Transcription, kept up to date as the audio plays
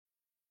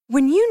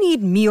When you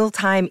need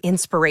mealtime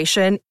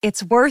inspiration,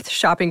 it's worth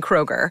shopping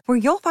Kroger, where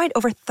you'll find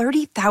over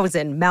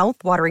 30,000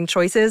 mouth-watering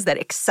choices that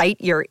excite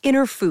your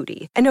inner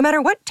foodie. And no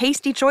matter what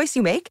tasty choice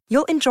you make,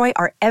 you'll enjoy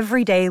our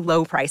everyday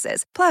low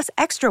prices, plus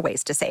extra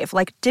ways to save,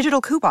 like digital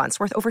coupons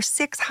worth over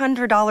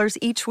 $600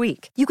 each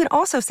week. You can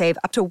also save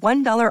up to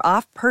 $1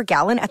 off per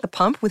gallon at the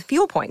pump with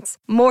fuel points.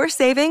 More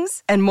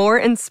savings and more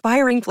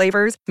inspiring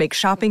flavors make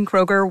shopping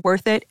Kroger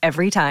worth it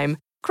every time.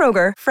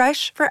 Kroger,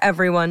 fresh for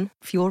everyone.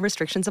 Fuel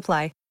restrictions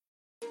apply.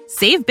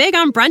 Save big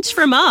on brunch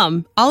for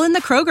mom, all in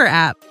the Kroger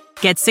app.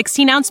 Get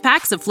 16-ounce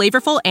packs of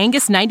flavorful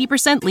Angus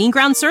 90% lean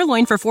ground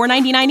sirloin for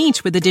 $4.99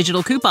 each with a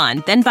digital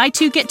coupon. Then buy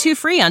 2, get 2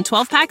 free on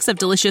 12 packs of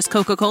delicious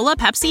Coca-Cola,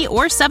 Pepsi,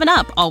 or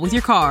 7-Up, all with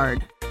your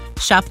card.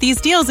 Shop these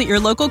deals at your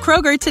local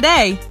Kroger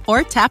today,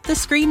 or tap the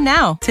screen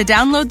now to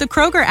download the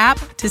Kroger app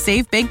to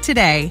save big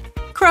today.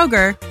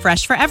 Kroger,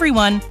 fresh for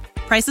everyone.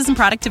 Prices and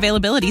product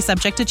availability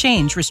subject to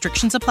change.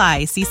 Restrictions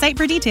apply. See site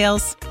for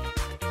details.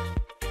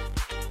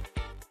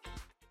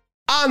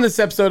 On this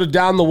episode of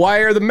Down the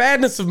Wire, the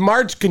madness of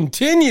March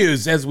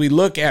continues as we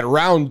look at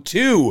round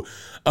 2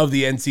 of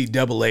the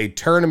NCAA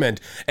tournament.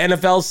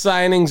 NFL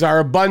signings are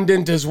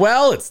abundant as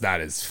well. It's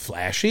not as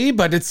flashy,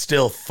 but it's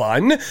still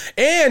fun.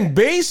 And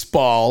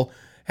baseball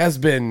has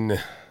been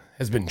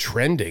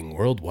trending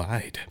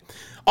worldwide.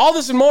 All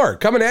this and more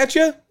coming at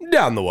you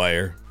Down the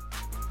Wire.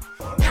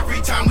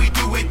 Every time we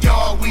do it,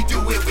 y'all, we do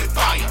it with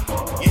fire.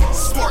 Yeah,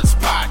 sports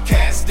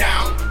podcast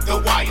Down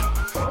the Wire.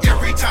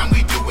 Every time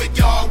we do it,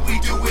 y'all, we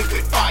do it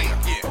with fire.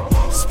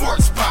 Yeah,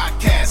 sports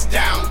podcast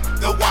Down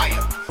the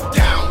Wire.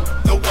 Down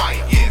the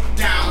Wire. Yeah,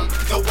 Down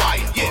the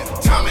Wire. Yeah,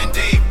 Tom and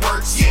Dave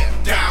works. Yeah,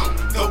 Down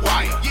the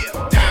Wire.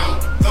 Yeah, Down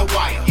the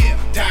Wire. Yeah,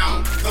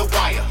 Down the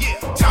Wire. Yeah,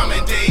 Tom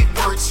and Dave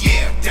works.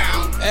 Yeah,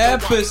 Down the Wire.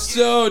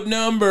 Episode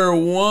number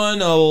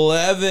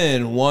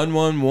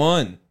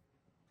 111.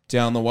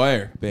 Down the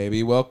Wire,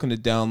 baby. Welcome to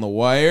Down the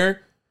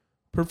Wire.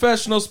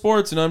 Professional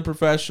sports in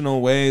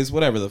unprofessional ways,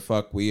 whatever the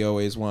fuck we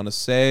always want to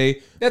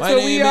say. That's my what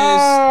name we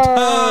are. is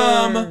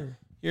Tom.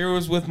 Here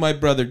was with my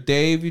brother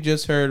Dave, you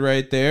just heard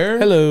right there.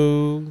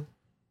 Hello.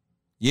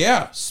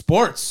 Yeah,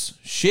 sports.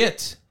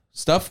 Shit.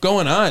 Stuff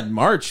going on.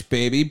 March,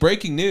 baby.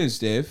 Breaking news,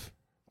 Dave.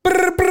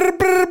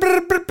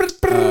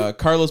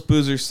 Carlos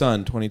Boozer's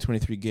son,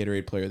 2023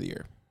 Gatorade Player of the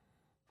Year.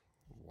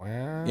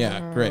 Wow.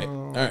 Yeah, great.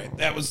 All right,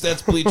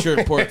 that's Bleacher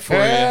Report for you.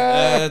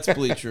 That's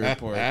Bleacher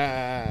Report.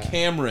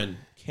 Cameron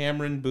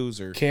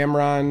Boozer.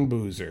 Cameron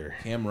Boozer.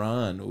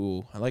 Cameron.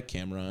 Ooh, I like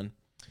Cameron.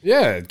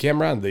 Yeah,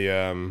 Cameron,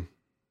 the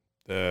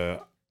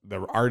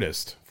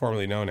artist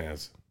formerly known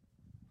as.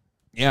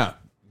 Yeah,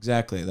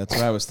 exactly. That's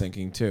what I was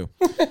thinking too.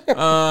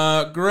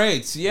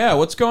 Great. Yeah,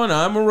 what's going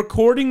on? We're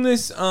recording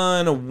this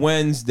on a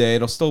Wednesday.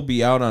 It'll still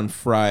be out on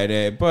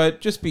Friday,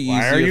 but just be easier.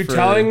 Why are you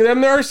telling them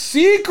their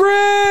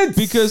secrets?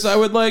 Because I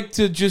would like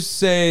to just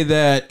say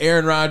that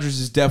Aaron Rodgers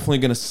is definitely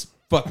going to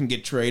fucking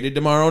get traded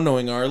tomorrow,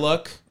 knowing our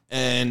luck.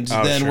 And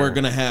then we're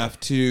going to have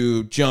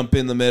to jump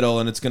in the middle,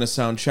 and it's going to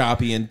sound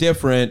choppy and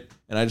different.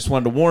 And I just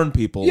wanted to warn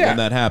people when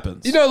that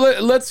happens. You know,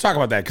 let's talk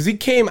about that, because he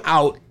came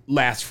out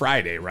last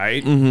Friday,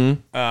 right?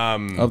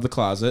 Mm-hmm. Of the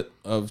closet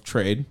of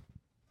trade.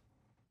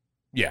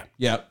 Yeah.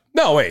 Yep.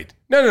 No, wait.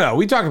 No.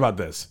 We talked about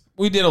this.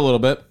 We did a little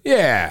bit.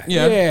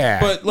 Yeah.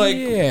 But,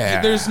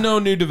 there's no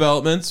new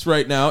developments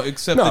right now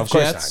except the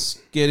Jets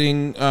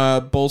getting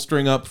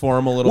bolstering up for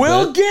him a little bit.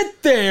 We'll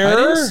get there. I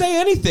didn't say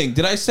anything.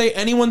 Did I say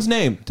anyone's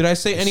name?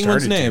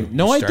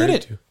 No, I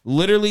didn't.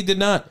 Literally did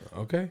not.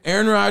 Okay.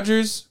 Aaron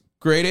Rodgers,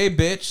 grade A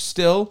bitch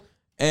still.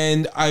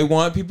 And I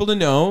want people to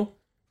know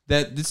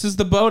that this is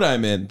the boat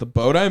I'm in. The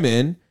boat I'm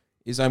in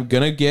is I'm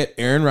going to get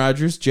Aaron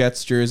Rodgers'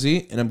 Jets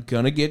jersey, and I'm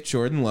going to get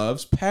Jordan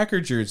Love's Packer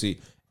jersey.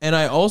 And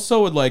I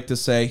also would like to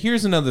say,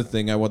 here's another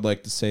thing I would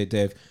like to say,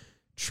 Dave.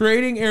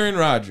 Trading Aaron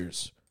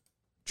Rodgers,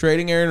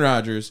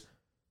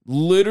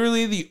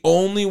 literally the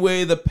only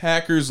way the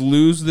Packers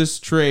lose this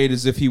trade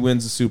is if he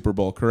wins the Super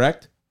Bowl,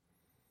 correct?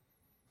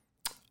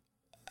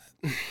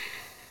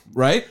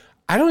 Right?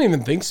 I don't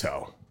even think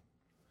so.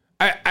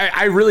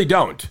 I really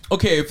don't.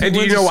 Okay, if he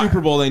wins the Super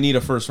Bowl, they need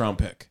a first-round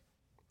pick.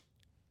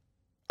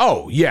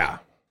 Oh, yeah.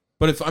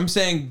 But if I'm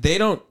saying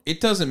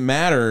it doesn't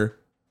matter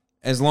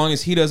as long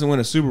as he doesn't win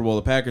a Super Bowl,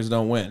 the Packers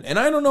don't win. And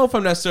I don't know if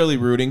I'm necessarily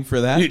rooting for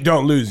that. You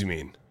don't lose, you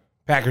mean?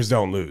 Packers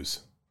don't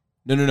lose.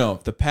 No.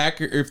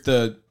 If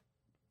the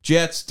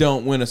Jets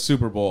don't win a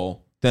Super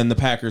Bowl, then the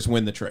Packers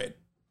win the trade.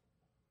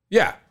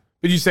 Yeah.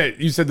 But you said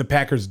the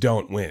Packers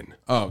don't win.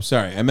 Oh,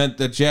 sorry. I meant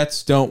the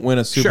Jets don't win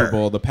a Super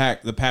Bowl.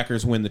 The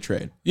Packers win the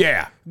trade.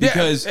 Yeah.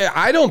 Because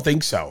I don't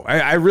think so.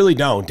 I really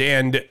don't.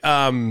 And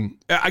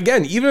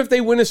again, even if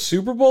they win a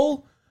Super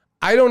Bowl,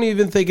 I don't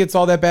even think it's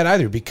all that bad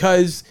either,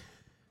 because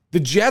the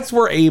Jets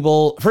were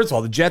able, first of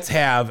all, the Jets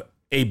have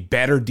a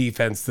better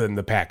defense than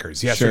the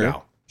Packers. Yes or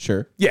no?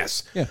 Sure.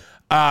 Yes. Yeah.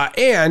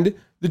 And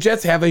the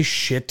Jets have a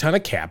shit ton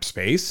of cap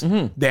space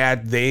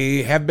that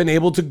they have been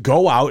able to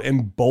go out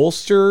and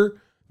bolster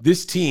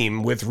this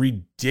team with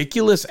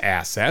ridiculous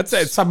assets.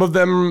 Some of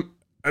them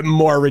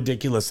more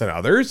ridiculous than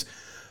others.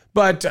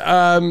 But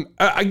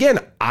again,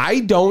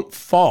 I don't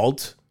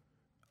fault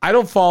I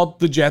don't fault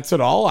the Jets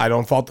at all. I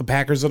don't fault the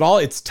Packers at all.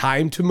 It's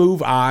time to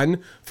move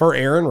on for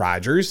Aaron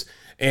Rodgers.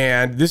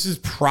 And this is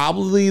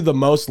probably the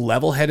most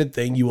level-headed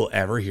thing you will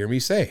ever hear me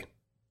say.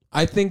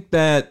 I think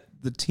that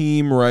the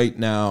team right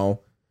now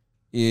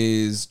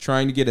is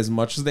trying to get as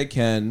much as they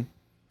can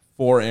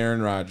for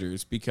Aaron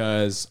Rodgers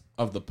because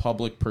of the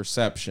public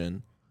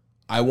perception.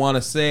 I want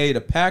to say to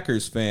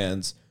Packers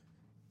fans,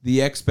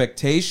 the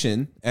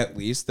expectation, at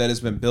least, that has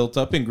been built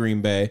up in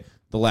Green Bay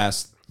the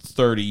last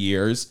 30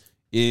 years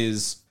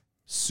is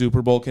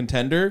Super Bowl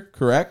contender,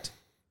 correct?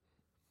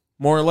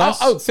 More or less?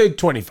 I would say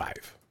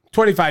 25.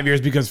 25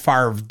 years because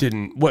Favre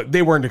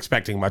they weren't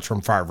expecting much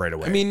from Favre right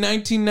away. I mean,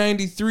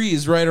 1993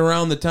 is right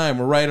around the time.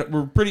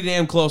 We're pretty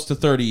damn close to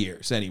 30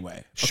 years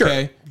anyway. Sure.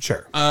 Okay?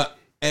 Sure.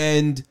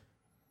 And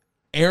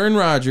Aaron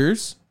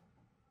Rodgers,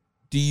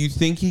 do you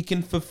think he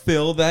can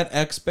fulfill that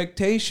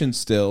expectation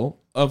still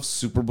of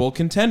Super Bowl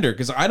contender?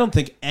 Because I don't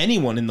think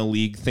anyone in the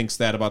league thinks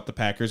that about the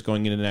Packers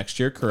going into next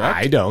year, correct?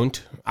 I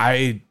don't.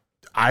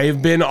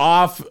 I've been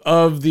off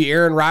of the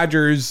Aaron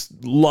Rodgers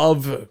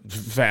love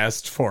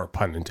fest, for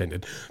pun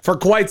intended, for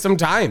quite some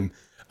time.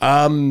 But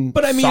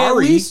I mean, at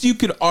least you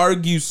could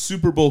argue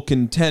Super Bowl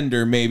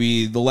contender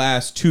maybe the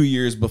last 2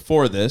 years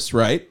before this,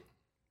 right?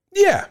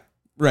 Yeah.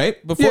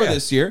 Right? Before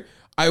this year.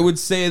 I would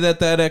say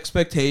that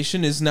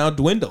expectation is now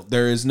dwindled.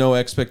 There is no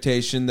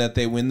expectation that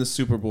they win the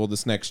Super Bowl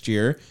this next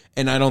year,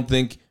 and I don't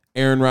think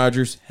Aaron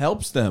Rodgers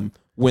helps them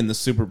win the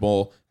Super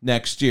Bowl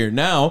next year.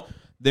 Now,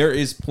 there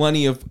is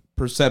plenty of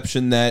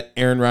perception that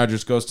Aaron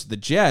Rodgers goes to the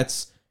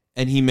Jets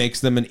and he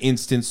makes them an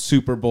instant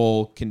Super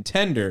Bowl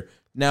contender.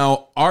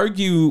 Now,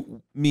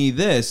 argue me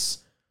this,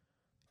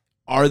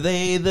 are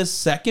they the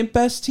second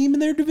best team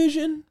in their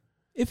division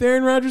if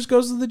Aaron Rodgers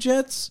goes to the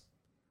Jets?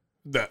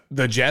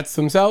 The Jets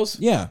themselves?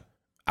 Yeah.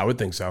 I would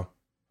think so.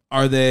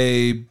 Are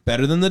they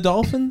better than the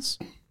Dolphins?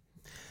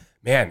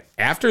 Man,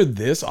 after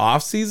this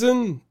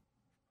offseason,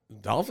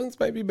 Dolphins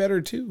might be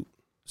better too.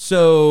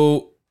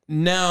 So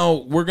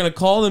now we're going to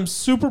call them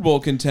Super Bowl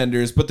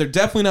contenders, but they're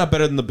definitely not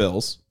better than the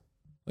Bills.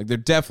 Like, they're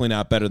definitely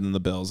not better than the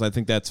Bills. I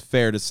think that's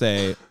fair to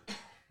say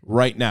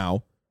right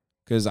now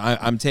because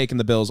I'm taking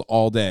the Bills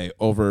all day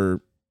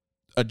over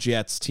a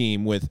Jets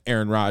team with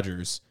Aaron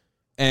Rodgers.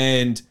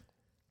 And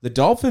the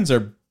Dolphins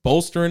are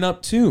bolstering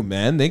up too,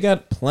 man. They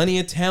got plenty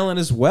of talent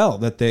as well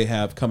that they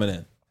have coming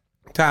in.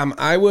 Tom,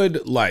 I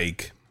would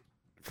like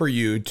for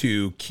you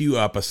to cue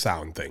up a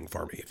sound thing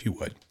for me, if you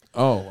would.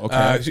 Oh,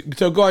 okay.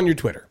 So go on your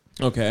Twitter.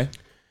 Okay.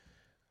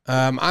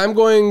 I'm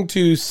going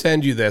to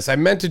send you this. I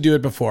meant to do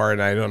it before,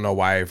 and I don't know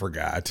why I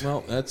forgot.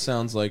 Well, that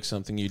sounds like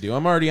something you do.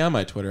 I'm already on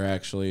my Twitter,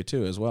 actually,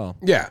 too, as well.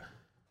 Yeah.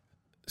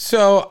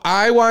 So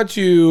I want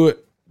you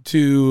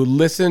to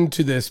listen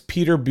to this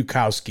Peter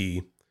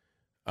Bukowski.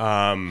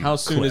 How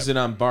soon clip. is it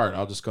on Bart?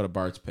 I'll just go to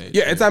Bart's page.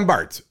 Yeah, it's on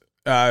Bart's.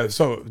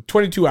 So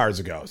 22 hours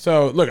ago.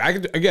 So look, I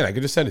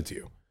could just send it to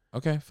you.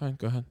 Okay, fine.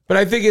 Go ahead. But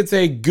I think it's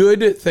a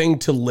good thing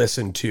to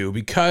listen to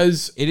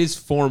because It is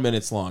 4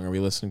 minutes long. Are we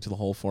listening to the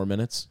whole 4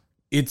 minutes?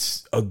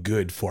 it's a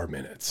good 4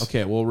 minutes.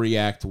 Okay, we'll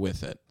react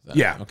with it then.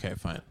 Yeah. Okay,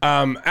 fine.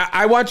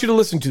 I want you to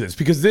listen to this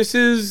because this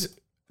is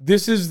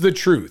the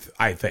truth,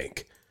 I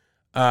think.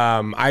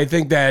 I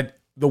think that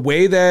the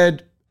way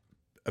that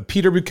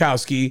Peter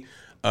Bukowski,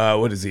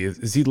 what is he?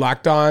 Is he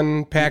Locked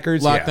On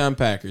Packers? Locked On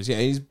Packers. Yeah,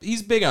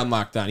 he's big on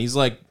Locked On. He's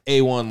like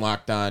A1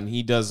 Locked On.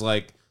 He does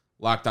like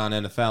Locked On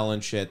NFL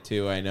and shit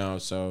too, I know.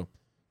 So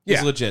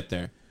he's legit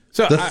there.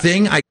 So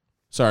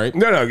Sorry.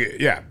 No,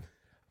 yeah.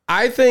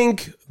 I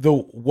think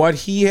what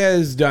he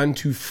has done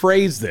to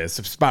phrase this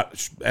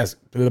as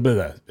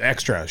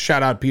extra,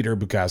 shout out Peter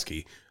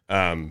Bukowski,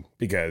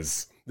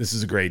 because this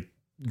is a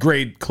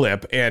great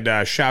clip,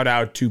 and shout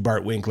out to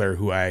Bart Winkler,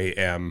 who I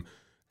am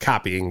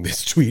copying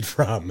this tweet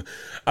from.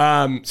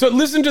 So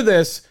listen to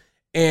this,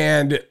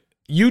 and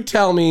you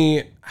tell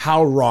me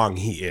how wrong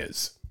he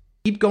is.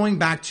 Keep going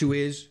back to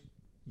is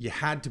you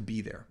had to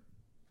be there.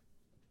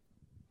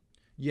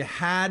 You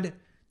had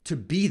to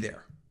be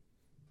there.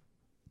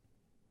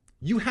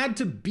 You had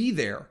to be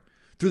there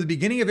through the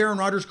beginning of Aaron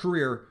Rodgers'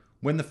 career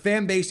when the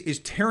fan base is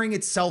tearing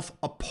itself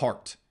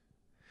apart.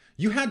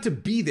 You had to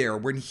be there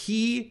when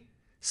he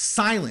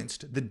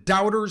silenced the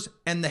doubters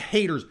and the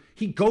haters.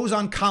 He goes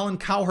on Colin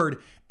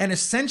Cowherd and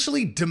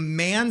essentially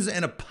demands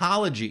an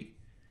apology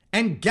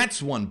and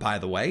gets one, by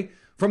the way,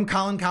 from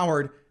Colin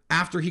Cowherd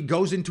after he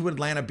goes into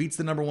Atlanta, beats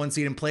the number 1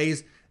 seed, and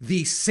plays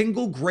the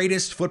single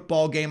greatest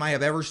football game I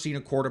have ever seen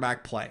a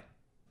quarterback play.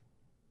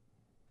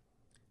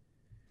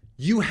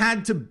 You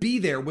had to be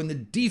there when the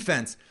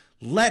defense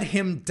let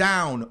him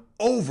down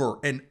over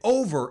and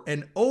over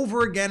and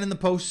over again in the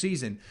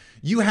postseason.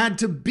 You had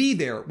to be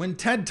there when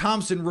Ted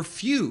Thompson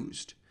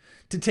refused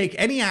to take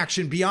any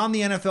action beyond the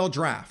NFL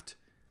draft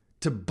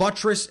to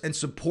buttress and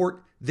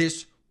support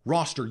this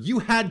roster. You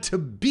had to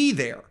be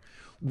there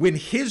when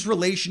his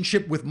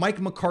relationship with Mike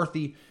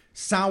McCarthy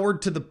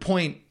soured to the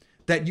point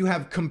that you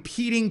have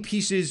competing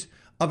pieces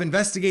of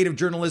investigative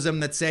journalism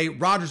that say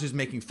Rodgers is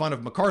making fun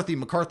of McCarthy.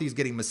 McCarthy is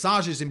getting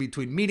massages in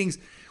between meetings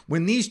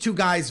when these two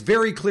guys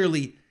very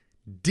clearly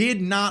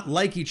did not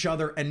like each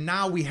other, and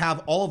now we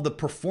have all of the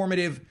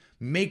performative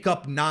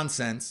makeup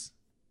nonsense.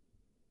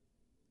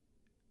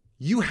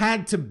 You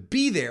had to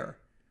be there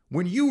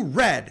when you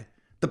read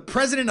the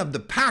president of the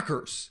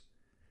Packers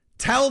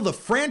tell the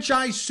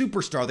franchise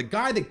superstar, the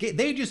guy that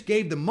they just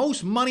gave the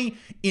most money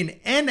in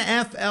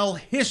NFL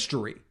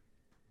history,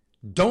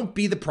 don't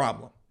be the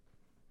problem.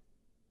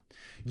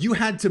 You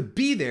had to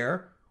be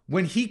there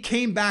when he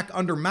came back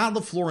under Matt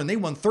LaFleur and they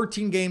won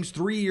 13 games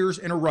 3 years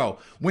in a row,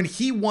 when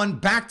he won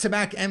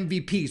back-to-back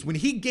MVPs, when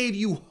he gave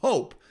you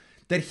hope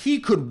that he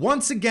could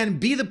once again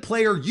be the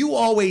player you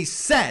always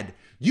said,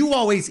 you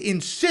always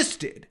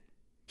insisted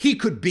he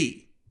could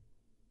be.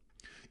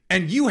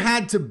 And you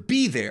had to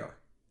be there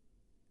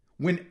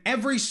when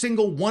every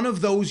single one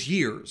of those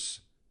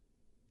years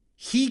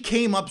he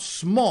came up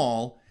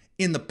small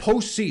in the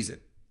postseason.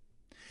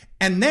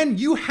 And then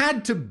you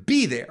had to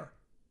be there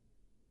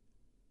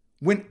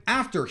when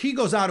after he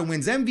goes out and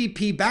wins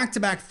MVP,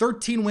 back-to-back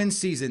 13-win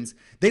seasons,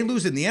 they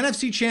lose in the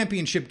NFC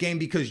Championship game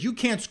because you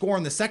can't score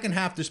in the second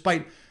half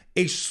despite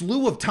a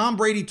slew of Tom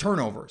Brady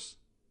turnovers.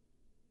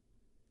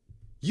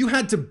 You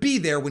had to be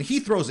there when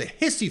he throws a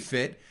hissy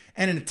fit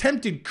and an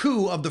attempted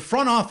coup of the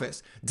front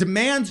office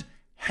demands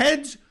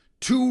heads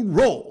to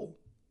roll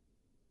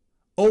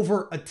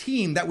over a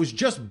team that was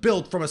just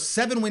built from a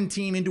 7-win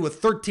team into a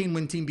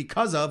 13-win team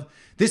because of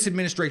this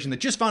administration that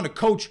just found a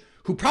coach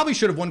who probably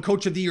should have won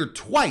Coach of the Year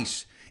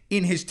twice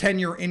in his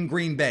tenure in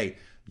Green Bay.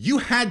 You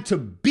had to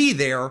be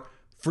there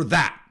for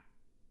that.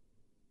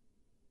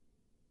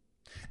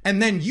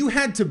 And then you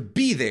had to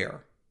be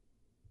there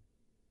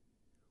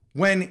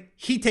when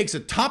he takes a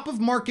top of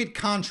market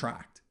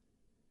contract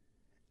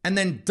and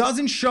then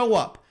doesn't show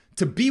up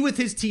to be with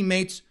his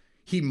teammates.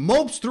 He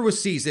mopes through a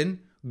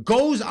season,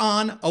 goes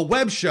on a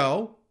web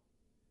show,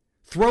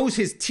 throws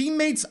his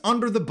teammates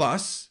under the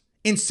bus,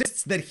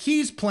 insists that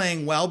he's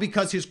playing well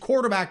because his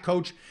quarterback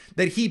coach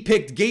that he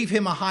picked gave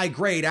him a high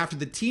grade after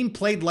the team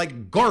played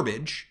like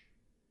garbage.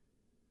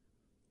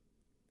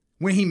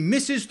 When he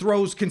misses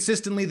throws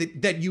consistently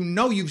that you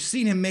know you've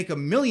seen him make a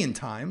million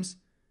times.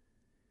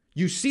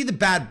 You see the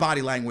bad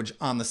body language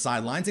on the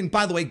sidelines. And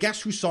by the way,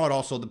 guess who saw it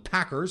also? The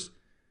Packers.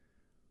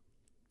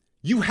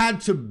 You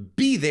had to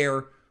be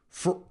there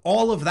for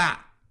all of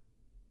that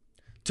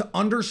to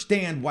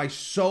understand why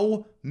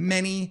so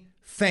many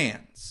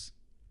fans,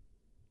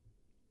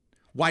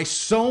 why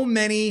so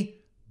many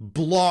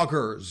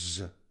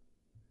bloggers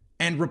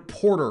and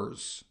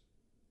reporters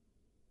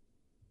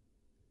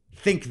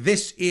think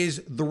this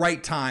is the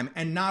right time.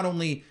 And not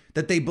only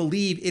that they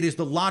believe it is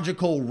the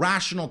logical,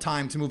 rational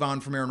time to move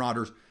on from Aaron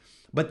Rodgers,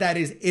 but that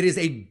it is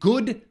a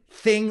good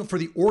thing for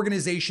the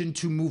organization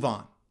to move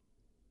on.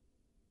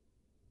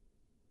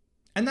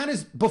 And that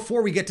is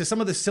before we get to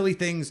some of the silly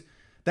things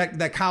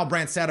that Kyle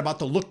Brandt said about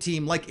the look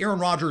team, like Aaron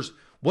Rodgers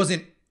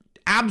wasn't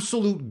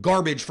absolute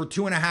garbage for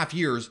 2.5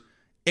 years,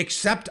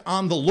 except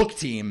on the look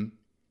team.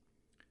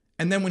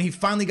 And then when he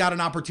finally got an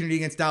opportunity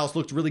against Dallas,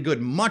 looked really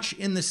good, much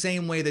in the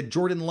same way that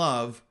Jordan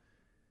Love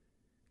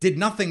did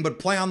nothing but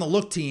play on the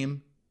look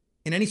team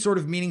in any sort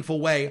of meaningful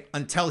way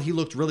until he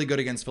looked really good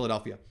against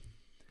Philadelphia.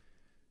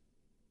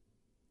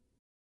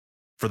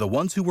 For the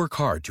ones who work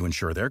hard to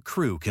ensure their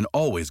crew can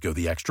always go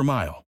the extra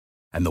mile,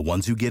 and the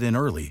ones who get in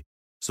early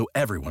so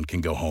everyone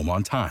can go home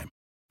on time,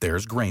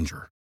 there's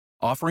Grainger,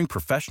 offering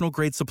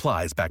professional-grade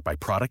supplies backed by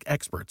product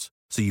experts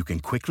so you can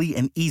quickly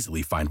and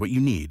easily find what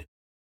you need.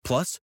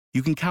 Plus,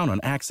 you can count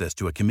on access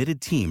to a committed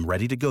team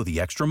ready to go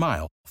the extra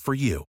mile for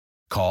you.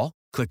 Call,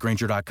 click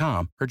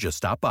Grainger.com, or just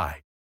stop by.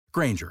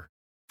 Grainger,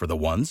 for the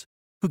ones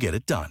who get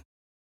it done.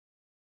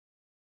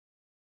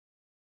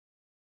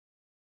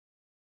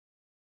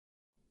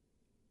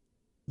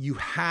 You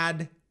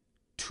had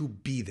to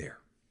be there.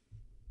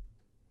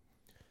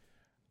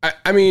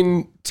 I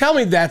mean, tell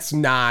me that's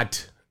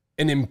not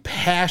an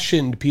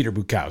impassioned Peter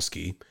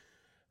Bukowski.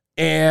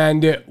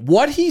 And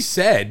what he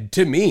said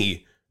to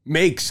me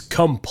makes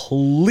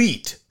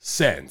complete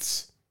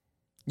sense.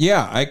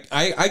 Yeah,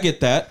 I get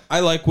that. I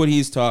like what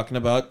he's talking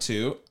about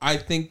too. I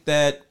think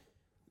that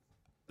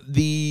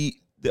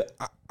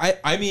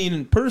I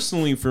mean,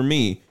 personally for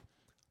me,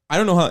 I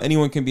don't know how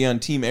anyone can be on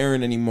Team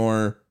Aaron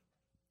anymore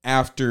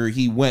after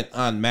he went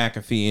on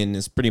McAfee and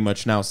is pretty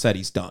much now said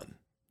he's done.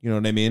 You know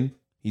what I mean?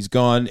 He's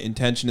gone.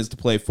 Intention is to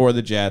play for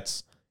the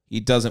Jets. He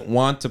doesn't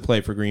want to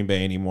play for Green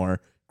Bay anymore.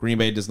 Green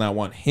Bay does not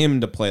want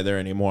him to play there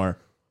anymore.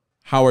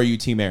 How are you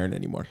Team Aaron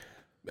anymore?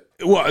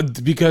 Well,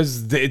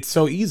 because it's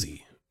so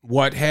easy.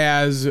 What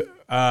has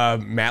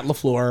Matt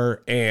LaFleur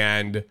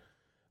and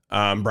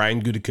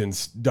Brian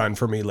Gutekunst done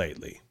for me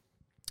lately?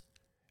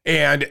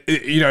 And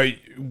you know,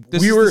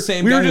 This is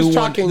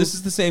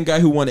the same guy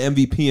who won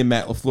MVP in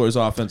Matt LaFleur's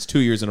offense 2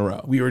 years in a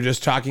row. We were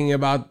just talking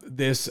about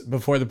this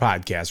before the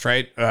podcast,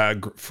 right?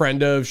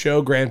 Friend of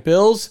show, Grant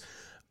Bills.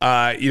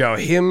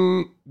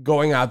 Him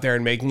going out there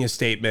and making a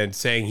statement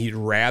saying he'd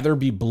rather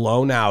be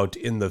blown out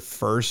in the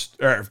first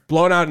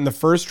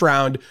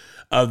round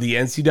of the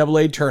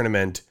NCAA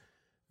tournament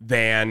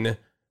than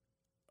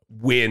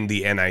win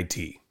the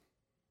NIT.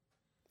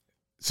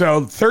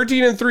 So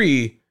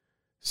 13-3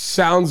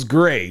 sounds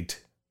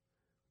great,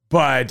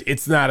 but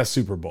it's not a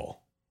Super Bowl.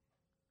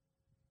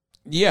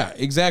 Yeah,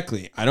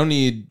 exactly. I don't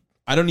need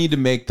to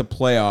make the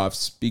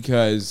playoffs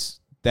because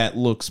that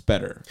looks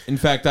better. In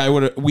fact,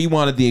 we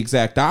wanted the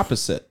exact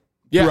opposite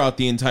throughout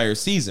the entire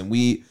season.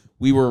 We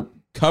were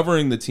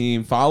covering the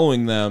team,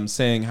 following them,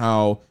 saying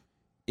how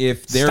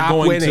if they're Stop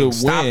going winning, to win,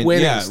 stop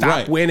winning,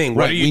 stop winning.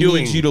 What are you doing?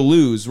 We need you to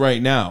lose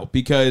right now,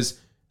 because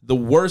the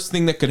worst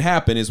thing that could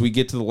happen is we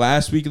get to the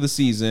last week of the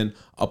season,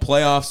 a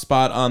playoff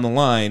spot on the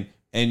line,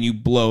 and you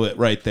blow it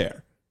right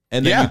there.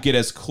 And then you get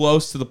as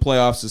close to the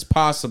playoffs as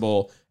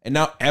possible, and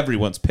now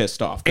everyone's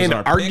pissed off because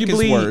our pick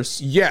is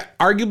worse. Yeah,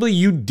 arguably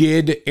you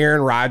did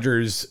Aaron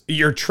Rodgers,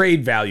 your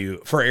trade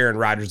value for Aaron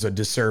Rodgers, a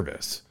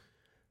disservice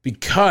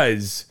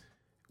because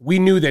we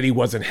knew that he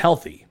wasn't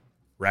healthy,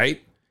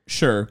 right?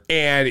 Sure.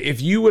 And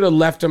if you would have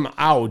left him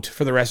out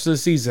for the rest of the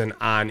season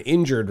on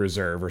injured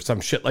reserve or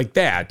some shit like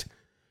that,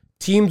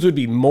 teams would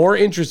be more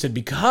interested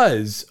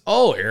because,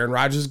 Aaron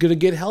Rodgers is going to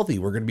get healthy.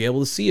 We're going to be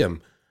able to see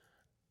him.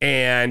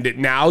 And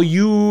now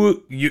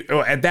you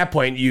at that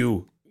point,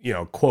 you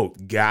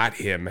quote, got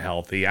him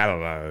healthy. I don't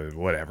know,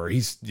 whatever.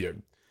 He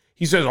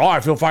says, I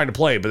feel fine to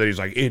play. But then he's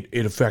like,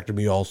 it affected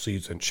me all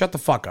season. Shut the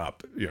fuck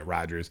up,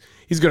 Rodgers.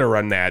 He's going to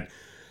run that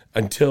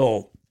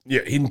until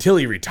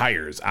he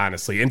retires,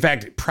 honestly. In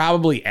fact,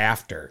 probably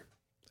after.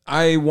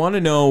 I want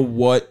to know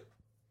what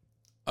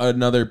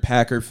another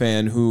Packer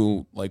fan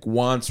who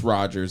wants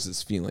Rodgers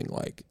is feeling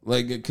like,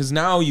 because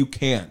now you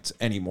can't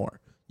anymore.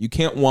 You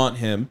can't want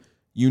him.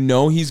 You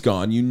know he's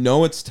gone. You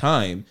know it's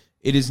time.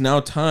 It is now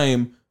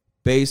time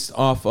based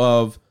off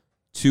of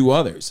two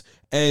others.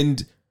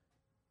 And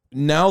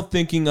now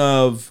thinking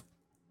of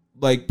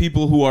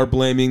people who are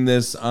blaming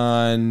this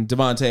on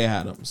Davante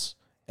Adams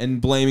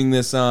and blaming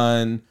this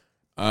on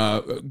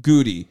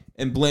Goody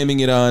and blaming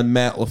it on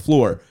Matt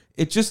LaFleur.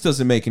 It just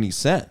doesn't make any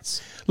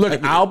sense.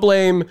 Look, I'll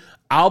blame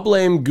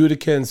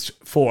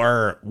Gutekunst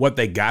for what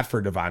they got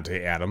for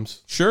Davante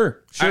Adams. Sure.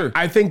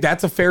 I think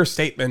that's a fair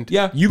statement.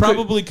 Yeah, you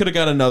probably could have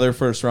got another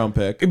first round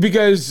pick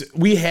because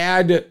we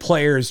had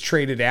players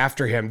traded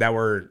after him that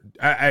were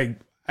I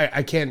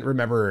can't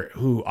remember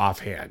who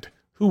offhand.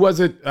 Who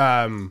was it?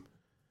 There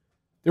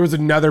was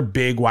another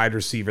big wide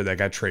receiver that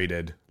got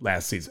traded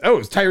last season. Oh, it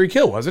was Tyreek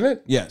Hill, wasn't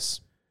it? Yes.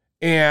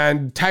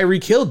 And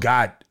Tyreek Hill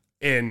got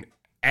an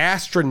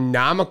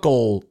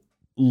astronomical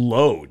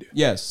load.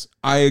 Yes,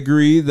 I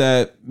agree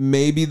that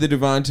maybe the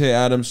Davante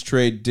Adams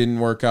trade didn't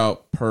work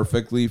out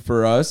perfectly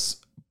for us,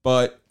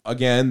 but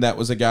again, that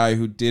was a guy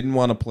who didn't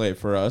want to play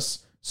for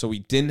us, so we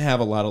didn't have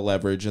a lot of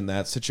leverage in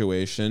that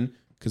situation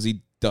because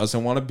he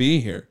doesn't want to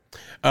be here.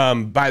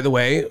 By the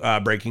way,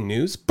 breaking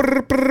news.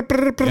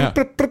 Yeah.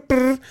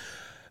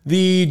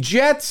 The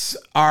Jets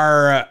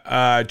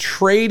are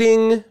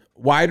trading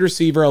wide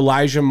receiver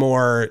Elijah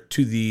Moore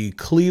to the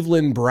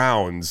Cleveland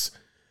Browns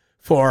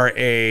for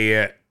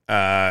trading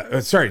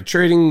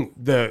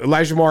the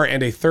Elijah Moore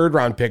and a third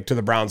round pick to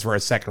the Browns for a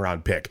second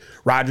round pick.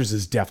 Rodgers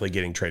is definitely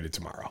getting traded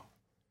tomorrow.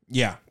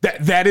 Yeah.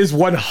 That is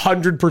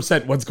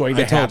 100% what's going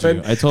to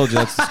happen. I told you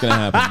that's what's going to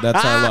happen.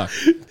 That's our luck.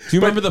 Do you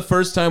remember the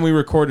first time we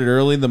recorded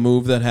early, the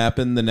move that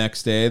happened the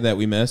next day that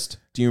we missed?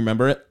 Do you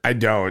remember it? I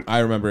don't. I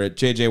remember it.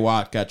 J.J.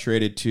 Watt got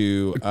traded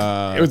to it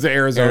was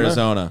Arizona?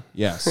 Arizona,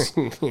 yes.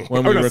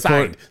 When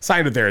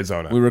signed with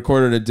Arizona. We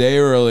recorded a day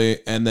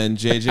early, and then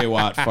J.J.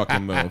 Watt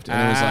fucking moved.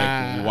 And it was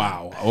like,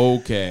 wow,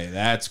 okay,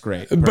 that's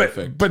great.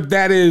 Perfect. But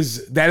that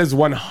is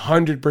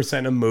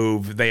 100% a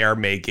move they are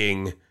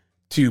making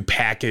to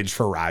package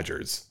for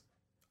Rodgers.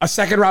 A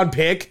second round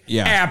pick?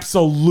 Yeah.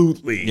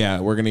 Absolutely. Yeah,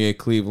 we're going to get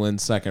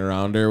Cleveland second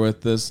rounder with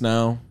this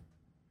now.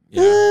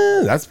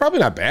 Yeah. That's probably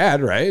not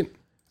bad, right?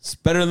 It's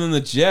better than the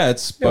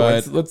Jets,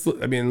 but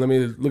let me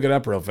look it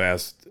up real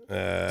fast.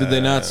 Did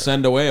they not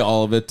send away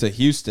all of it to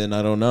Houston?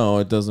 I don't know.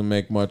 It doesn't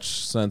make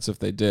much sense if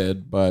they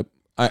did, but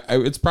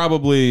it's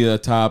probably a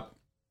top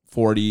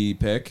 40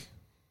 pick.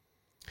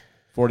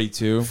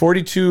 42.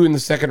 42 in the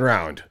second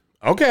round.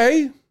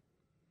 Okay.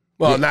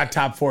 Well, not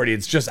top 40.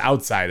 It's just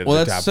outside of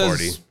the top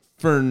 40.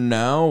 For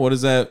now, what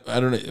is that? I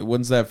don't know.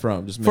 When's that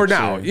from? Just for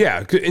now,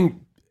 yeah.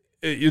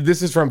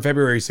 This is from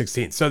February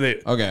 16th. So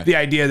the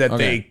idea that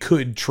they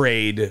could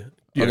trade,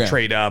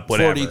 trade up,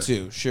 whatever.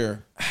 42,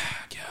 sure.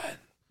 God,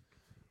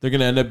 they're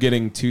gonna end up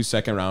getting 2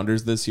 second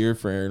rounders this year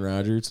for Aaron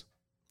Rodgers.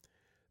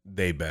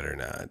 They better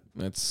not.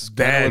 That's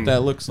kind of what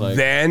that looks like.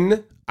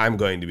 Then I'm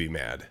going to be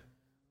mad.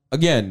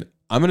 Again,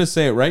 I'm gonna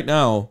say it right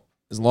now.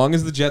 As long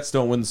as the Jets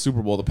don't win the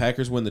Super Bowl, the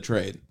Packers win the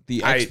trade.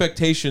 The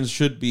expectations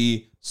should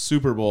be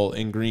Super Bowl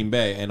in Green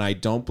Bay, and I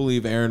don't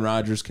believe Aaron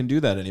Rodgers can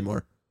do that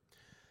anymore.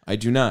 I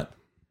do not.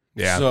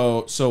 Yeah.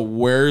 So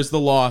where's the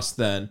loss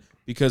then?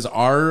 Because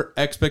our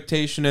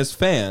expectation as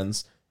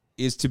fans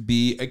is to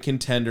be a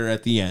contender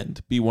at the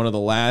end, be one of the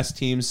last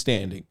teams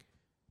standing.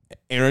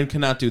 Aaron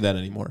cannot do that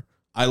anymore.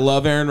 I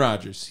love Aaron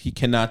Rodgers. He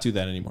cannot do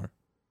that anymore.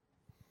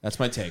 That's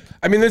my take.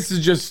 I mean, this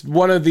is just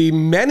one of the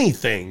many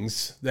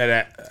things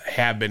that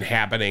have been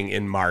happening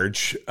in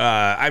March.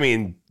 I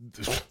mean,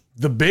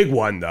 the big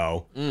one,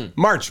 though.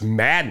 March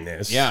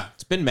Madness. Yeah,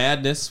 it's been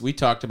madness. We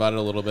talked about it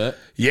a little bit.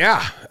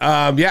 Yeah.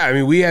 I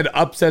mean, we had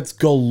upsets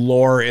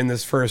galore in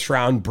this first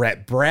round.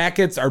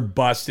 Brackets are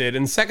busted.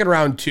 And second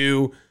round,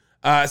 too.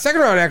 Second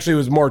round actually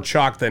was more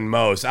chalk than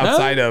most,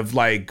 outside of,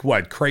 like,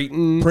 what,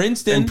 Creighton?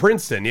 Princeton. And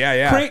Princeton,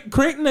 yeah.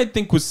 Creighton, I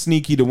think, was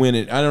sneaky to win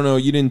it. I don't know.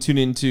 You didn't tune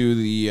into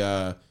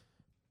the,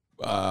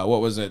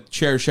 what was it,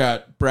 Chair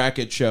Shot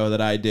bracket show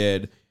that I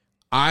did.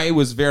 I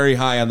was very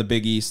high on the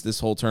Big East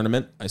this whole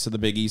tournament. I said the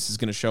Big East is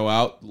going to show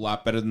out a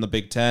lot better than the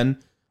Big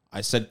Ten.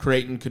 I said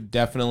Creighton could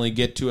definitely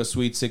get to a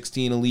Sweet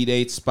 16 Elite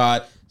 8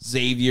 spot.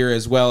 Xavier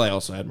as well. I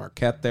also had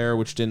Marquette there,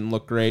 which didn't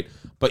look great.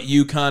 But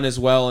UConn as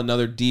well,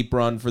 another deep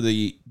run for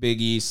the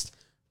Big East.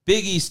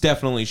 Big East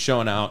definitely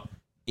showing out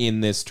in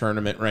this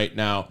tournament right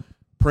now.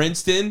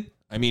 Princeton,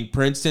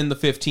 the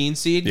 15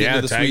 seed, getting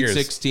to the Tigers.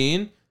 Sweet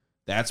 16.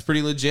 That's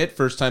pretty legit.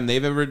 First time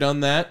they've ever done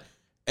that.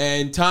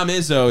 And Tom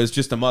Izzo is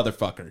just a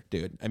motherfucker,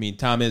 dude. I mean,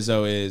 Tom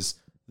Izzo is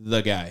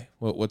the guy.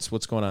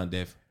 What's going on,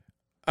 Dave?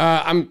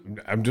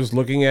 I'm just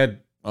looking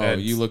at.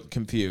 You look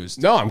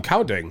confused. No, I'm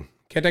counting.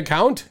 Can't I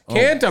count?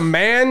 Can't a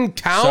man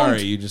count?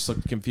 Sorry, you just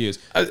looked confused.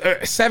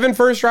 7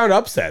 first round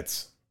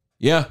upsets.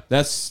 Yeah,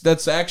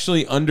 that's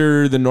actually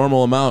under the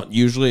normal amount.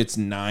 Usually it's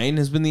 9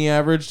 has been the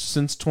average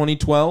since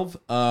 2012.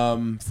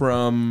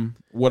 From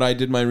what I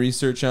did my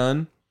research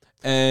on,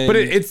 but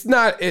it's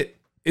not.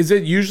 Is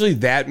it usually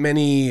that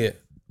many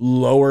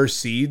lower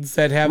seeds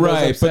that have those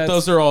right? upsets? But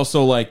those are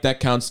also like that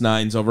counts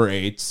 9s over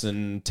 8s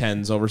and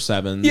 10s over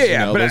 7s.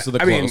 Yeah, but those are the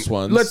close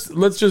ones.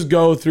 Let's just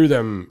go through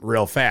them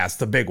real fast.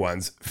 The big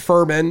ones: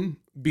 Furman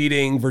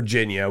beating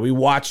Virginia. We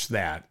watched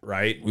that,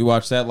 right? We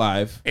watched that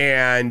live,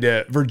 and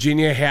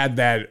Virginia had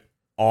that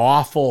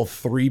awful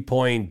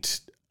 3-point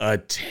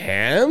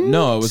attempt.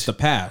 No, it was the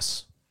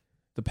pass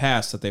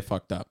that they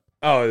fucked up.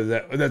 Oh,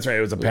 that's right.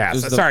 It was a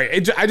pass. was Sorry,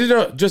 I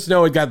didn't just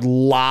know it got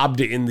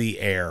lobbed in the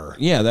air.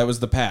 Yeah, that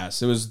was the pass.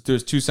 There was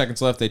 2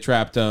 seconds left. They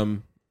trapped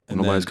him. And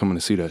Nobody's coming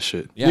to see that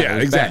shit. Yeah, it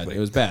was exactly. Bad. It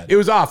was bad. It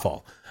was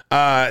awful.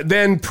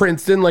 Then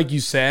Princeton, like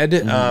you said,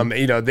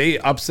 they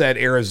upset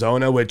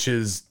Arizona, which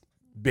is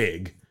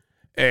big,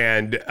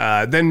 and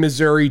then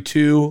Missouri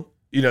too.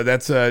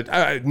 That's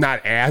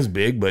not as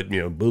big, but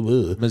blah,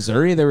 blah.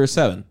 Missouri, they were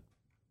 7.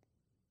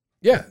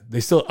 Yeah, they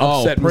still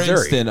upset Missouri.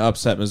 Princeton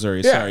upset Missouri.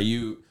 Yeah. Sorry,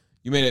 you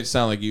made it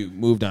sound like you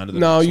moved on to the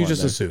No, next you one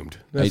just there. assumed.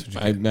 That's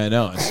what you I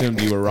know. I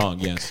assumed you were wrong.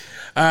 Yes.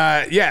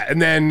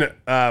 and then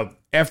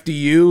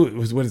FDU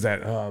was, what is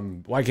that?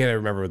 Why can't I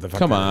remember what the fuck?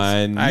 Come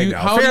that is? on. I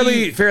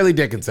know. Fairleigh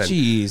Dickinson.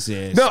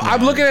 Jesus. No,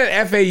 I'm man. looking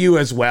at FAU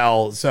as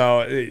well.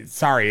 So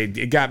sorry,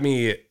 it got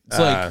me. It's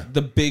like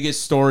the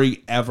biggest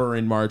story ever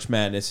in March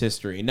Madness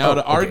history. Now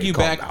to argue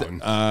calm back,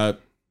 down.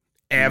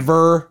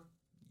 Ever?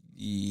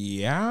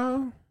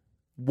 Yeah.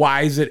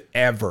 Why is it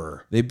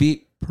ever? They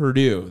beat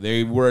Purdue.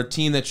 They were a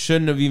team that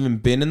shouldn't have even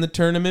been in the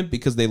tournament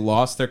because they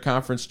lost their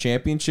conference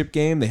championship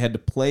game. They had to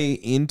play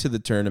into the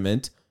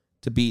tournament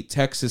to beat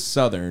Texas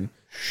Southern.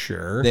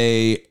 Sure.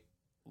 They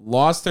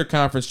lost their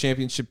conference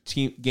championship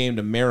game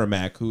to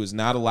Merrimack, who is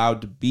not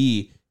allowed to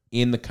be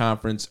in the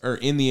conference or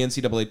in the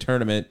NCAA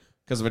tournament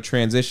because of a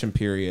transition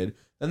period.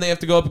 Then they have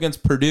to go up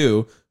against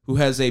Purdue, who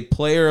has a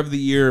Player of the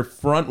Year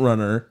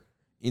frontrunner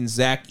in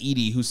Zach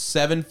Edey, who's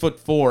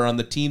 7'4" on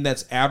the team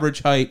that's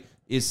average height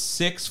is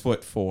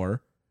 6'4",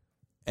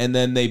 and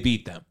then they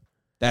beat them.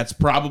 That's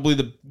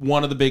probably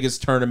one of the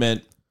biggest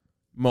tournament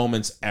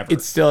moments ever.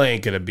 It still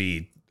ain't gonna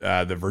be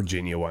the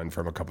Virginia one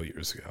from a couple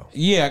years ago.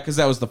 Yeah, because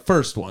that was the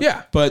first one.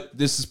 Yeah. But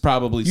this is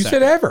probably You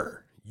second. said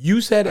ever.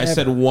 You said I ever.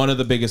 said one of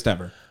the biggest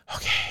ever.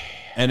 Okay.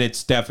 And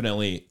it's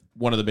definitely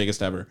one of the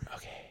biggest ever.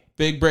 Okay.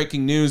 Big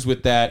breaking news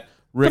with that.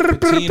 Rick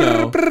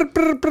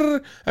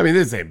Pitino. I mean,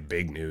 this ain't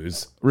big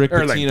news. Rick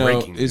Or, like, Pitino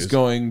breaking is news.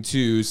 going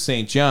to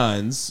St.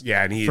 John's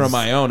and he's from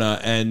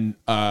Iona, and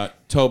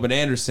Tobin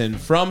Anderson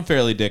from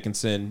Fairleigh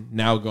Dickinson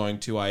now going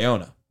to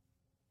Iona.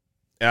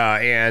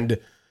 And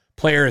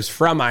players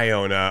from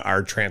Iona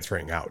are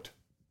transferring out.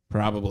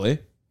 Probably.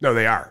 No,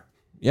 they are.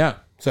 Yeah.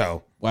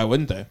 So, Why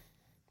wouldn't they?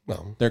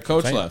 well, Their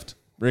coach Same. left.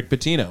 Rick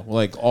Pitino,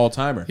 like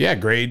all-timer. yeah,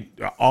 great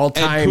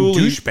all-time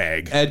Cooley-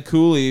 douchebag. Ed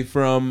Cooley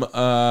from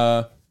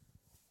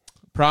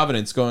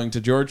Providence going to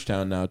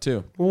Georgetown now,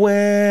 too.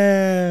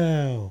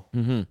 Wow.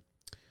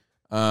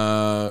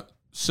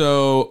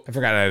 So, I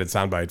forgot I had a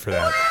soundbite for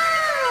that.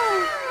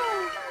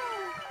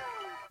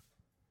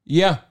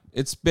 yeah,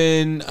 it's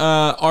been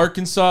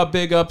Arkansas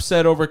big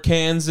upset over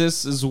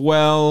Kansas as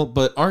well,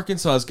 but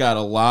Arkansas's got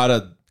a lot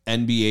of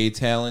NBA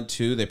talent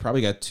too. They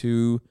probably got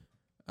 2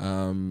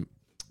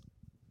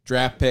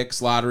 draft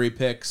picks, lottery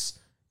picks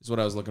is what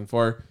I was looking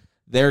for.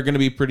 They're going to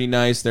be pretty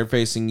nice. They're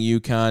facing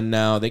UConn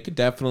now. They could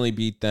definitely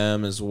beat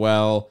them as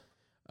well.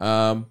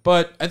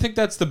 But I think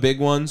that's the big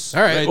ones.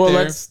 All right, well,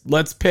 there.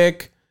 let's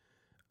pick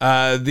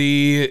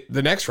the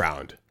next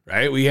round,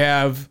 right? We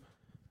have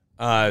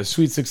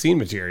Sweet 16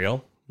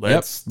 material.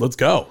 Let's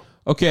go.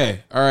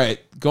 Okay, all right.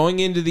 Going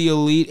into the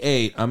Elite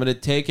 8, I'm going to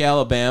take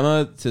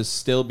Alabama to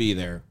still be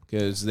there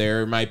because they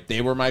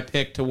were my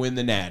pick to win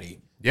the Natty.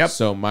 Yep.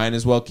 So might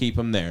as well keep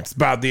them there. It's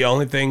about the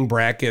only thing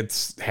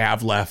brackets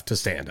have left to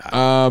stand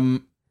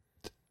on.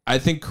 I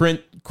think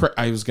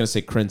I was gonna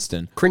say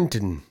Princeton.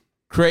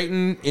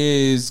 Creighton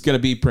is gonna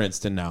beat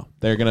Princeton now.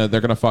 They're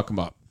gonna fuck them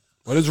up.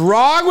 What is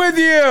wrong with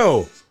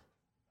you?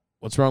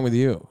 What's wrong with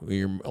you? Are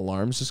your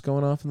alarms just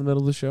going off in the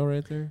middle of the show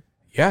right there?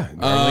 Yeah,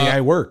 normally I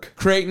work.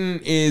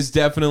 Creighton is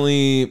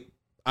definitely.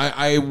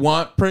 I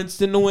want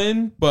Princeton to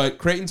win, but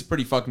Creighton's a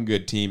pretty fucking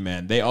good team,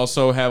 man. They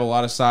also have a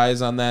lot of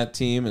size on that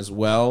team as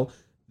well.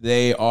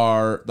 They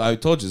are. I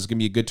told you this is gonna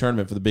be a good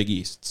tournament for the Big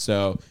East.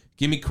 So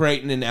give me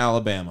Creighton and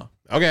Alabama.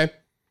 Okay.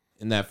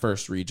 In that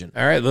first region.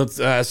 All right, let's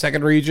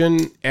second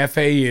region,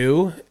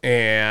 FAU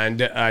and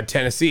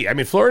Tennessee. I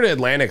mean, Florida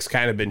Atlantic's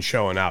kind of been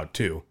showing out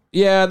too.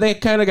 Yeah, they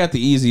kind of got the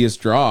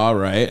easiest draw,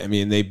 right? I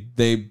mean,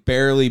 they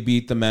barely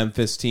beat the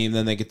Memphis team.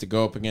 Then they get to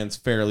go up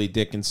against Fairleigh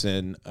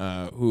Dickinson,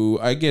 who,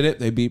 I get it,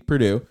 they beat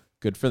Purdue.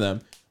 Good for them.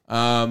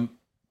 I'm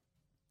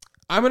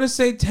going to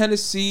say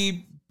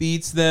Tennessee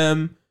beats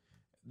them.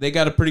 They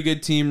got a pretty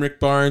good team. Rick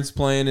Barnes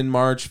playing in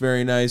March.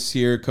 Very nice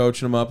here,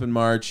 coaching them up in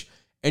March.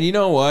 And you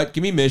know what?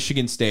 Give me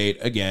Michigan State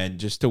again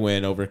just to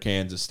win over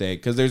Kansas State,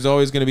 because there's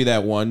always going to be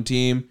that one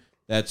team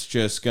that's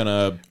just going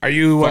to Are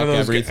you one of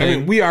those everything. guys? I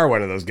mean, we are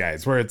one of those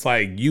guys where it's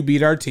like, you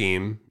beat our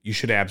team, you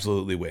should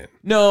absolutely win.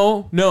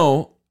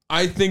 No.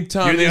 I think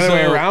Tom You're the Izzo, other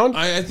way around?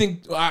 I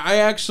think I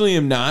actually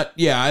am not.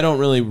 Yeah, I don't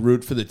really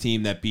root for the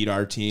team that beat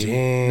our team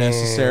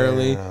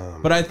necessarily.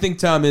 But I think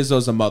Tom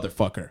Izzo's a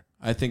motherfucker.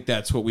 I think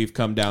that's what we've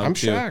come down I'm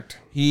to. shocked.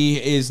 He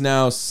is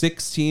now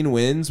 16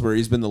 wins where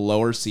he's been the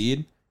lower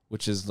seed,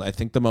 which is, I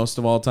think, the most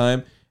of all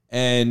time,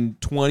 and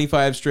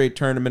 25 straight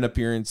tournament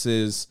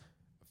appearances,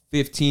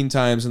 15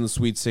 times in the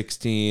Sweet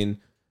 16.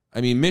 I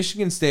mean,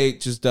 Michigan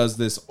State just does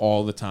this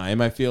all the time.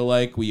 I feel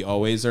like we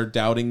always are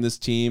doubting this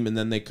team, and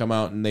then they come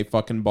out and they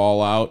fucking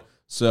ball out.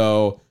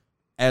 So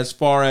as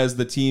far as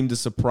the team to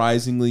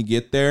surprisingly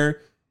get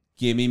there,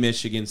 give me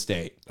Michigan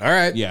State. All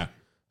right. Yeah.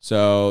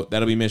 So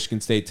that'll be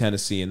Michigan State,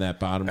 Tennessee in that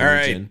bottom All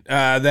region.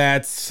 right.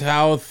 That's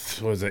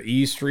South, was it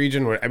East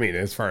region? I mean,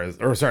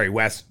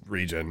 West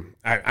region.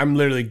 I'm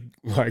literally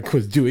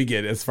was doing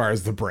it as far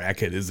as the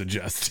bracket is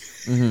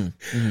adjusted.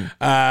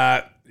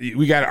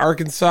 We got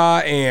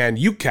Arkansas and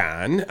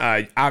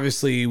UConn.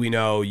 Obviously, we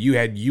know you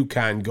had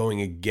UConn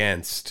going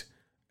against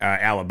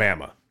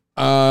Alabama.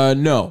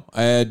 No,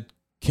 I had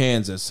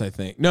Kansas, I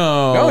think.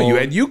 No, you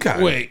had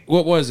UConn. Wait,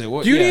 what was it?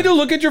 Do you need to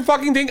look at your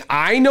fucking thing?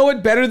 I know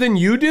it better than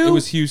you do. It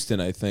was Houston,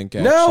 I think.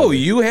 Actually. No,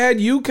 you had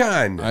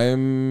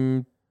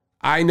UConn.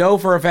 I know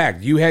for a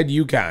fact you had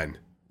UConn.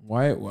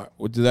 Why?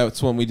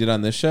 That's one we did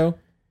on this show.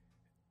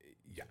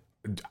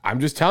 I'm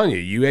just telling you,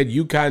 you had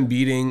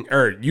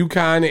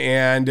UConn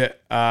and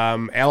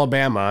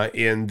Alabama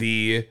in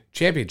the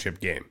championship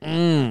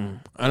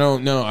game. I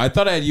don't know. I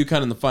thought I had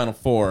UConn in the Final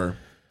Four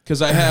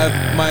because I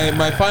have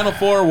my Final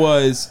Four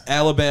was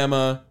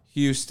Alabama,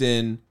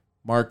 Houston,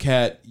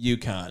 Marquette,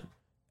 UConn,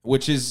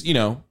 which is,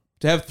 to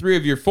have 3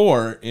 of your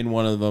 4 in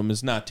one of them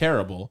is not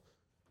terrible.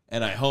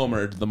 And I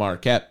homered the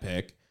Marquette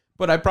pick,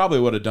 but I probably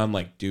would have done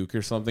like Duke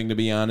or something, to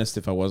be honest,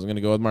 if I wasn't going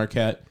to go with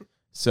Marquette.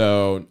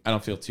 So I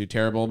don't feel too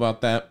terrible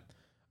about that.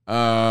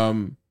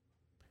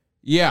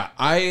 Yeah,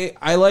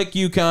 I like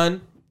UConn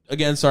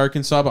against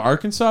Arkansas, but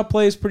Arkansas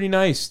plays pretty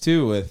nice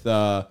too with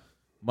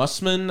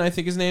Mussman, I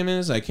think his name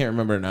is. I can't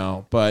remember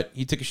now, but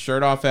he took his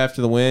shirt off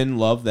after the win.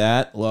 Love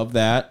that.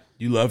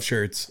 You love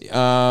shirts.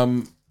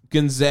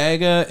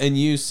 Gonzaga and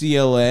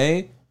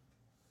UCLA.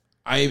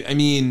 I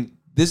mean,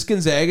 this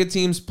Gonzaga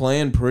team's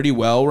playing pretty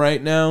well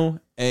right now,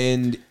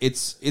 and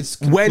it's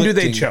When do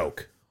they conflicting.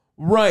 choke?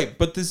 Right,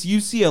 but this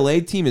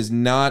UCLA team is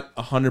not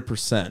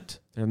 100%.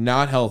 They're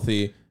not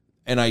healthy,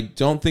 and I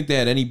don't think they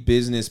had any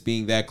business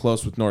being that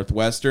close with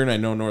Northwestern. I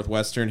know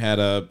Northwestern had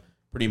a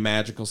pretty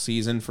magical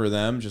season for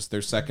them, just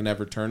their second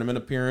ever tournament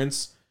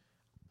appearance,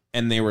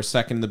 and they were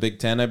second in the Big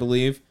Ten, I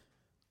believe.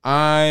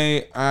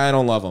 I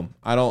don't love them.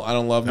 I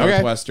don't love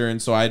Northwestern,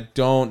 so I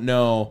don't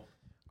know.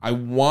 I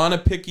want to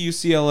pick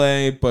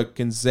UCLA, but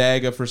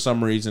Gonzaga for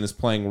some reason is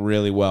playing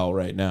really well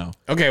right now.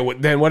 Okay,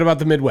 then what about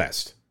the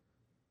Midwest?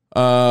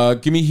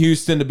 Give me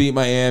Houston to beat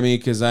Miami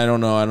because I don't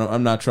know.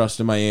 I'm not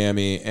trusting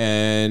Miami.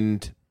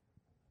 And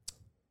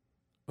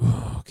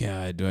oh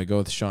god, do I go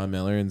with Sean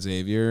Miller and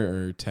Xavier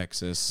or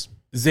Texas?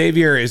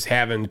 Xavier is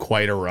having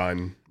quite a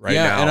run right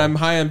now. Yeah, and I'm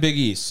high on Big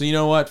East. So you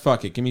know what?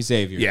 Fuck it. Give me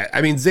Xavier. Yeah, I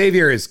mean,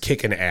 Xavier is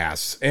kicking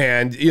ass.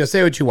 And,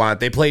 say what you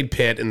want. They played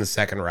Pitt in the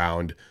second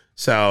round.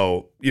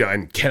 So,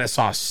 and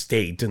Kennesaw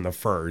State in the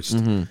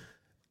first.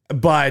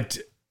 But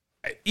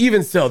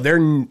even still,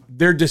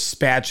 they're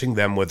dispatching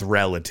them with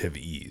relative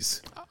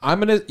ease.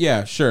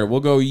 Sure. We'll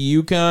go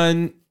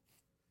UConn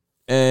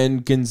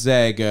and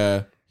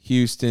Gonzaga,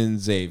 Houston,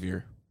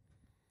 Xavier.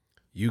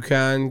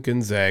 UConn,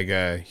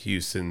 Gonzaga,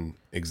 Houston,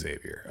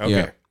 Xavier.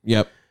 Okay.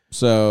 Yep.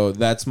 So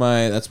that's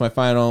my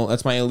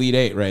Elite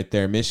Eight right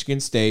there. Michigan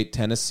State,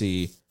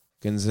 Tennessee,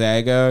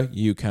 Gonzaga,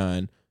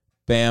 UConn,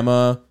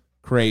 Bama,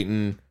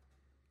 Creighton,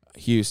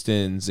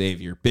 Houston,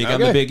 Xavier. Big on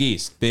the Big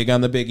East. Big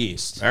on the Big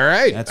East. All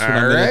right. That's what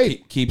I'm going to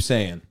keep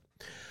saying.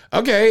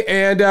 Okay,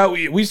 and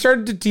we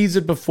started to tease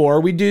it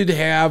before. We did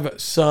have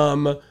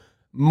some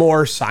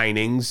more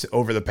signings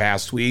over the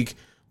past week.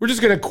 We're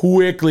just going to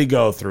quickly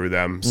go through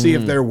them, see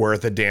if they're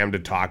worth a damn to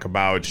talk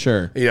about.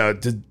 Sure. You know,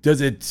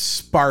 does it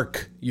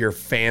spark your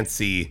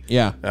fancy?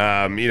 Yeah.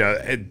 You know,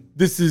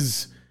 this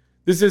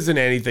isn't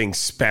anything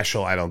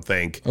special, I don't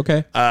think.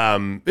 Okay.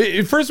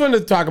 First one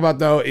to talk about,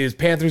 though, is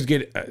Panthers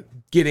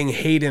getting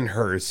Hayden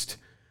Hurst.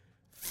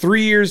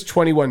 3 years,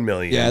 $21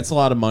 million. Yeah, it's a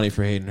lot of money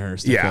for Hayden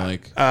Hurst, I feel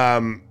like.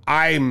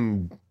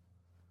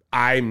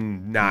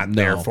 I'm not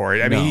there for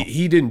it. I mean,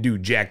 he didn't do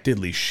jack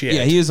diddly shit.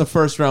 Yeah, he is a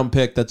first-round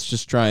pick that's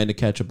just trying to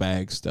catch a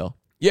bag still.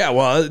 Yeah,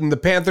 well, and the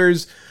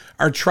Panthers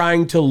are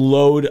trying to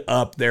load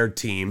up their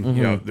team.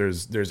 You know,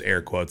 there's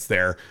air quotes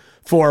there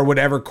for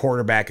whatever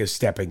quarterback is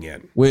stepping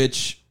in.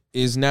 Which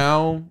is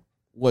now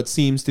what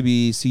seems to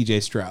be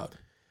C.J. Stroud.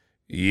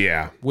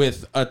 Yeah.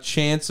 With a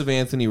chance of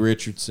Anthony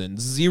Richardson.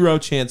 0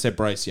 chance at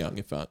Bryce Young,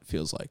 it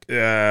feels like.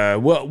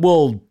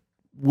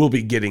 We'll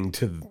be getting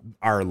to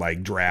our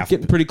draft.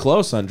 Getting pretty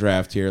close on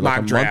draft here, like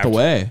Mock a draft. month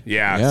away.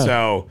 Yeah.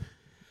 So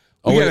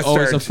we always, gotta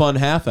always start. a fun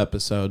half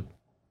episode.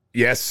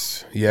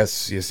 Yes. But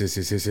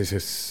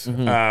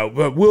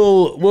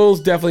we'll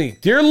definitely.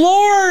 Dear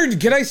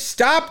Lord, can I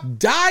stop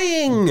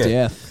dying?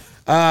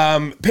 Death.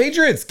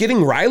 Patriots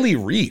getting Riley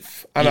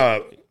Reef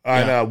on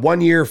a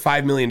 1 year,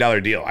 $5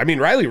 million deal. I mean,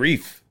 Riley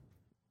Reef,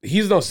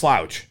 he's no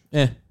slouch.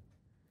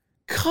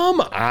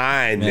 Come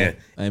on. Meh.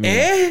 I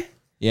mean,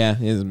 yeah,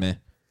 he is meh.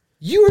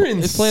 You were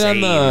insane.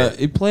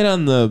 He played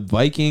on the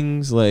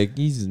Vikings. Like,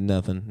 he's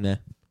nothing. Nah.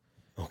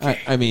 Okay.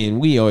 I mean,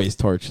 we always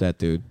torch that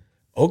dude.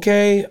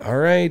 Okay. All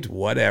right.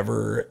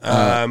 Whatever.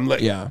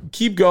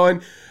 Keep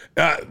going.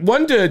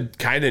 One to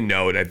kind of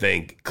note, I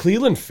think,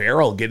 Cleveland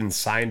Farrell getting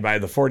signed by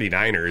the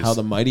 49ers. How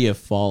the mighty have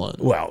fallen.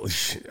 Well,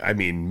 I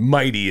mean,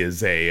 mighty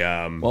is a...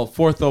 Well,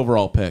 4th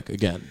overall pick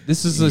again.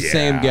 This is the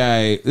same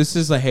guy. This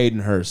is a Hayden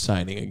Hurst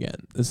signing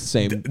again. This is the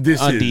same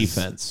on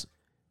defense.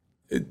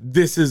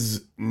 This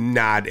is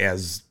not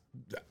as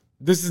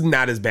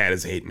bad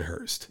as Hayden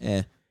Hurst.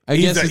 I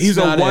guess He's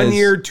a 1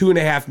 year,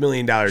 $2.5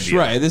 million deal.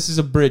 Right. This is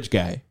a bridge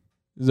guy.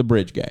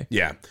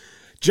 Yeah.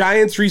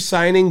 Giants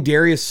re-signing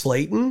Darius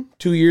Slayton,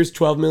 2 years,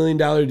 $12 million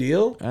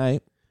deal. All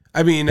right.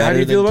 I mean, Better how do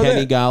you feel than about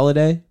Kenny that?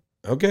 Galladay?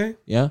 Okay.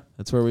 Yeah,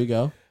 that's where we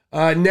go.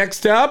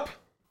 Next up.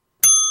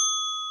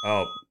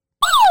 Oh,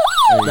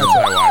 that's what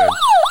I wanted.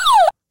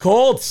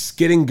 Colts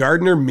getting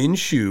Gardner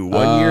Minshew,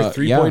 1 year,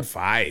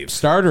 3.5.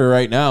 Starter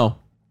right now.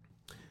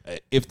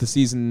 If the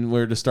season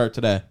were to start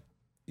today.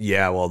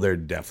 Yeah, well, they're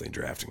definitely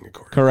drafting a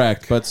quarterback.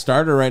 Correct, but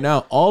starter right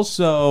now.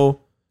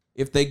 Also,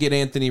 if they get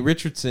Anthony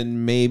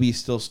Richardson, maybe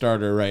still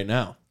starter right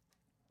now.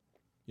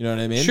 You know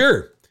what I mean?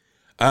 Sure.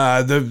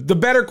 The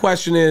better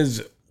question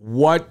is,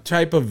 what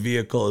type of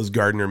vehicle is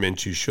Gardner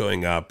Minshew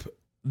showing up?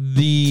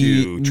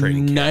 The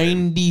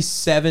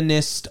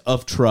 97est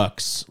of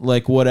trucks,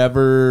 like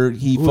whatever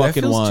he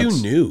fucking that feels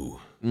wants. Too new.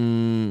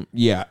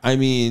 Yeah, I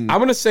mean, I'm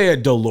gonna say a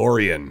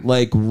DeLorean.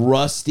 Like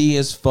rusty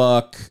as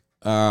fuck.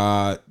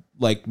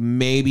 Like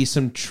maybe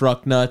some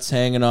truck nuts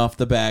hanging off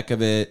the back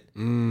of it.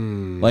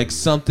 Like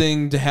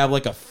something to have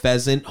like a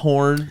pheasant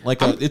horn.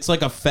 It's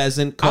like a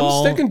pheasant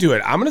call. I'm sticking to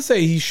it. I'm gonna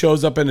say he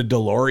shows up in a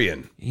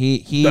DeLorean.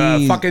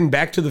 The fucking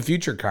Back to the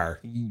Future car.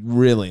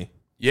 Really?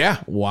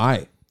 Yeah.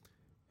 Why?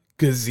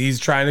 Because he's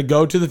trying to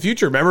go to the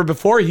future. Remember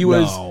before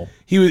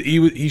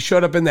he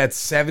showed up in that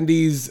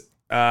 70s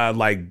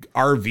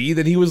RV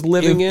that he was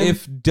living in.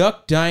 If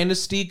Duck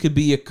Dynasty could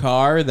be a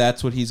car,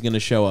 that's what he's going to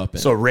show up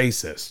in. So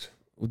racist.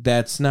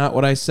 That's not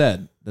what I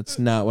said.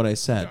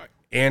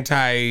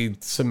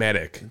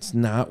 Anti-Semitic. It's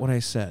not what I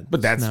said.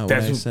 But that's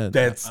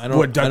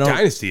what Duck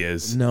Dynasty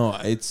is. No,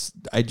 I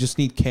just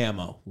need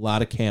camo. A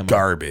lot of camo.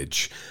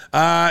 Garbage.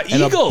 And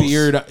Eagles. a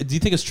beard. Do you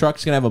think his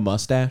truck's going to have a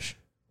mustache?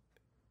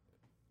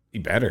 He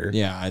better.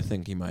 Yeah, I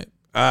think he might.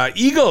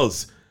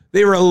 Eagles.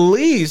 They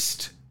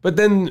released, but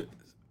then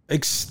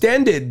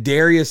extended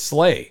Darius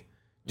Slay.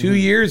 2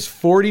 years,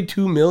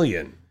 $42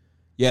 million.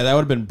 Yeah, that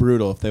would have been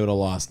brutal if they would have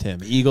lost him.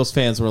 Eagles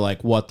fans were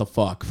like, what the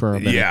fuck for a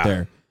minute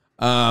there.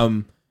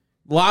 A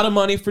lot of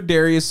money for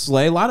Darius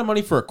Slay. A lot of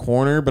money for a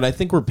corner, but I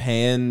think we're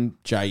paying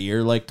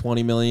Jair like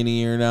 $20 million a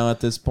year now at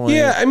this point.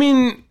 Yeah, I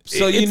mean,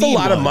 so it's a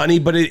lot of money,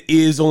 but it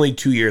is only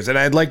 2 years, and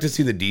I'd like to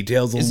see the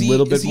details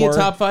little bit more. Is he a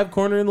top 5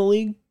 corner in the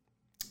league?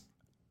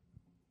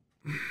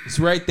 It's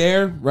right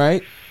there,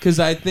 right? Because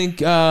I think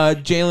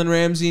Jalen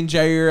Ramsey and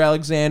Jair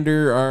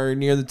Alexander are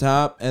near the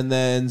top, and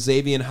then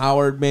Xavier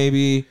Howard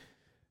maybe.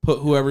 Put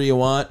whoever you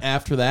want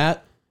after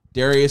that.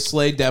 Darius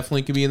Slay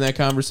definitely could be in that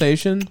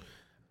conversation.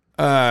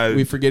 Are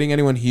we forgetting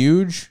anyone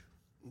huge?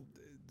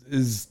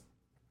 Is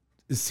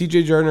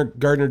CJ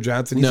Gardner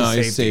Johnson?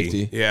 He's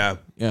safety. Yeah.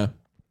 So,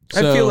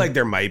 I feel like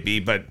there might be,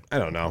 but I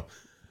don't know.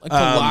 Like to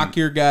lock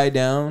your guy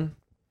down.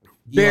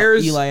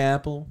 Bears. Eli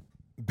Apple.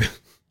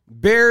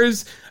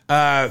 Bears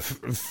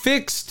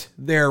fixed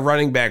their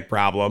running back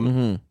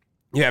problem.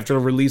 Yeah, after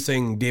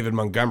releasing David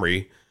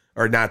Montgomery,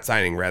 or not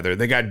signing rather,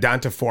 they got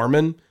Donta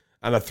Foreman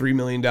on a $3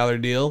 million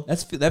deal.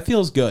 That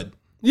feels good.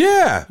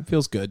 Yeah. It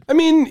feels good. I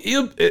mean,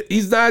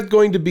 he's not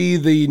going to be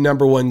the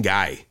number one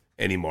guy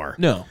anymore.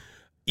 No.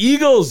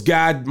 Eagles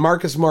got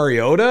Marcus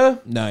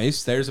Mariota.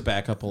 Nice. There's a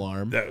backup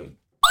alarm. Uh,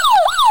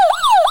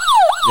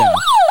 Yeah.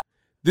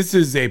 This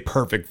is a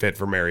perfect fit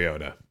for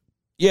Mariota.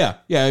 Yeah.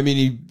 I mean,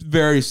 he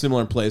very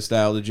similar play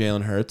style to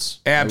Jalen Hurts.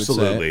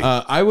 Absolutely.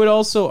 I would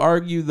also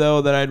argue,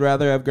 though, that I'd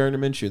rather have Gardner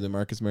Minshew than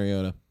Marcus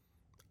Mariota.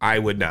 I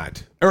would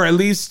not. Or at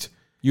least...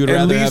 You would At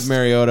rather least- have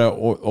Mariota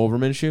over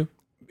Minshew?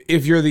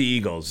 If you're the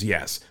Eagles,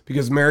 yes.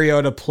 Because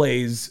Mariota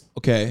plays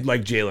Okay.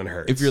 like Jalen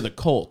Hurts. If you're the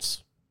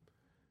Colts.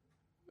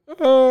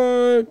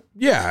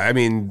 Yeah, I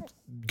mean,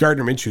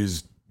 Gardner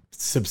Minshew's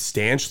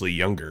substantially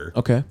younger.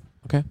 Okay.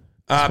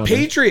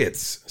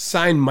 Patriots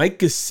signed Mike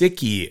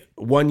Gesicki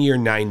 1 year,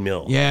 $9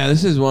 million. Yeah,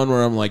 this is one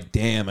where I'm like,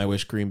 damn, I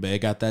wish Green Bay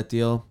got that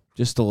deal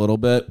just a little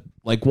bit.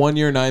 Like 1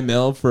 year, $9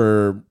 million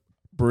for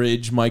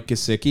Bridge Mike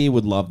Gesicki.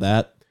 Would love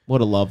that. Would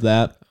have loved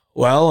that.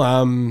 Well,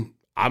 I'm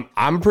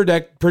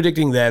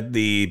predicting that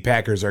the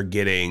Packers are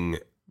getting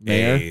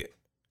Mayer?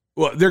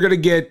 they're going to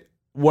get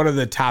one of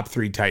the top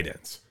 3 tight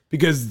ends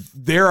because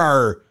there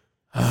are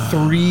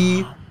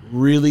 3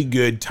 really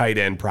good tight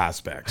end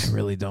prospects. I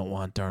really don't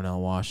want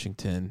Darnell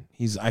Washington.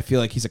 I feel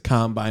like he's a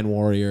combine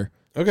warrior.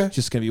 Okay.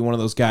 Just gonna be one of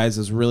those guys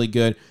that's really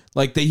good.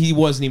 Like he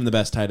wasn't even the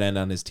best tight end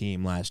on his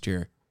team last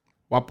year.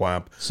 Womp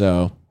womp.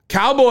 So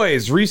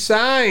Cowboys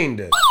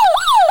re-signed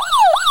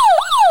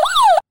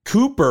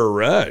Cooper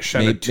Rush.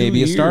 on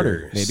Maybe a starter.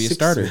 2 year, Maybe a 6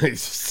 starter.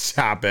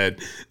 Stop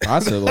it.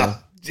 possible.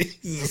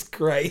 Jesus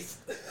Christ.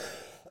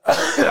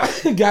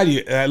 God,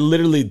 I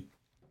literally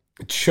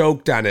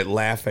choked on it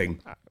laughing.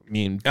 I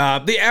mean,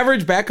 The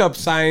average backup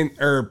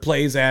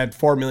plays at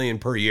 $4 million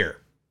per year.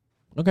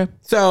 okay.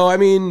 So, I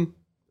mean,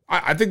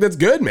 I think that's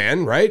good,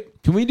 man, right?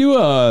 Can we do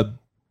a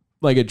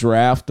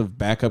draft of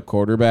backup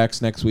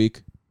quarterbacks next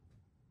week?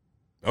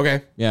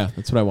 Okay. Yeah,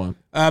 that's what I want.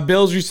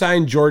 Bills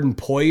re-signed Jordan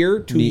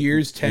Poyer, 2 Neat.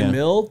 years, $10 Yeah.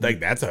 million. Like,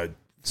 that's a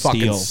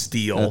fucking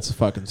steal. That's a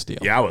fucking steal.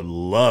 Yeah, I would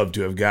love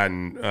to have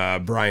gotten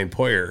Jordan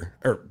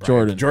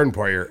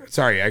Poyer.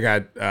 Sorry, I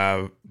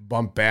got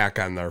bumped back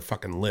on their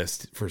fucking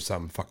list for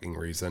some fucking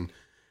reason.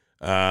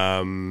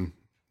 You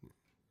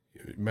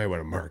might want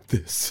to mark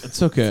this.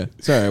 It's okay.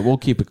 It's all right. We'll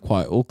keep it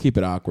quiet. We'll keep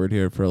it awkward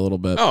here for a little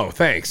bit. Oh,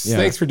 thanks. Yeah.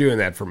 Thanks for doing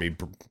that for me,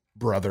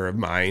 brother of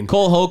mine.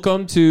 Cole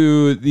Holcomb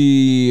to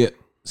the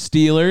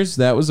Steelers.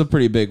 That was a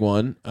pretty big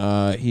one.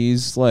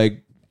 He's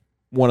like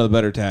one of the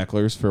better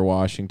tacklers for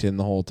Washington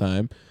the whole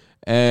time.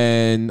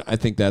 And I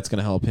think that's going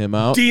to help him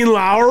out. Dean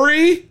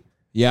Lowry?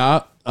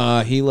 Yeah.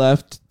 He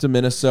left to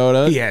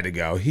Minnesota. He had to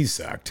go. He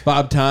sucked.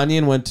 Bob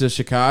Tanyan went to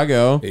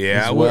Chicago.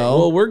 Yeah, as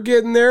well. we're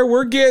getting there.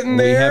 We're getting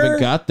We there. haven't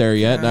got there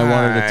yet, and I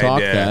wanted to talk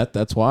God. that.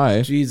 That's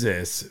why.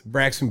 Jesus.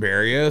 Braxton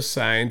Berrios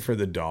signed for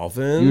the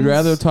Dolphins. You'd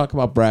rather talk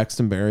about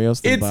Braxton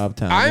Berrios than Bob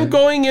Tanyan? I'm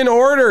going in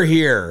order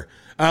here.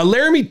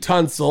 Laramie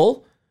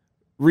Tunsil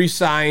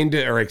re-signed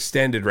or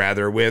extended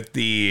rather with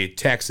the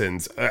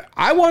Texans.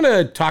 I want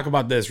to talk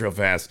about this real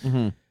fast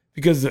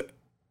because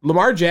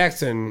Lamar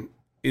Jackson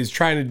is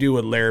trying to do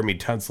what Laramie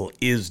Tunsil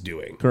is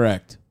doing.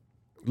 Correct.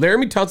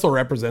 Laramie Tunsil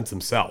represents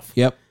himself.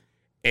 Yep.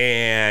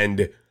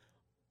 And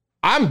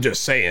I'm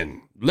just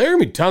saying,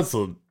 Laramie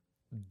Tunsil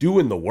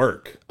doing the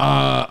work.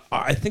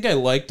 I think I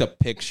liked a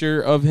picture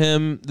of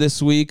him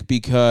this week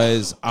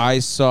because I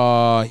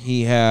saw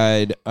he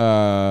had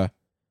I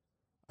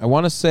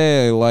want to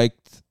say I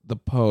liked the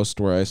post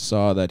where I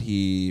saw that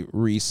he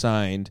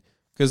re-signed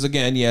because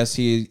again, yes,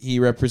 he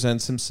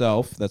represents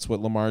himself. That's what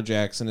Lamar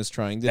Jackson is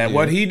trying to do. That's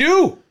what he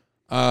do.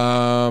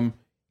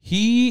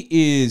 He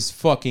is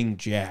fucking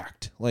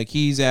jacked. Like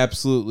he's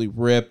absolutely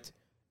ripped.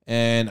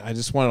 And I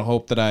just want to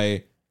hope that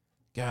I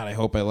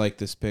hope I like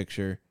this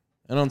picture.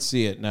 I don't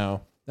see it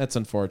now. That's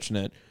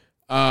unfortunate.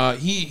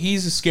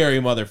 He's a scary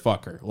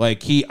motherfucker.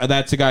 Like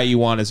that's a guy you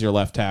want as your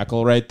left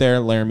tackle right there,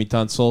 Laramie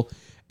Tunsil.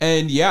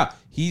 And yeah,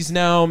 he's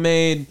now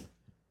made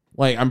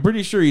like I'm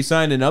pretty sure he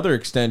signed another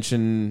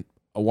extension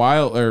a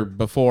while or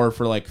before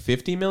for like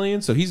 $50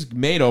 million. So he's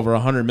made over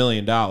 $100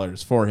 million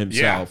for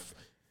himself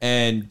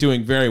and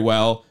doing very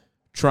well,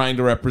 trying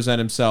to represent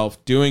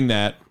himself, doing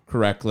that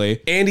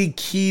correctly. And he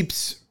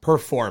keeps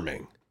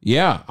performing.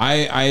 Yeah,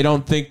 I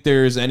don't think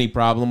there's any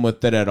problem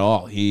with it at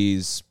all.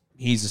 He's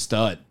a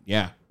stud.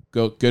 Yeah,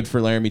 good for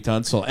Laramie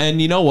Tunsil.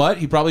 And you know what?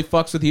 He probably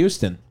fucks with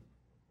Houston.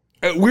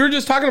 We were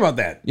just talking about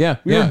that. Yeah,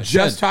 We were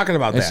just talking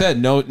about that. I said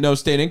no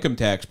state income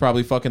tax.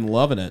 Probably fucking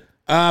loving it.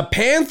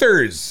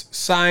 Panthers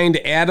signed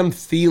Adam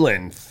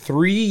Thielen,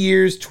 3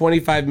 years,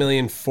 $25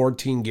 million,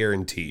 14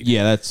 guaranteed.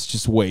 Yeah, that's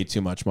just way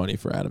too much money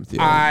for Adam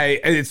Thielen.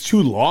 And it's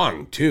too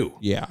long, too.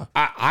 Yeah.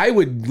 I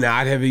would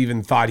not have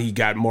even thought he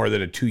got more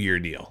than a 2-year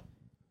deal.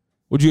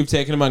 Would you have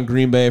taken him on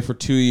Green Bay for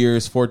 2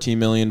 years, $14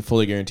 million,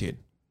 fully guaranteed?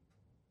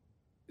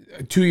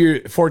 2 year,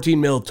 $14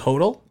 million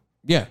total?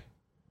 Yeah.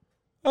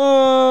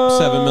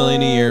 $7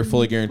 million a year,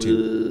 fully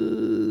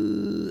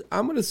guaranteed.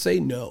 I'm going to say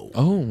no.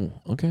 Oh,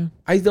 okay.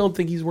 I don't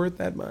think he's worth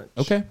that much.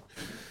 Okay.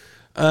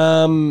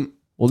 Well,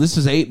 this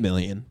is $8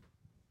 million.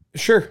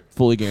 Sure.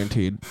 Fully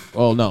guaranteed.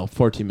 Oh, no,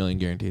 $14 million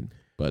guaranteed.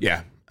 But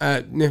Yeah.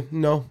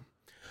 No.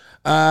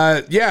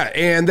 Yeah,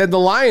 and then the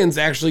Lions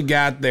actually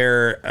got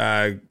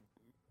their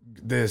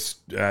this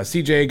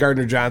CJ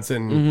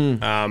Gardner-Johnson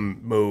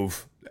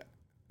move.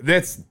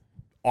 That's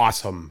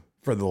awesome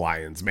for the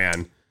Lions,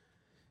 man.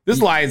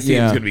 This Lions team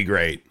is going to be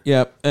great.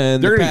 Yep,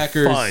 and They're the gonna be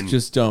Packers fun.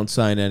 just don't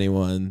sign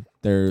anyone.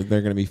 They're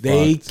going to be fucked.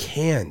 They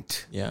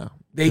can't. Yeah.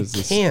 They 'Cause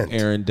this can't.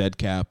 Aaron dead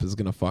cap is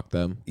going to fuck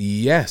them.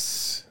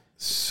 Yes.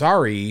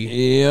 Sorry.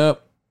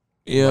 Yep.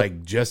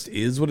 Like, just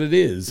is what it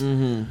is.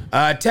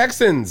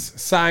 Texans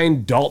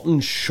signed Dalton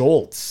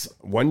Schultz,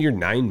 1 year,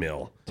 $9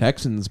 million.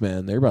 Texans,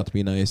 man, they're about to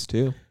be nice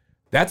too.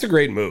 That's a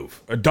great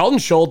move. Dalton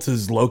Schultz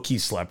is low-key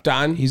slept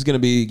on. He's going to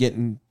be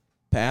getting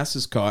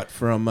passes caught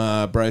from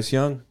Bryce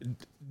Young.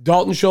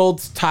 Dalton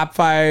Schultz, top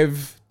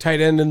 5 tight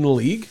end in the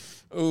league.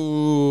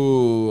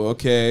 Ooh,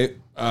 okay.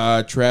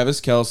 Travis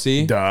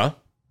Kelce. Duh.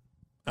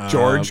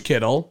 George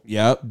Kittle.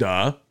 Yep.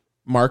 Duh.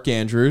 Mark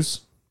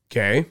Andrews.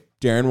 Okay.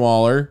 Darren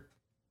Waller.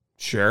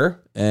 Sure.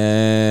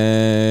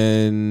 And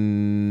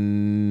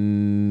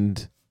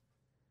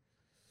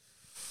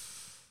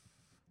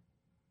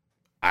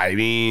I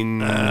mean,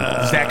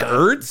 Zach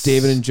Ertz?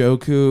 David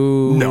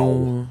Njoku.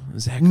 No.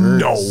 Zach Ertz.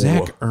 No.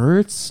 Zach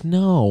Ertz?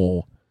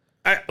 No.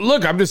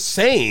 Look, I'm just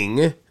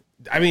saying.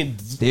 I mean,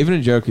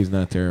 David Njoku's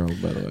not terrible,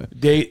 by the way.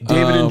 David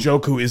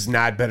Njoku is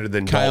not better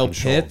than Kyle Dalton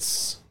Schultz.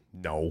 Pitts?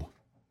 No.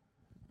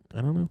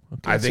 I don't know.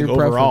 Okay, I it's think your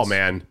overall,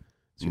 preference.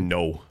 man,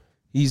 no.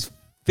 He's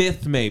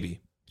 5th,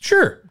 maybe.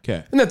 Sure.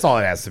 Okay. And that's all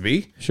it has to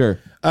be. Sure.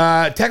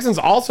 Texans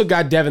also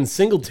got Devin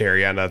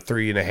Singletary on a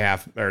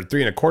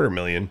 $3.25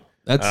 million.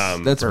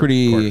 That's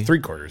pretty. 3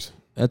 quarters.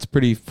 That's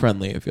pretty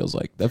friendly. It feels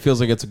like that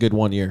feels like it's a good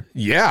 1 year.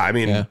 Yeah, I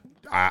mean, Yeah.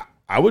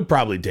 I would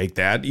probably take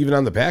that even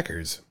on the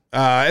Packers.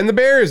 And the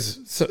Bears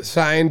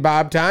signed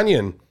Bob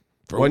Tonyan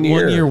for 1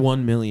 year. 1 year,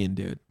 $1 million,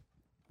 dude.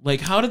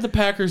 Like, how did the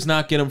Packers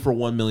not get him for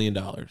 $1 million?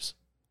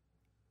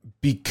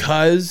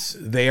 Because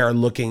they are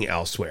looking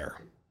elsewhere.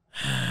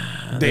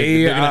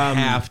 They're gonna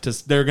have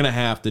to. They're gonna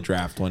have to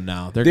draft one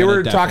now. They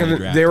were talking.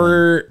 They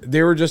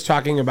were just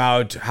talking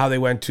about how they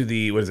went to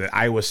the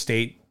Iowa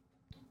State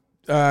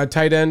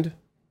tight end.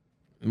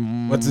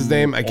 What's his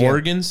name? I can't.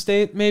 Oregon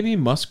State, maybe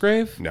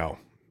Musgrave. No,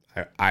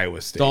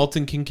 Iowa State.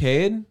 Dalton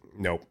Kincaid.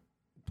 Nope.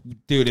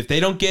 Dude, if they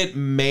don't get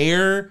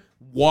Mayer,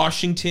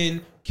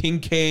 Washington,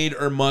 Kincaid,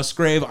 or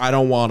Musgrave, I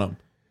don't want them.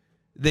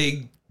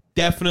 They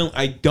definitely.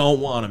 I don't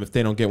want them if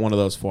they don't get one of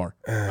those 4.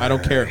 I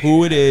don't care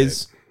who it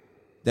is.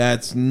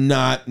 That's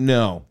not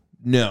no.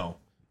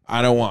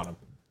 I don't want them.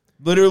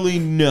 Literally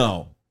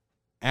no.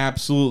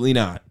 Absolutely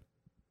not.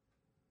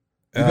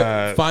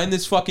 Find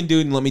this fucking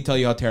dude and let me tell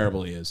you how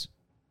terrible he is.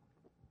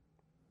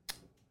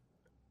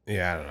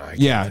 Yeah, I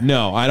don't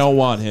know. I don't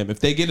want him. If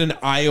they get an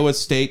Iowa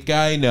State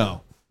guy,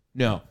 no.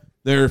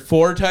 There are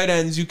 4 tight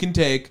ends you can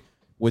take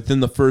within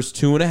the first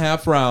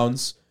 2.5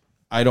 rounds.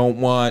 I don't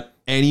want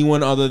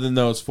anyone other than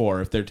those 4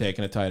 if they're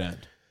taking a tight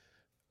end.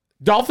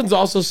 Dolphins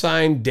also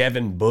signed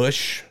Devin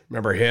Bush.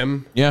 Remember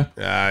him? Yeah.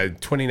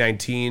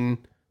 2019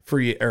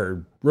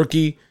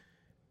 rookie,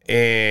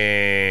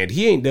 and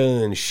he ain't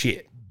done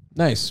shit.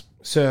 Nice.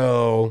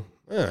 So,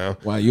 I don't know.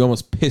 Wow, you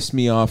almost pissed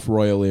me off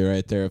royally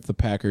right there if the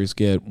Packers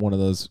get one of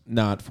those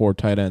not 4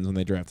 tight ends when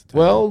they draft a tight end.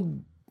 Well,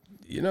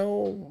 you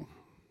know,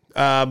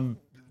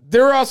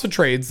 there were also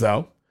trades,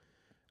 though.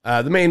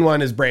 The main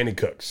one is Brandon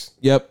Cooks.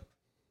 Yep.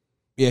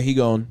 Yeah, he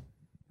going.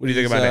 What do you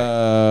think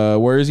about it?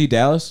 Where is he?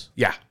 Dallas?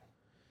 Yeah.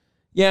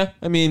 Yeah,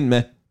 I mean,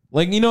 meh.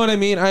 Like, you know what I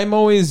mean? I'm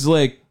always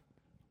like,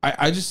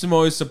 I just am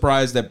always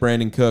surprised that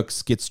Brandon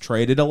Cooks gets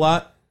traded a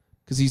lot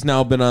because he's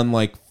now been on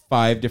like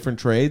 5 different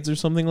trades or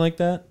something like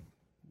that.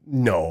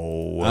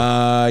 No.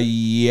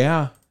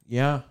 Yeah.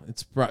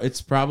 It's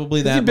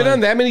probably that. Has he been much. on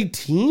that many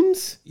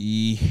teams?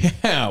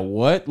 Yeah.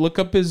 What? Look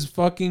up his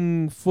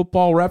fucking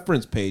Football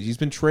Reference page. He's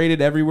been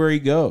traded everywhere he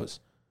goes.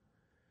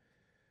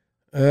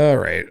 All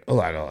right. Hold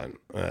on.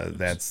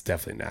 That's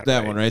definitely not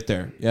That one right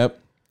there. Yep.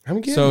 I'm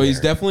getting So he's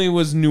there. definitely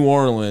was New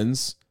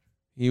Orleans.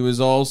 He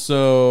was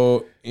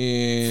also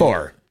in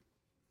 4.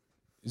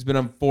 He's been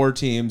on 4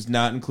 teams,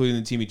 not including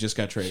the team he just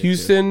got traded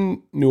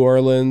Houston, New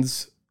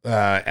Orleans,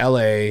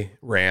 LA,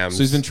 Rams. to.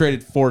 So he's been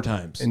traded 4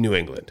 times. in New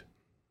England.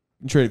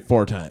 Been traded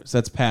 4 times.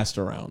 That's passed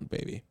around,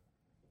 baby.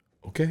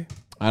 Okay.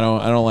 I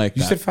don't like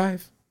You that. said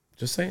 5.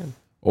 Just saying.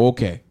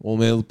 Okay. Well,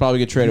 he'll probably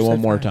get traded You one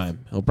said more 5.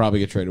 time. He'll probably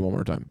get traded one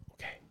more time.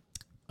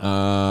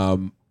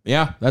 Okay.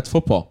 Yeah, that's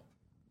football.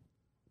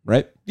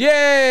 Right?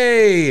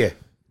 Yay!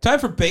 Time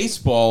for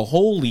baseball.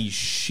 Holy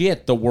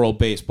shit, the World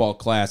Baseball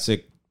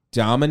Classic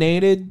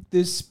dominated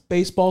this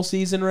baseball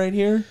season right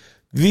here.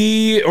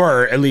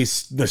 Or at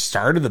least the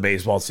start of the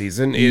baseball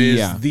season. It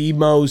is the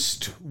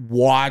most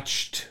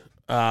watched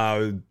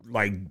World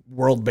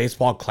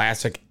Baseball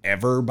Classic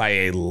ever by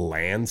a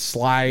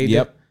landslide.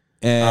 Yep.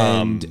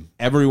 And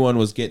everyone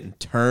was getting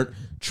turned.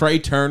 Trey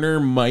Turner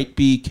might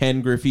be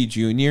Ken Griffey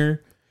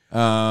Jr.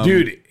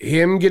 Dude,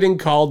 him getting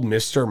called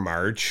Mr.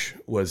 March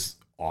was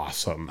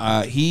awesome.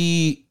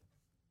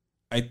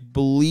 I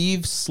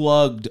believe,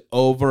 slugged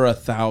over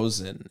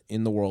 1,000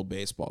 in the World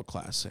Baseball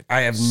Classic.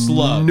 I have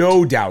Slugged.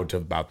 no doubt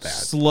about that.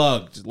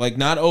 Slugged. Like,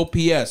 not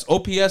OPS.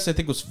 OPS, I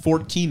think, was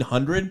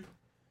 1,400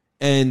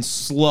 and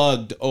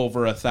slugged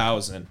over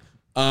 1,000.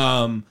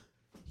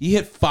 He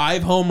hit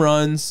 5 home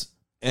runs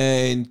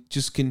and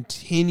just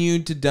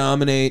continued to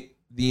dominate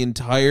the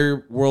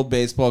entire World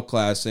Baseball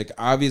Classic.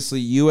 Obviously,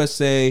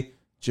 USA,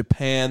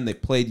 Japan, they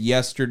played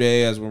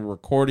yesterday as we're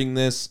recording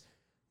this.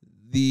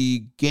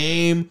 The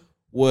game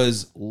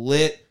was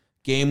lit.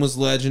 Game was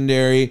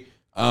legendary.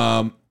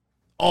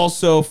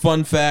 Also,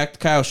 fun fact,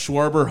 Kyle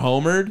Schwarber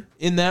homered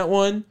in that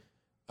one.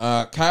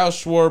 Kyle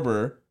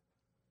Schwarber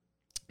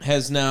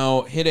has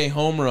now hit a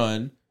home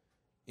run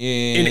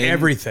in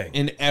everything.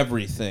 In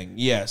everything,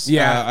 yes.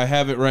 Yeah. I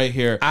have it right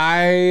here.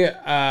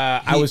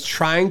 I was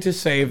trying to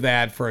save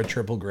that for a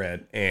triple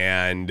grit,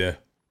 and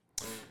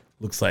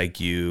looks like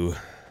you...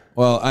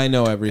 Well, I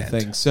know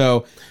everything.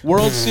 So,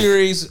 World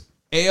Series,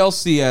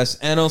 ALCS,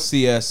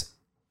 NLCS,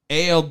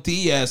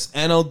 ALDS,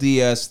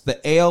 NLDS,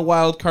 the AL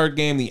wildcard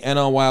game, the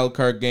NL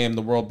wildcard game,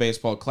 the World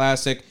Baseball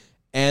Classic,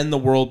 and the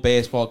World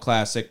Baseball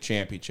Classic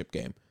championship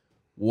game.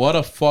 What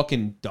a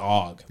fucking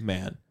dog,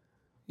 man.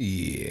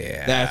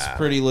 Yeah. That's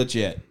pretty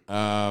legit.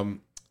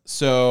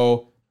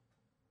 So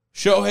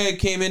Shohei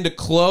came in to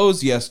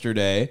close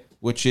yesterday,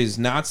 which is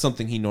not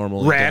something he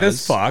normally Rad does.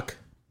 as fuck.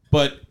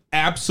 But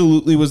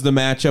absolutely was the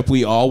matchup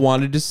we all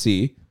wanted to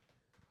see.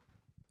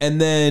 And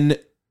then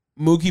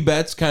Mookie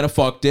Betts kind of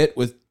fucked it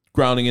with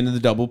grounding into the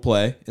double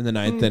play in the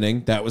ninth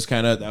inning. That was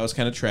kind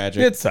of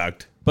tragic. It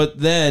sucked. But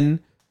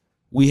then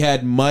we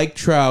had Mike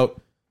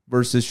Trout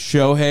versus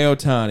Shohei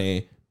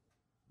Ohtani,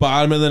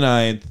 bottom of the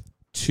ninth,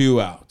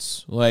 2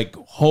 outs. Like,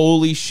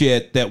 holy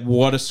shit,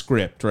 what a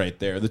script right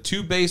there. The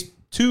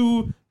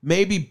two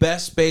maybe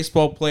best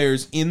baseball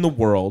players in the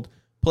world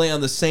play on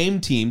the same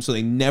team, so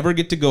they never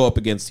get to go up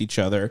against each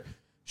other.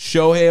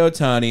 Shohei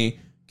Ohtani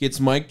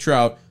gets Mike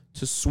Trout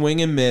to swing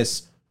and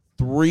miss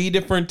 3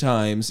 different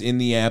times in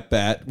the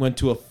at-bat, went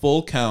to a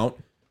full count.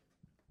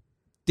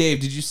 Dave,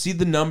 did you see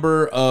the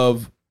number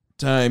of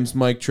times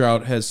Mike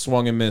Trout has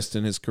swung and missed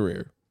in his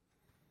career?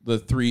 The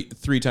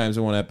three times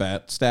in one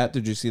at-bat stat.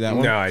 Did you see that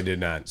one? No, I did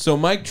not. So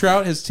Mike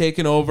Trout has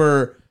taken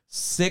over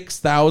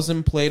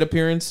 6,000 plate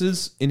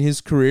appearances in his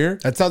career.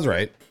 That sounds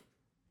right.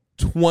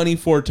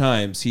 24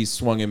 times he's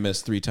swung and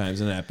missed 3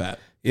 times in an at-bat.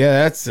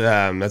 Yeah,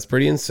 that's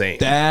pretty insane.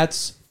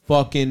 That's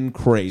fucking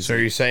crazy. So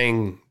you're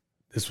saying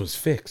this was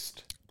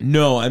fixed?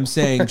 No, I'm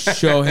saying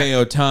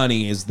Shohei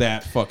Ohtani is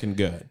that fucking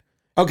good.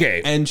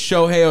 Okay. And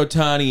Shohei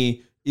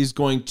Ohtani is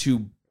going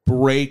to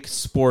break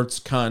sports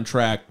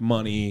contract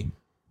money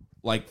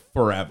like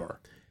forever.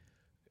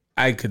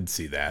 I could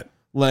see that.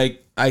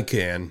 Like, I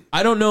can.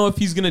 I don't know if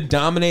he's going to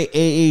dominate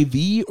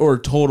AAV or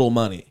total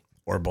money.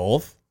 Or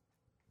both.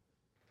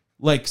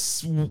 Like,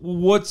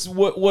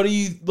 what do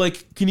you,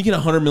 like, can you get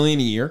 $100 million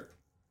a year?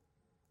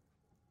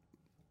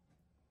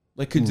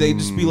 Like, could they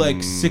just be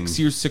like 6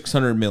 years,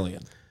 $600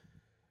 million?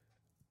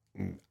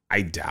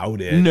 I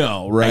doubt it.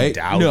 No, right? I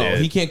doubt no, it.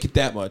 he can't get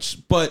that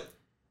much. But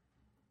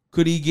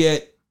could he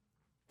get,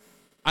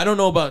 I don't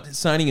know about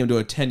signing him to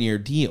a 10-year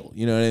deal.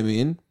 You know what I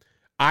mean?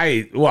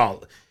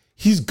 Well,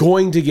 he's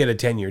going to get a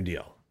 10-year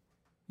deal.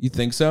 You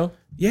think so?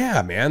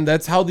 Yeah, man.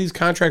 That's how these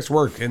contracts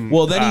work. And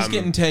Well, then he's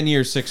getting 10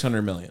 years,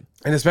 $600 million.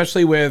 And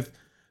especially with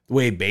the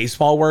way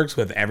baseball works,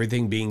 with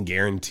everything being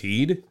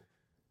guaranteed,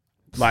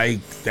 like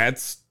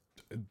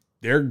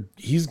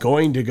he's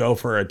going to go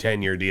for a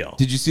 10-year deal.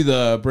 Did you see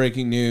the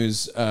breaking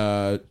news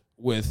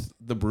with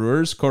the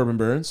Brewers, Corbin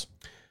Burns?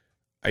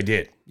 I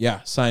did.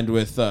 Yeah, signed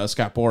with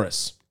Scott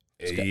Boras.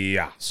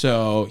 Yeah.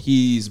 So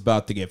he's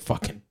about to get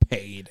fucking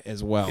paid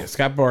as well. Yeah,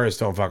 Scott Boras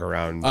don't fuck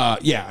around.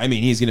 Yeah, I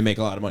mean, he's going to make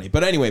a lot of money.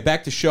 But anyway,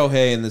 back to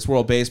Shohei and this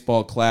World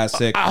Baseball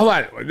Classic. Hold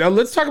on. Now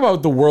let's talk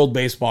about the World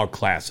Baseball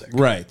Classic.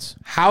 Right.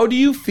 How do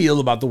you feel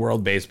about the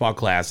World Baseball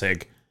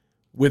Classic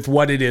with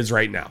what it is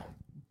right now?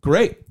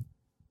 Great.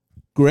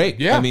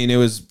 Yeah. I mean, it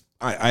was,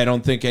 I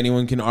don't think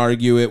anyone can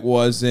argue it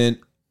wasn't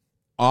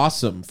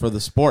awesome for the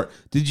sport.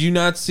 Did you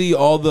not see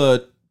all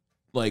the,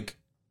 like,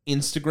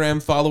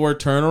 Instagram follower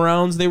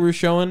turnarounds they were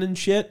showing and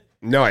shit?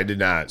 No, I did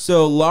not.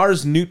 So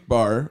Lars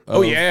Nootbaar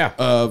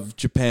of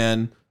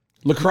Japan.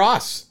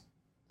 Lacrosse.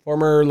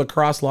 Former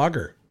lacrosse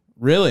logger.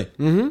 Really?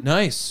 Mm-hmm.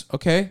 Nice.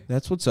 Okay,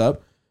 that's what's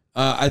up.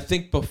 I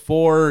think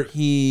before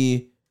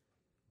he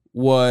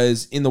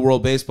was in the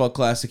World Baseball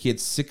Classic, he had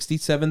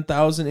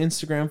 67,000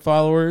 Instagram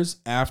followers.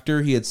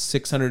 After, he had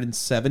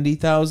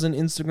 670,000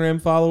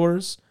 Instagram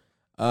followers.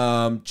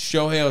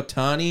 Shohei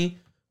Ohtani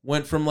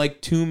went from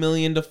like 2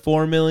 million to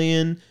 4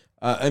 million.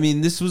 I mean,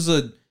 this was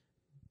a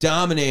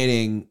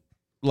dominating,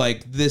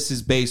 like, this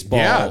is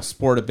baseball,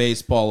 sport of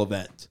baseball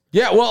event.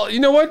 Yeah, well, you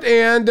know what?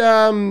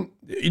 And,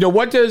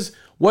 what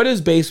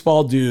does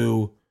baseball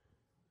do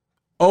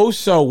oh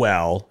so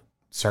well,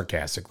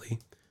 sarcastically,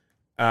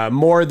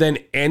 more than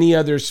any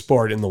other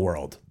sport in the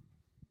world?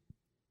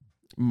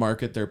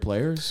 market their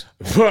players?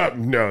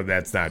 No,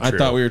 that's not true. I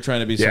thought we were trying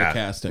to be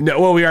sarcastic. No,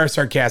 well, we are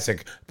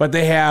sarcastic, but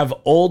they have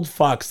old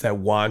fucks that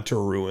want to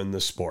ruin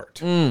the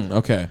sport.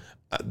 Okay.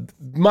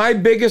 My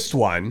biggest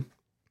one,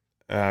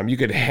 you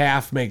could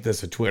half make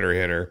this a Twitter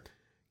hitter.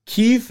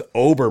 Keith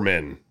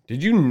Olbermann.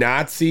 Did you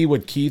not see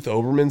what Keith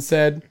Olbermann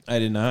said? I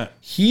did not.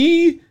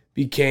 He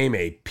became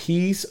a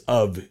piece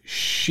of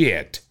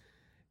shit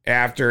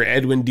after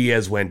Edwin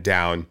Diaz went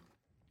down.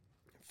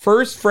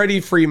 First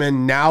Freddie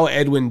Freeman, now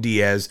Edwin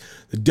Diaz.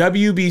 The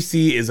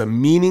WBC is a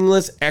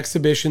meaningless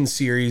exhibition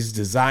series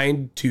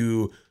designed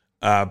to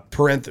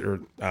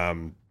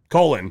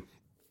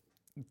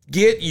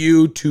get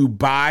you to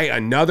buy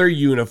another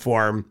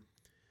uniform.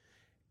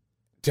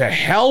 To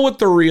hell with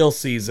the real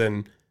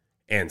season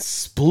and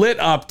split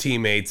up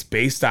teammates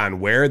based on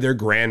where their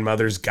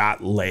grandmothers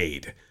got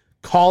laid.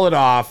 Call it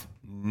off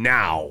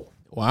now.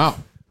 Wow.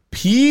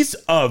 Piece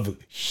of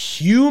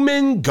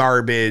human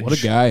garbage. What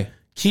a guy.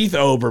 Keith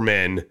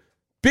Olbermann.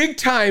 Big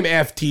time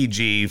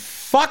FTG.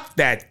 Fuck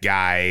that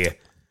guy.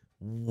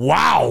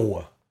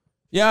 Wow.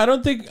 Yeah, I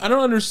don't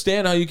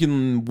understand how you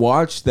can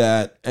watch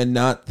that and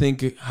not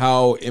think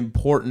how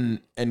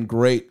important and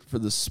great for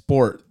the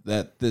sport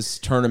that this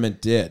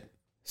tournament did.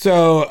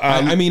 So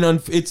I mean,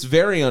 it's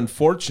very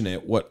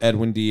unfortunate what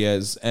Edwin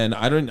Diaz and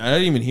I didn't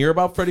even hear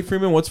about Freddie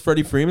Freeman. What's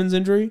Freddie Freeman's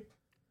injury?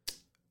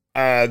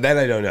 That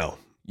I don't know.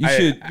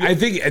 I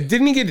think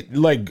didn't he get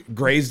like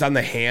grazed on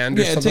the hand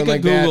or something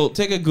like that?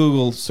 Take a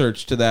Google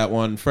search to that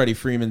one. Freddie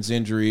Freeman's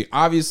injury.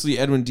 Obviously,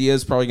 Edwin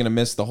Diaz probably going to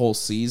miss the whole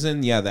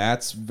season. Yeah,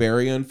 that's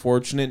very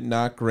unfortunate.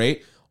 Not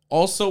great.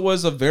 Also,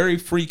 was a very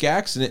freak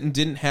accident and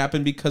didn't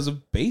happen because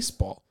of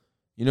baseball.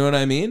 You know what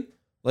I mean?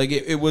 Like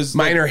it was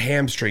minor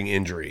hamstring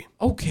injury.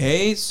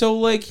 Okay, so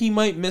like he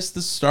might miss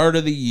the start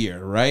of the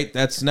year, right?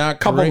 That's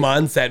not couple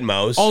months at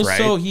most.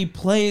 Also, right? He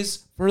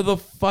plays for the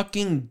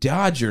fucking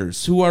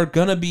Dodgers, who are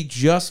gonna be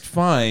just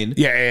fine.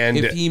 Yeah, and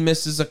if he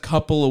misses a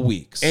couple of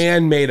weeks,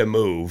 and made a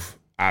move,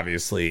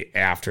 obviously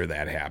after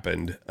that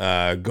happened,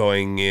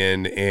 going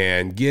in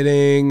and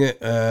getting.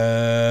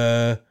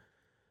 Let's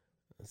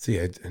see,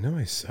 I know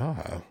I saw.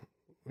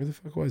 Where the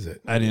fuck was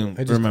it? I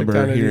didn't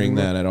remember hearing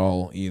that at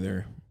all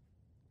either.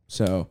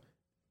 So,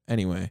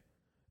 anyway.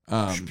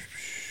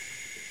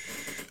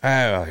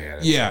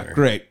 Yeah,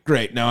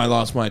 great. Now I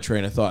lost my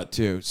train of thought,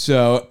 too.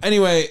 So,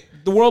 anyway,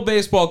 the World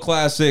Baseball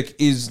Classic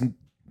is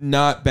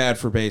not bad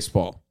for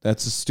baseball.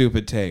 That's a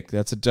stupid take.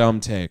 That's a dumb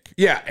take.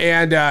 Yeah,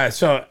 and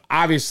so,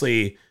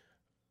 obviously,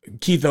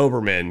 Keith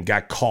Olbermann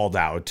got called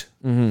out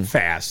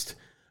fast.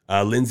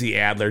 Lindsay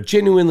Adler,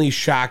 genuinely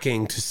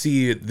shocking to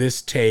see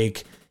this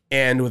take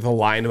end with a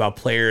line about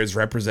players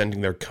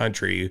representing their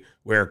country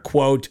where,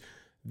 quote,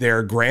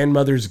 their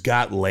grandmothers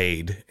got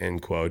laid,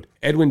 end quote.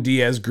 Edwin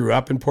Diaz grew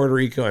up in Puerto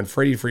Rico and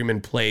Freddie Freeman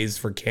plays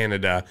for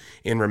Canada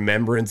in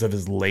remembrance of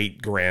his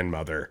late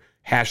grandmother.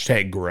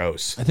 Hashtag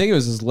gross. I think it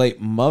was his late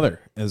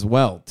mother as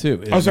well, too.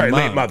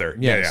 Late mother.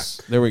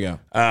 Yes. Yeah. There we go.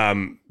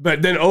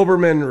 But then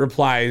Olbermann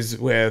replies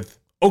with,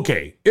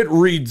 okay, it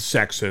reads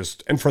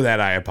sexist, and for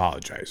that I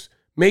apologize.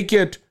 Make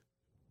it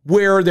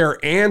where their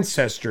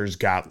ancestors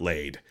got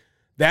laid.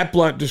 That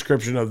blunt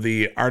description of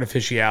the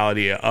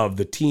artificiality of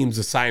the team's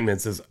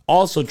assignments is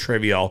also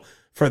trivial.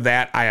 For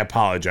that, I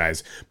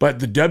apologize. But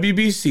the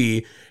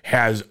WBC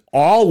has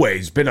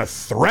always been a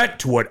threat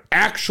to what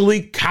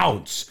actually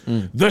counts.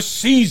 The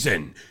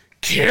season.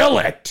 Kill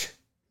it.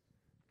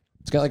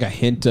 It's got like a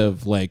hint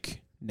of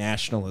like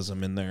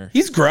nationalism in there.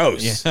 He's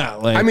gross. Yeah,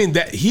 I mean,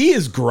 he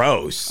is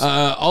gross.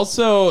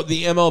 Also,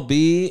 the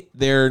MLB,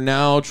 they're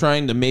now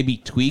trying to maybe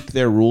tweak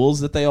their rules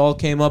that they all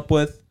came up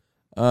with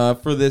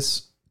for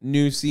this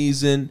new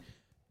season,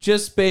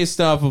 just based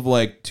off of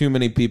like too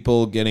many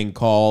people getting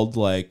called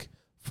like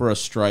for a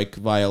strike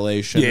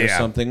violation or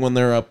something when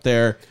they're up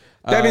there.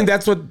 I mean,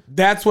 that's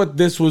what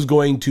this was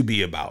going to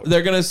be about.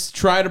 They're going to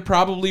try to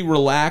probably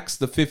relax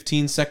the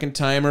 15-second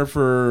timer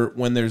for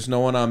when there's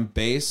no one on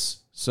base.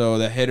 So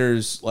the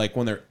hitters, like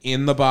when they're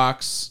in the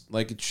box,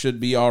 like it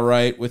should be all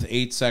right with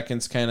 8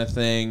 seconds kind of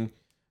thing.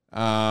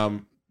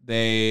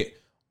 They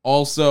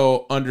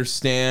also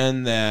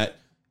understand that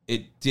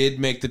it did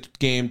make the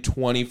game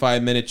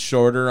 25 minutes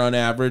shorter on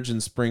average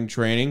in spring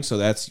training, so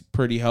that's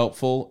pretty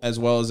helpful as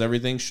well as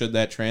everything. Should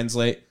that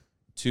translate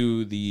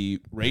to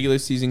the regular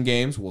season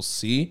games, we'll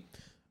see.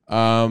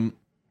 Also,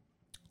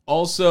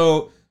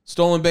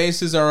 stolen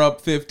bases are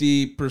up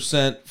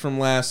 50% from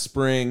last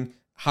spring.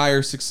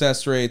 Higher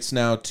success rates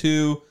now,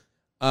 too.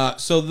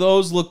 So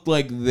those look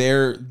like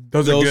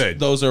those are good.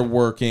 Those are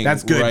working.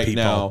 That's good, right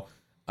people.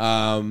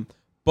 Now.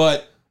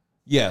 But,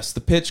 yes,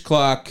 the pitch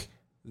clock,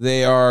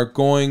 they are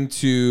going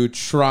to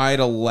try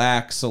to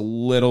lax a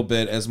little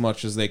bit as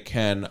much as they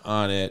can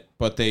on it,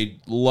 but they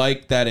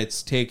like that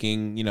it's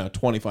taking,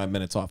 25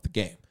 minutes off the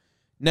game.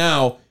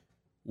 Now,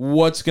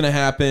 what's going to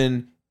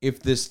happen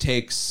if this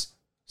takes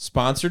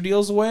sponsor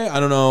deals away? I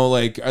don't know.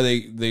 Like, are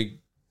they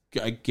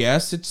I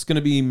guess it's going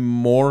to be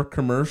more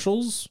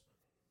commercials,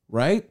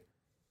 right?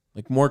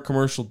 Like more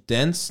commercial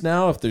dense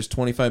now. If there's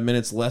 25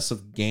 minutes less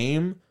of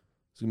game,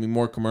 it's going to be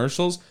more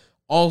commercials.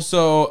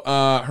 Also,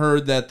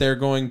 heard that they're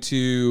going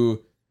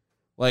to,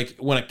 like,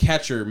 when a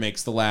catcher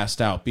makes the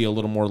last out, be a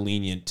little more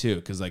lenient too,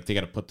 because like they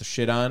got to put the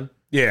shit on.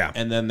 Yeah.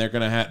 And then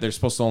they're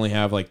supposed to only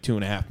have like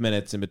 2.5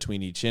 minutes in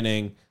between each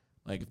inning.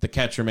 Like if the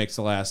catcher makes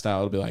the last out,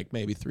 it'll be like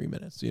maybe 3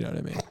 minutes. You know what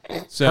I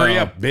mean? So Hurry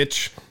up,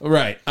 bitch.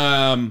 right.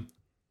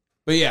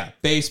 But yeah,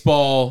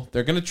 baseball.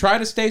 They're gonna try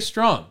to stay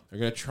strong. They're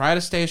gonna try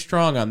to stay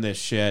strong on this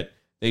shit.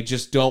 They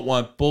just don't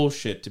want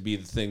bullshit to be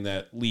the thing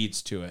that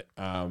leads to it.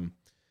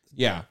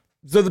 Yeah.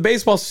 So the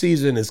baseball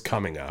season is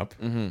coming up,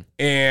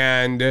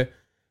 and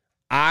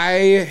I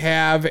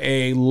have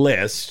a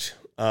list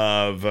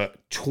of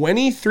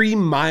 23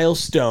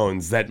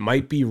 milestones that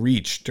might be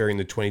reached during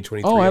the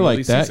 2023 Oh, I MLB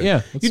like that. season.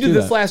 Yeah, let's you do did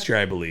this that. last year,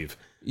 I believe.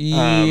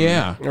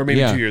 Yeah. Or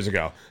maybe 2 years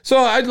ago. So,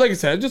 like I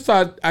said, I just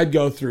thought I'd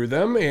go through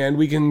them, and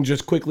we can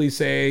just quickly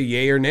say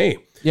yay or nay.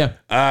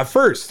 Yeah.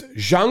 First,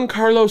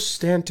 Giancarlo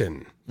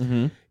Stanton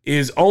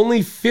is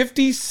only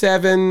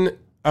 57.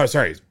 Oh,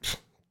 sorry.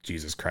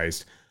 Jesus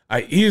Christ.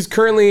 He is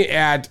currently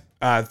at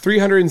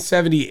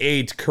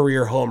 378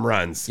 career home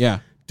runs. Yeah.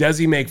 Does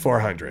he make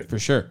 400? For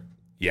sure.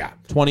 Yeah.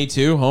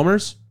 22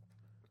 homers.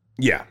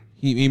 Yeah.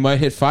 He might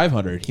hit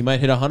 500. He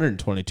might hit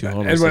 122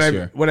 homers And this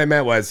year. what I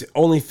meant was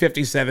only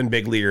 57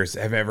 big leaguers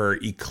have ever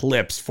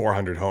eclipsed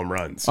 400 home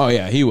runs. Oh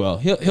yeah, he will.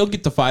 He'll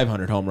get to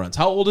 500 home runs.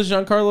 How old is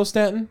Giancarlo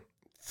Stanton?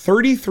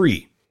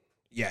 33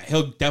 Yeah,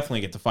 he'll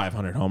definitely get to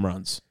 500 home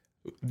runs.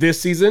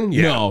 this season?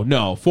 Yeah.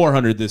 No,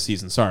 400 this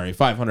season. Sorry,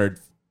 500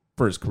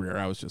 for his career.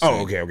 I was just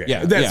saying. Okay.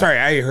 Yeah, Sorry,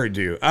 I heard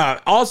you.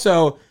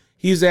 Also,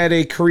 he's at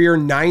a career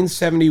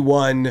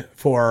 971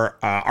 for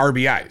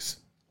RBIs.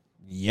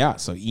 Yeah,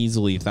 so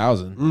easily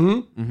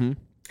 1,000.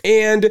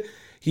 And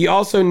he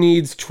also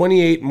needs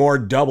 28 more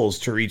doubles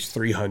to reach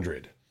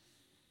 300.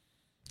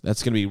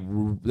 That's gonna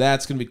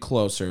be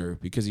closer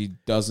because he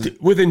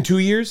doesn't. Within 2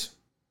 years?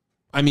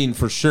 I mean,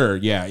 for sure.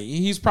 Yeah,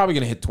 he's probably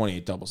gonna hit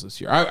 28 doubles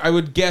this year. I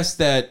would guess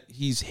that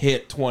he's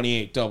hit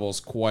 28 doubles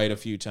quite a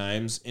few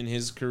times in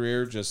his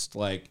career, just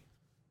like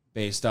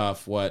based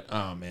off what.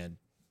 Oh man,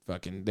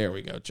 fucking there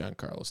we go,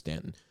 Giancarlo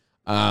Stanton.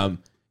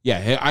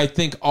 Yeah, I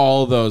think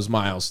all those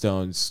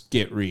milestones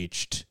get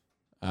reached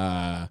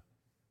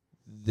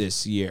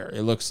this year.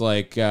 It looks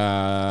like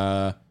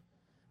the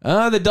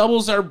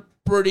doubles are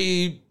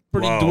pretty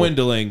Whoa.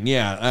 dwindling.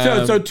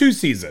 Yeah. So 2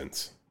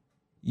 seasons.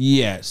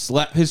 Yes.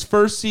 His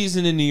first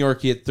season in New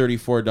York, he had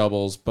 34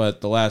 doubles, but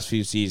the last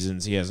few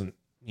seasons he hasn't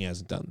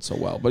done so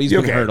well. But he's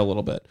been hurt a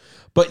little bit.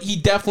 But he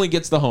definitely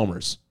gets the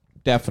homers.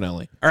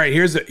 Definitely. All right,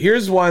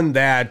 here's one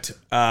that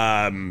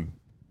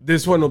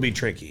this one will be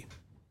tricky.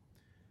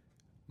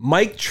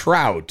 Mike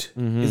Trout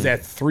is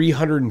at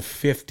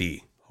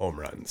 350 home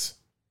runs.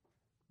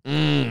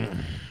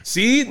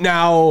 See,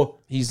 now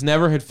He's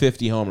never hit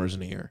 50 homers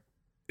in a year.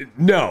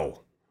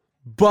 no.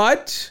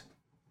 But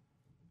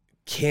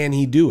can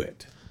he do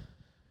it?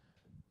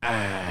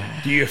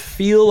 Do you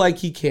feel like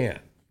he can?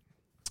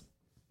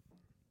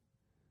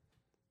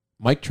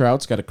 Mike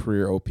Trout's got a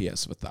career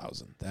OPS of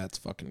 1,000. That's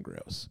fucking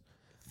gross.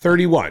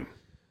 31.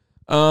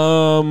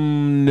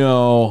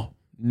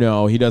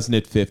 No, he doesn't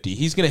hit 50.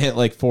 He's gonna hit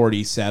like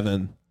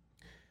 47.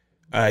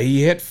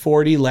 He hit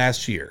 40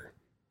 last year.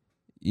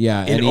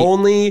 Yeah, In and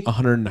only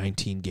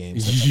 119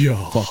 games. That's Yo.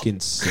 fucking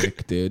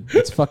sick, dude.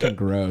 It's fucking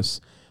gross.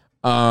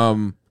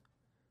 God,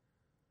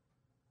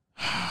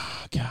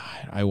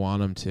 I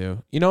want him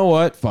to. You know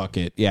what? Fuck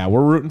it. Yeah,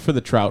 we're rooting for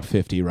the Trout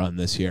 50 run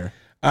this year.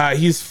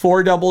 he's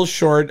 4 doubles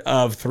short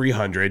of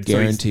 300, so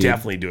Guaranteed. he's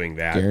definitely doing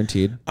that.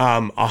 Guaranteed.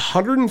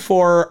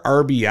 104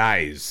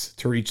 RBIs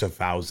to reach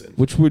 1,000.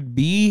 Which would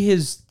be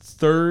his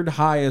third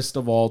highest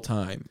of all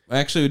time.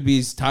 Actually, it would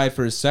be tied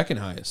for his second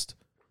highest.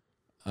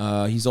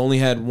 He's only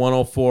had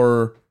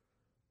 104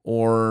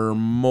 or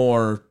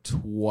more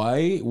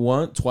twice.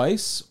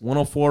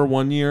 104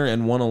 1 year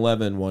and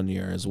 111 1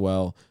 year as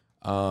well.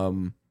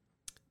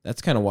 That's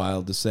kind of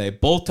wild to say.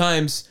 Both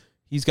times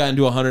he's gotten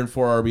to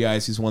 104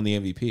 RBIs, he's won the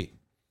MVP.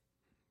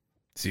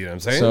 See what I'm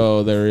saying?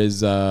 So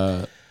there's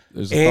a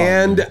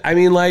and thought there. I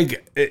mean,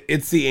 like,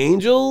 it's the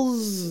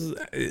Angels.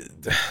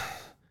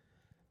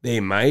 They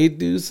might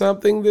do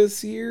something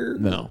this year.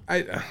 No.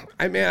 I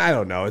mean, I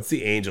don't know. It's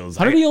the Angels.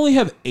 How did he only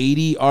have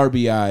 80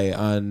 RBI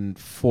on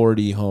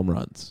 40 home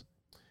runs?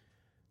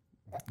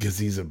 Because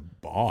he's a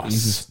boss.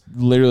 He's just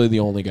literally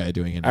the only guy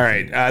doing it. All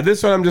right.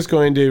 This one I'm just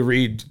going to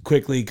read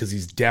quickly because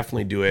he's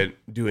definitely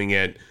doing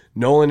it.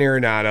 Nolan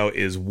Arenado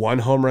is 1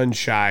 home run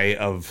shy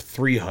of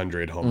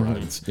 300 home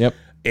runs. Yep.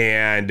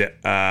 And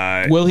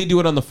Will he do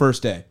it on the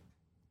first day?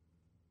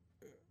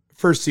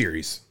 first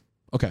series.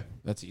 Okay,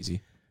 that's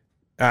easy.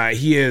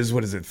 He is,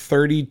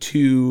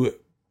 32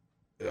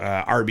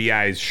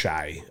 RBIs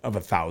shy of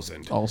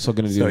 1,000. Also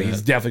going to do So that.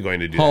 he's definitely going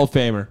to do Hall that.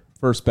 of Famer,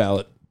 first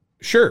ballot.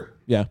 Sure.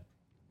 Yeah.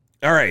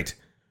 All right.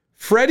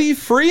 Freddie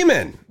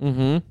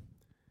Freeman.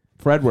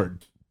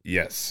 Fredward.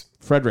 Yes.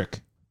 Frederick.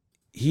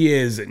 He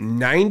is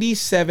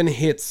 97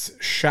 hits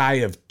shy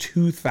of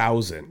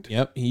 2,000.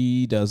 Yep,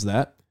 he does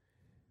that.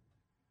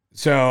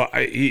 So,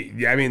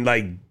 I mean,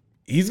 like,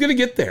 he's going to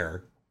get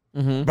there.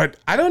 But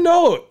I don't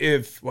know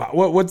if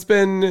what's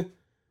been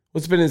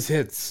What's been his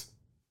hits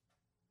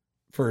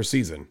for a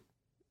season?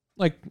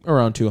 Like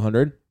around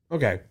 200.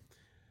 Okay.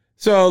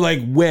 So,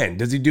 like, when?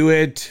 Does he do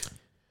it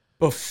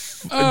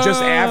just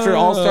after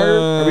All-Star?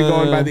 Are we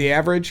going by the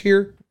average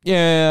here?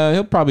 Yeah,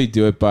 he'll probably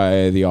do it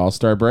by the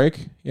All-Star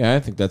break. Yeah, I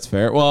think that's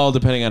fair. Well,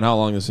 depending on how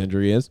long this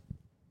injury is.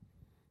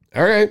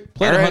 All right.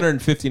 Played All right.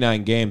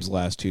 159 games the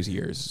last 2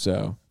 years,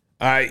 so.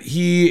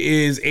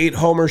 He is 8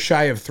 homers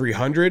shy of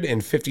 300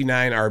 and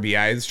 59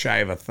 RBIs shy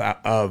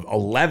of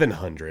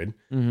 1,100.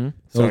 Mm-hmm.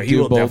 So he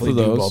will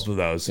definitely do those. both of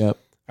those. Yep.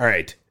 All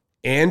right.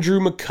 Andrew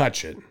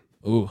McCutchen.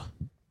 Ooh,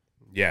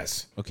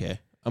 Yes. okay.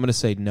 I'm going to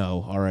say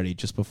no already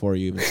just before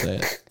you even say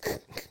it.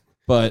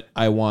 But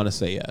I want to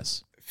say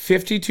yes.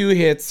 52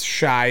 hits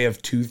shy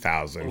of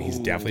 2,000. He's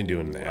definitely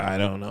doing that. I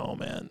don't know,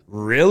 man.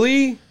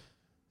 Really?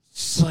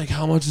 It's like,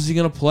 how much is he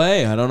going to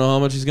play? I don't know how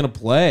much he's going to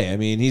play. I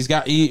mean, he's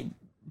got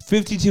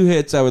 52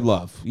 hits. I would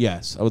love.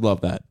 Yes, I would love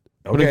that.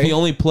 But if Okay. he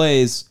only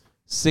plays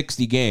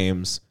 60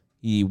 games,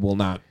 he will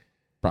not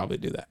probably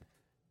do that.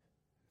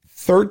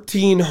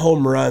 13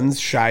 home runs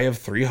shy of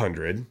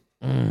 300.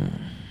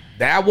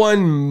 That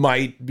one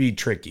might be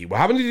tricky.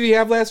 Well, how many did he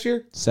have last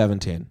year?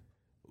 17.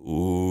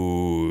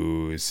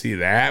 Ooh, see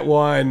that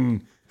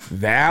one?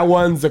 That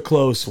one's a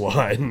close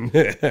one.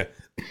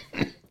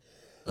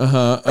 All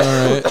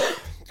right.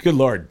 Good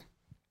Lord.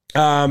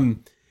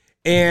 And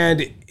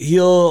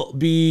he'll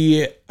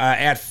be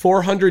at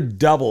 400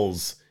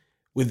 doubles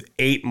with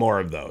 8 more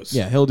of those.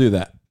 Yeah, he'll do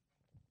that.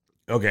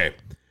 Okay.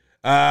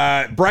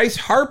 Bryce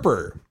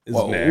Harper is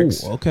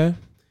next. Okay.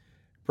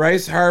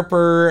 Bryce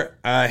Harper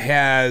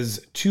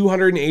has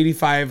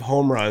 285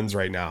 home runs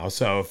right now,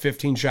 so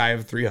 15 shy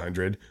of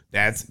 300.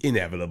 That's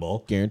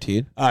inevitable.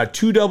 Guaranteed.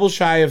 2 doubles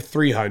shy of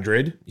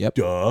 300. Yep.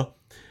 Duh.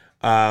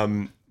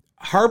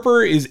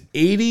 Harper is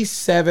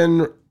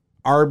 87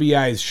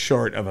 RBIs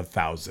short of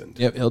 1,000.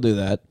 Yep, he'll do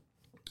that.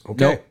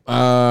 Okay.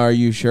 Are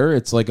you sure?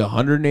 It's like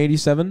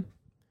 187?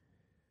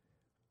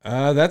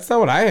 That's not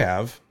what I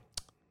have.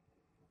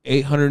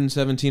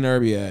 817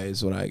 RBI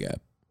is what I got.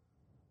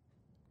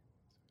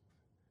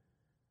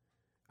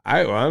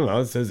 I don't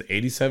know. It says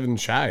 87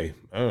 shy.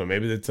 I don't know.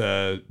 Maybe that's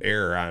a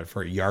error on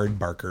for Yard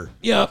Barker.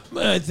 Yep,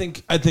 I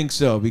think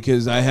so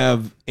because I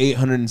have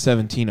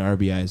 817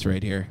 RBIs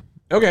right here.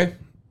 Okay.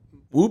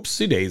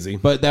 Whoopsie daisy.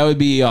 But that would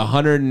be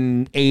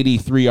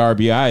 183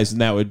 RBIs,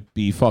 and that would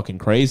be fucking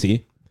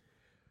crazy.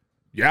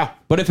 Yeah.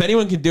 But if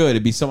anyone can do it,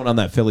 it'd be someone on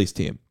that Phillies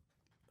team.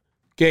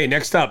 Okay,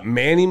 next up,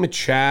 Manny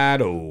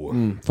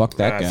Machado. Fuck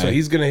that guy. So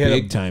he's going to hit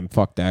big a time.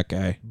 Fuck that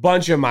guy.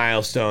 bunch of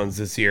milestones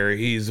this year.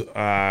 He's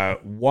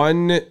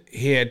one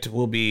hit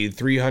will be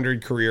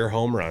 300 career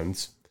home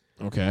runs.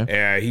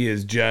 Okay. He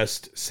is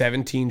just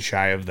 17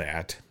 shy of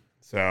that.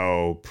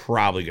 So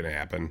probably going to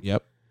happen.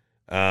 Yep.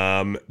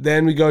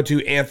 Then we go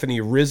to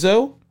Anthony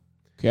Rizzo.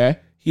 Okay.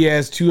 He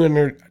has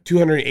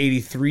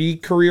 283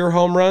 career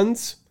home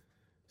runs.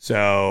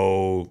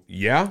 So,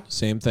 yeah,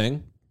 Same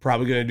thing.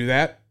 probably going to do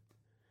that.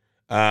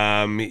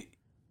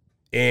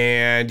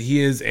 And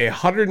he is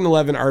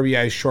 111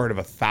 RBI short of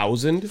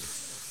 1,000.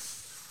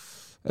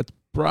 That's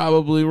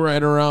probably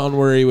right around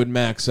where he would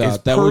max out. His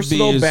That would be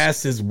personal his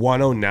best is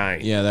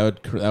 109. Yeah,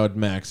 that would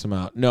max him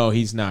out. No,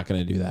 he's not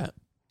going to do that.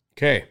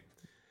 Okay.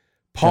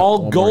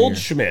 Paul one more year.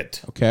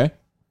 Goldschmidt. Okay.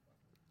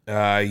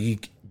 He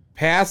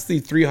passed the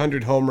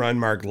 300 home run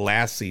mark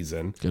last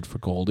season. Good for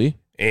Goldie.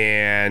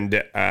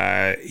 And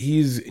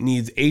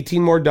needs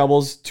 18 more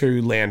doubles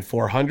to land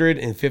 400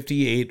 and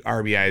 58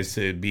 RBIs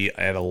to be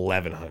at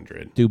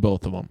 1,100. Do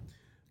both of them.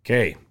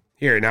 Okay,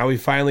 here, now we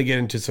finally get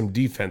into some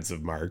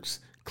defensive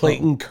marks.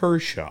 Clayton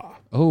Kershaw.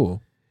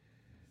 Oh.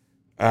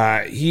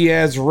 He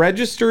has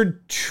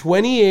registered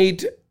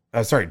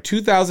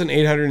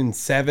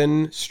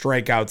 2,807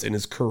 strikeouts in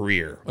his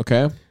career.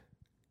 Okay.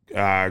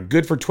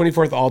 Good for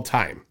 24th all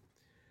time.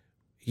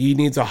 He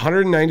needs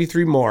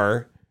 193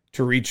 more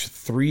to reach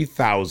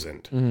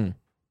 3,000.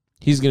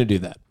 He's going to do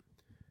that.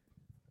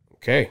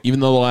 Okay.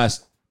 Even though the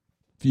last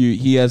few,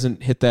 he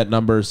hasn't hit that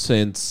number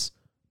since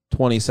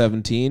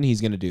 2017, he's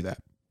going to do that.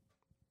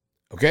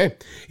 Okay.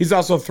 He's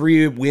also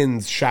 3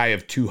 wins shy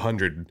of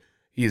 200.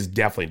 He is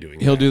definitely doing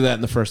He'll that. do that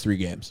in the first 3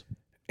 games.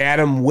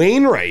 Adam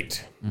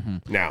Wainwright.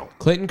 Now,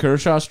 Clayton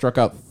Kershaw struck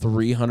out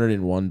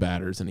 301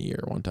 batters in a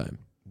year one time.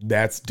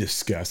 that's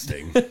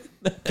disgusting.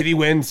 Did he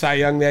win Cy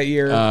Young that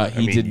year?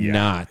 He did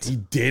not. He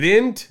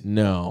didn't?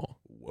 No.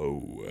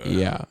 Whoa.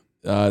 Yeah.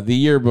 The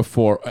year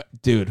before,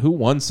 dude, who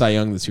won Cy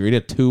Young this year? He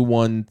had a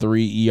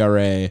 2.13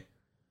 ERA.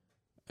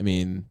 I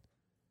mean,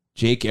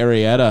 Jake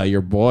Arrieta,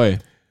 your boy.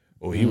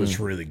 Oh, he was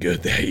really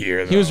good that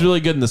year, though. He was really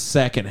good in the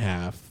second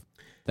half.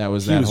 That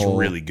was He that was whole.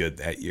 really good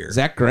that year.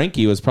 Zach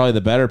Greinke was probably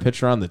the better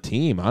pitcher on the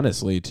team,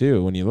 honestly,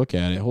 too. When you look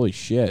at it, holy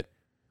shit,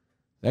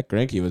 Zach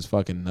Greinke was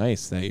fucking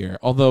nice that year.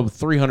 Although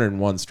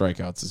 301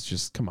 strikeouts is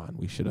just, come on,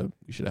 we should have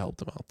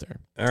helped him out there.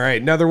 All right,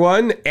 another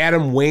one.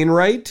 Adam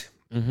Wainwright.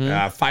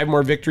 Mm-hmm. 5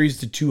 more victories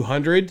to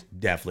 200.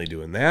 Definitely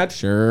doing that.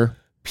 Sure,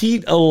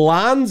 Pete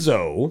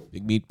Alonso.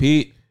 Big Meat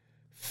Pete.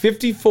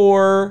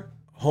 54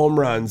 home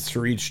runs to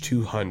reach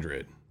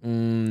 200.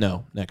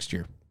 No, next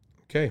year.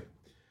 Okay.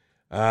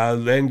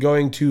 Then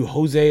going to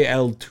Jose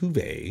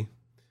Altuve.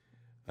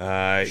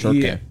 Short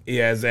he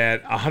has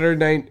at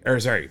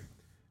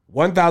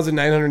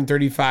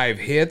 1,935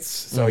 hits,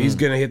 so he's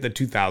going to hit the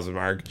 2,000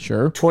 mark.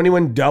 Sure.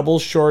 21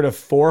 doubles short of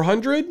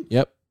 400.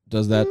 Yep.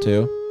 Does that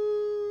too.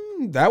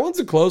 That one's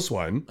a close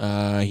one.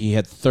 He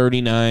had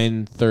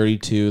 39,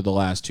 32 the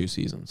last 2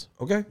 seasons.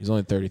 Okay. He's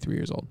only 33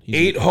 years old.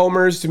 8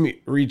 homers to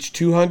reach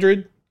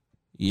 200.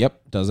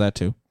 Yep. Does that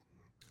too.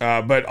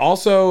 But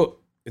also,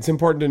 it's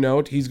important to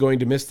note he's going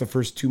to miss the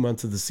first 2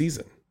 months of the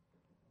season.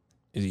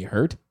 Is he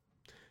hurt?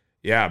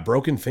 Yeah,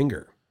 broken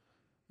finger.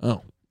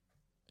 Oh.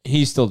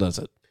 He still does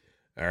it.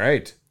 All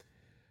right.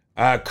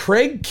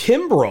 Craig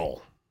Kimbrell.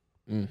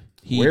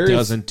 He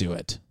doesn't do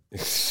it.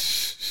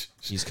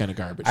 He's kind of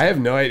garbage. I have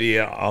no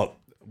idea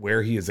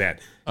where he is at.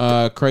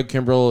 Craig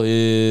Kimbrell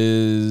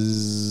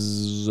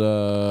is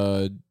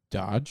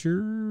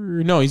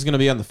Dodger. No, he's going to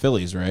be on the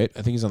Phillies, right?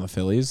 I think he's on the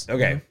Phillies.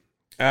 Okay.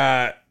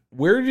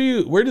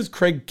 Where does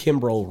Craig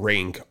Kimbrell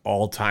rank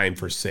all time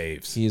for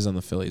saves? He's on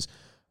the Phillies.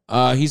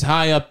 He's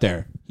high up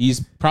there.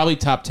 He's probably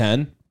top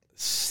 10.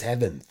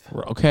 7th.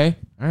 Okay.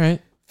 All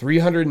right.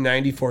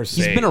 394 saves.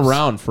 He's been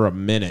around for a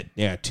minute.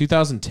 Yeah,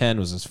 2010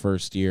 was his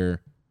first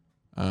year,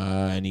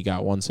 and he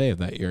got 1 save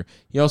that year.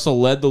 He also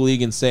led the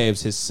league in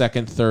saves his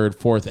 2nd, 3rd,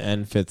 4th,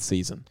 and 5th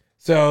season.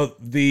 So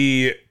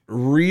the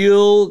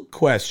real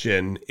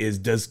question is,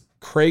 does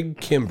Craig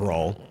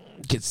Kimbrell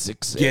Get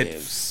 6 saves. get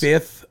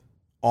 5th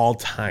all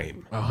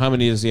time? Oh, how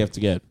many does he have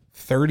to get?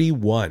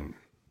 31.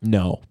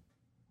 No,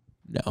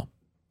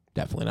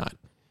 definitely not.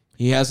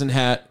 He hasn't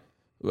had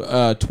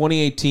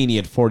 2018. He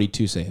had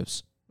 42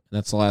 saves.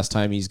 That's the last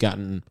time he's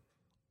gotten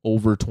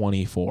over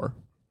 24.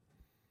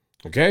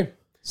 Okay.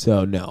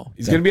 So no,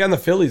 He's going to be on the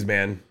Phillies,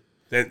 man.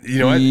 You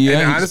know what? Yeah,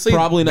 and he's honestly,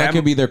 probably not going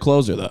to be their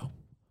closer though.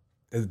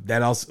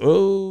 That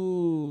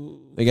also.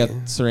 They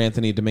got Sir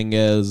Anthony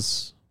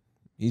Dominguez.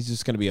 He's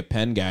just going to be a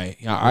pen guy.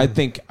 I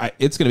think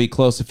it's going to be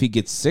close if he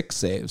gets 6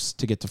 saves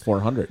to get to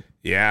 400.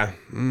 Yeah,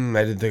 I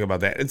didn't think about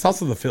that. It's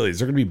also the Phillies.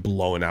 They're going to be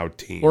blowing out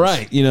teams.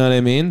 Right. You know what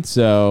I mean?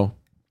 So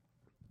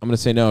I'm going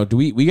to say no.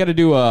 We got to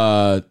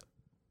do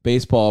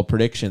baseball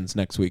predictions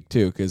next week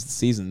too, because the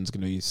season's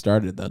going to be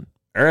started then.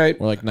 All right.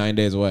 We're like 9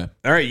 days away.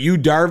 All right. Yu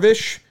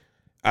Darvish,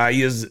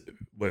 he is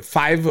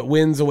 5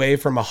 wins away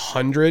from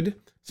 100.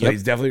 So Yep.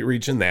 he's definitely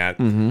reaching that.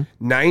 Mm-hmm.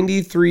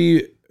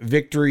 93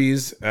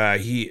 victories.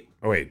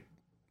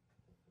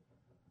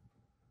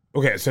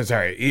 Okay, so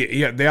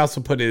sorry. They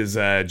also put his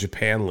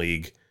Japan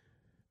League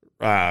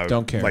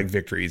Don't care. like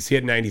victories. He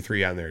had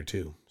 93 on there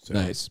too. So.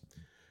 Nice.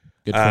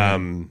 Good for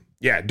him.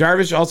 Yeah,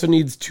 Darvish also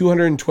needs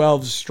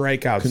 212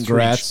 strikeouts.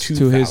 Congrats to, reach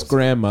to his 2,000.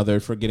 grandmother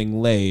for getting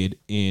laid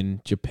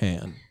in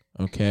Japan.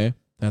 Okay?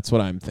 That's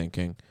what I'm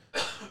thinking.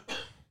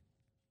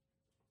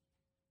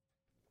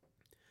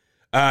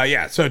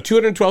 So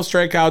 212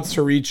 strikeouts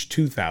to reach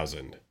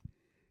 2,000.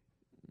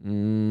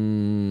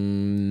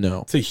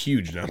 No. It's a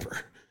huge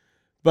number.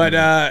 But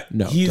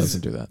No, it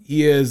doesn't do that.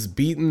 He has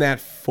beaten that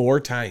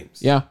 4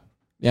 times. Yeah.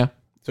 Yeah.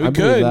 So he I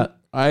believe could. that.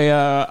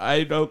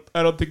 I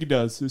don't think he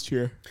does this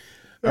year.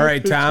 All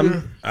right,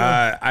 Tom.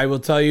 I will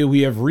tell you,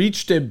 we have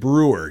reached a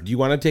brewer. Do you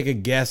want to take a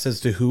guess as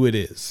to who it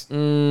is?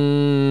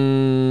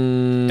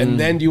 And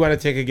then do you want to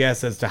take a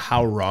guess as to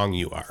how wrong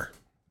you are?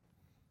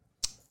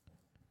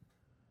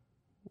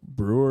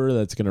 Brewer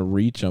that's going to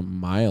reach a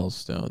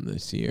milestone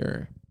this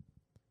year.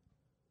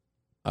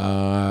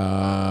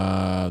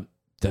 That's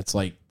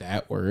like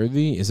that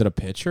worthy. Is it a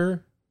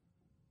pitcher?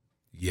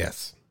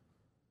 Yes.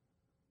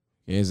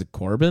 Is it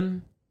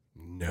Corbin?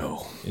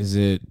 No. Is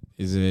it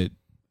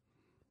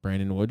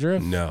Brandon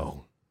Woodruff?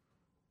 No.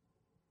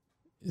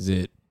 Is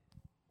it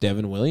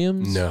Devin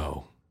Williams?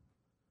 No.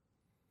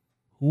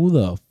 Who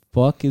the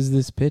fuck is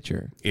this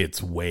pitcher?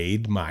 It's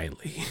Wade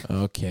Miley.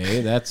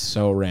 Okay, that's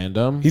so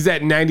random. He's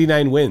at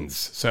 99 wins,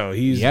 so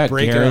he's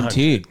breaking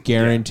guaranteed. 100.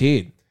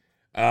 Guaranteed.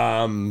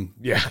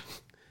 Yeah.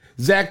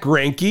 Zach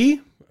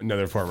Greinke,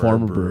 another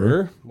former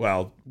brewer.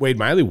 Well, Wade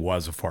Miley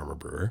was a former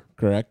brewer.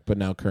 Correct, but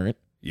now current.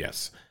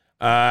 Yes.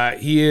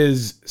 He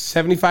is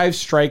 75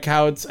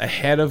 strikeouts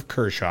ahead of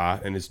Kershaw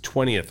and is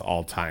 20th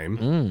all time.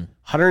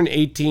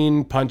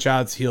 118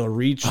 punch-outs. He'll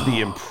reach the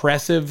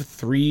impressive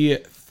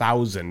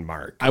 3,000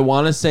 mark. I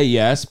want to say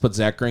yes, but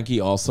Zach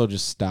Greinke also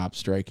just stopped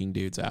striking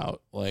dudes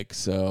out.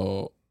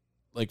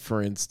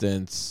 For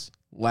instance,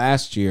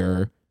 last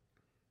year,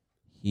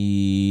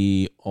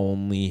 he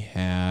only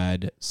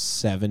had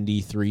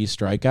 73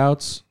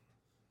 strikeouts,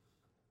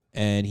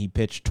 and he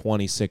pitched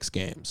 26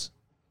 games.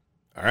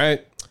 All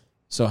right.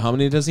 So how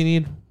many does he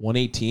need?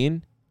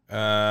 118?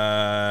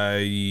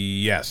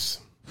 Yes.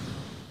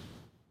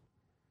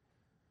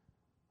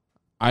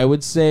 I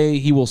would say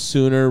he will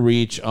sooner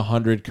reach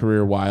 100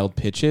 career wild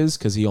pitches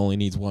because he only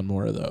needs 1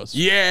 more of those.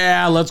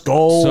 Yeah, let's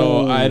go.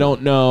 So I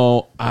don't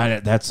know.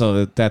 That's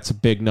a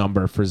big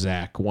number for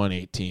Zach,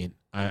 118.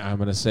 I'm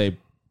going to say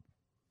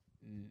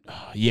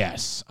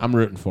yes. I'm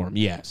rooting for him.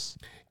 Yes.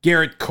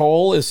 Garrett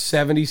Cole is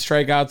 70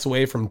 strikeouts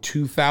away from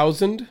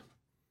 2,000.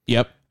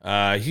 Yep.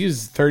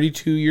 He's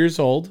 32 years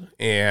old,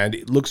 and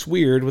it looks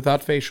weird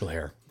without facial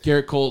hair.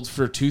 Garrett Cole's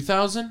for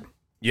 2,000?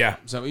 Yeah.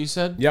 Is that what you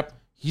said? Yep.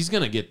 He's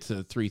going to get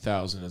to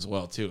 3,000 as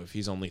well, too, if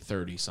he's only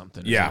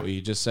 30-something. Yeah. Is that what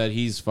you just said?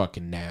 He's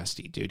fucking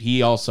nasty, dude.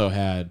 He also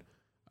had,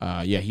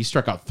 he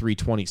struck out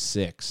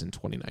 326 in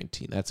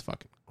 2019. That's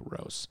fucking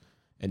gross.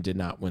 And did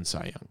not win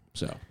Cy Young.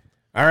 So,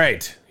 All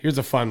right. Here's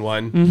a fun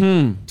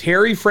one.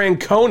 Terry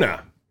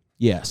Francona.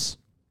 yes.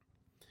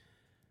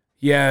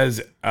 He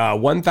has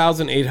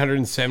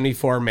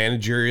 1,874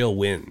 managerial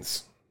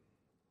wins.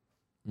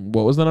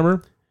 What was the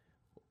number?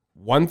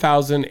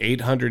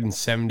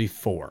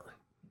 1,874.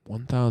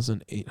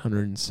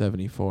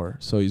 1,874.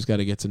 So he's got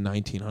to get to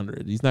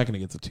 1,900. He's not going to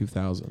get to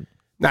 2,000.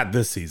 Not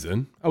this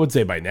season. I would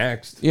say by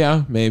next.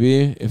 Yeah,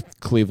 maybe if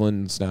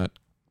Cleveland's not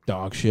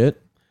dog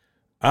shit.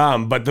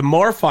 But the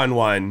more fun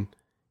one,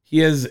 he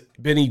has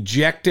been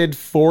ejected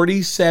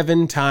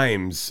 47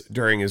 times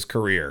during his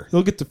career.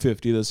 He'll get to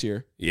 50 this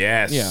year.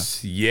 Yes. Yeah.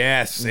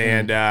 Yes.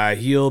 And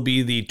he'll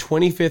be the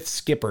 25th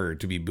skipper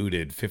to be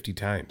booted 50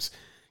 times.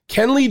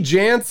 Kenley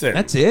Jansen.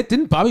 That's it?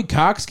 Didn't Bobby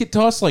Cox get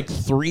tossed like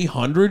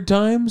 300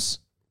 times?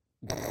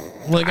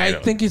 Like,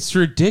 I think it's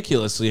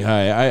ridiculously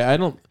high. I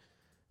don't...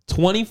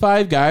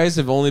 25 guys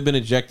have only been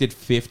ejected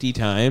 50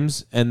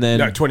 times, and then...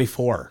 No,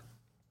 24.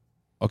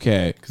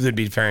 Okay. Because it'd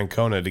be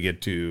Francona to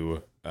get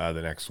to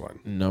the next one.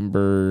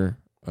 Number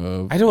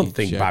of... I don't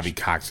think Bobby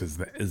Cox is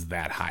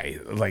that high.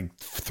 Like,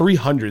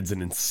 300's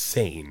an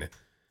insane.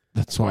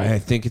 That's why I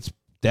think it's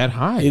that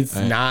high. It's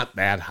not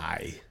that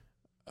high.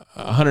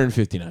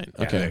 159.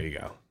 Yeah, Okay. there you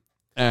go.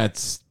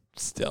 That's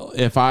still...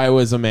 If I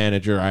was a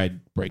manager,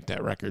 I'd break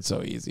that record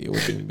so easy. It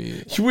wouldn't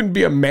be... You wouldn't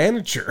be a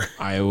manager.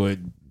 I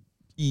would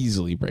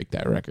easily break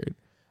that record.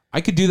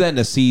 I could do that in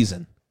a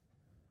season.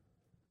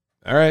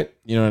 All right.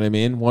 You know what I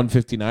mean?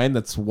 159,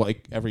 that's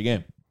like every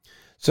game.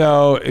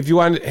 So if you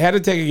had to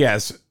take a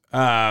guess,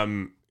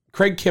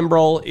 Craig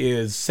Kimbrell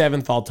is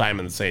 7th all time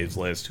in the saves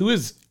list. Who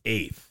is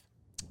 8th?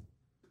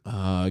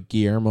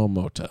 Guillermo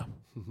Mota.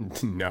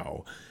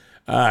 No.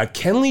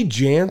 Kenley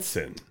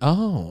Jansen.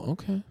 Oh,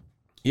 okay.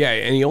 Yeah,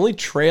 and he only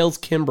trails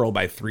Kimbrell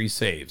by 3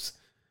 saves.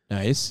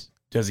 Nice.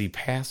 Does he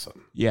pass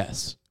him?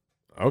 Yes.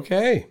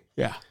 Okay.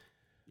 Yeah.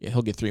 Yeah,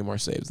 he'll get 3 more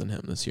saves than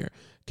him this year.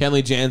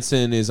 Kenley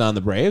Jansen is on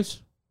the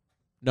Braves?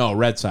 No,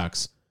 Red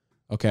Sox.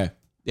 Okay.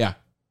 Yeah.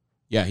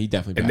 Yeah, he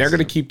definitely And they're passes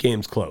going to keep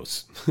games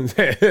close.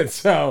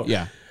 So,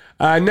 yeah.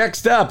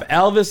 Next up,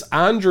 Elvis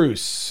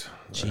Andrus.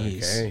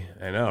 Jeez. Okay,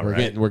 I know,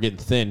 We're getting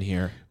thin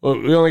here. Well,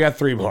 we only got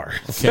 3 more.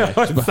 Okay. So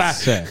it's not-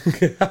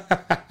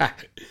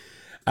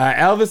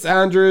 Elvis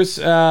Andrus,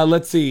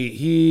 let's see.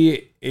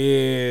 He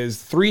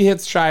is 3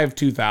 hits shy of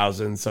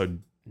 2,000, so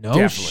No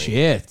definitely.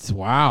 shit.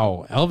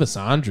 Wow. Elvis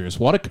Andrus.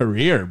 What a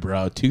career,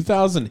 bro.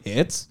 2,000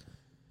 hits?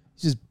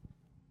 He's just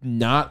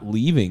not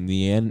leaving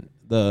the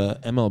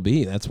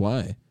MLB. That's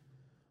why.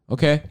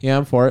 Okay. Yeah,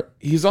 I'm for it.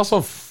 He's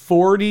also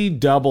 40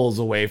 doubles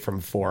away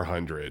from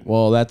 400.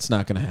 Well, that's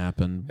not going to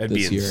happen That'd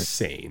this be year.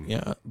 insane.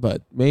 Yeah,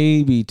 but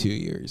maybe 2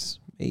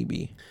 years.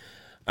 Maybe.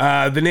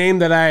 The name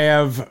that I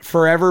have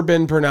forever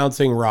been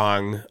pronouncing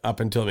wrong up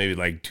until maybe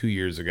like 2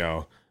 years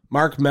ago,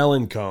 Mark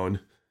Melanson.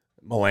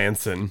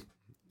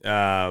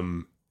 Yeah.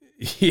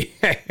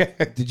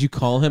 Did you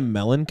call him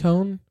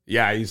Melancone?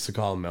 Yeah, I used to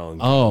call him Melanson.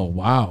 Oh,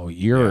 wow.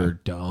 You're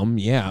dumb.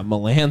 Yeah,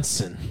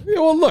 Melanson. Yeah,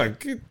 well,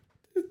 look.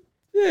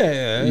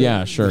 Yeah.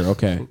 Yeah, sure.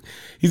 Okay.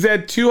 He's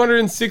at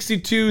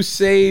 262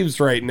 saves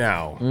right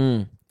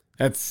now.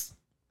 That's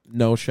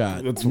No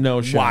shot. That's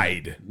no shot.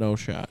 wide. No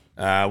shot.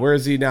 Where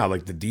is he now?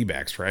 Like the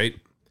D-backs, right?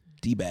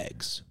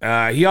 D-bags.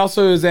 He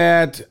also is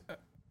at...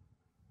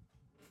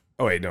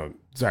 Oh, wait, no.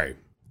 Sorry.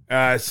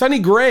 Sonny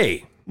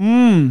Gray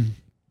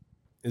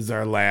is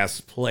our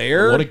last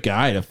player. What a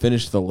guy to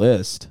finish the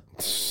list.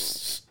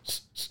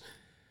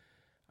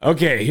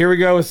 Okay, here we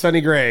go with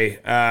Sonny Gray.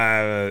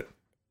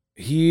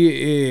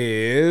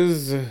 He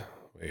is...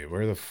 Wait,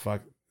 where the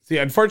fuck... See,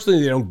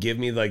 unfortunately, they don't give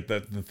me like the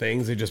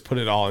things. They just put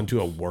it all into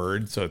a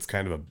word, so it's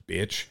kind of a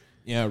bitch.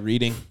 Yeah,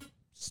 reading.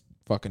 It's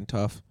fucking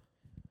tough.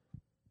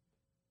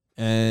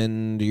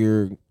 And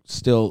you're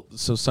still...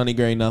 So Sonny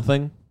Gray,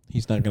 nothing?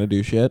 He's not going to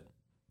do shit?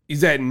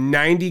 He's at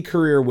 90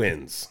 career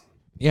wins.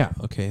 Yeah,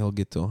 okay, he'll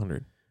get to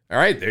 100. All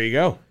right, there you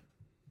go.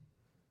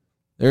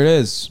 There it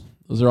is.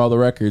 Those are all the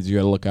records you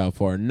got to look out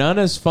for. None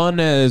as fun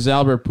as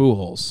Albert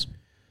Pujols.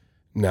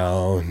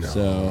 No.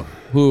 So,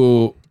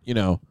 who,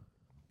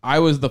 I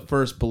was the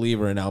first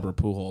believer in Albert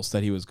Pujols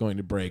that he was going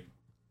to break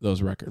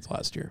those records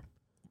last year.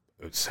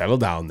 Settle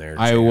down there.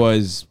 I champ.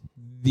 was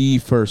the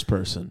first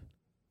person.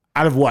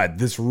 Out of what?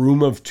 This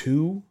room of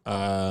 2?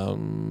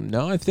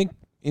 No, I think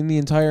in the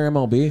entire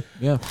MLB.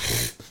 Yeah.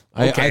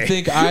 Okay. I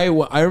think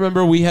I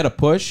remember we had a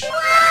push.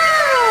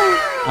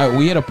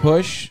 We had a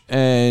push,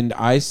 and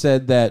I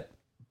said that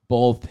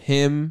both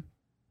him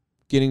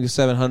getting to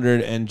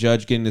 700 and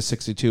Judge getting to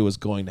 62 was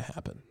going to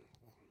happen.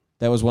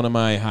 That was one of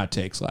my hot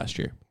takes last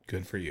year.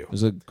 Good for you. It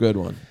was a good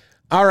one.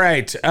 All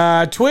right.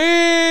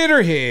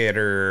 Twitter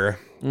hitter.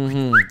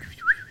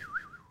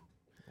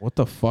 What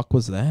the fuck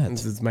was that?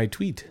 This is my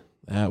tweet.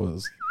 That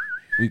was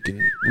we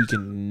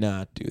can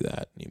not do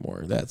that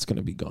anymore. That's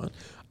gonna be gone.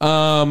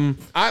 I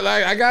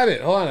got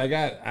it. Hold on.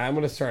 I'm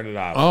going to start it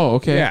off. Oh,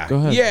 okay. Yeah. Go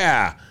ahead.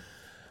 Yeah.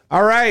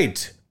 All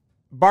right.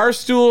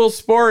 Barstool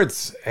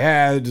Sports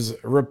has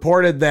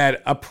reported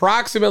that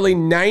approximately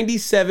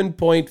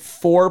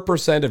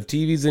 97.4% of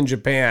TVs in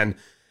Japan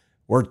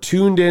were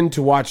tuned in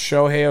to watch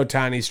Shohei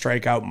Ohtani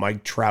strike out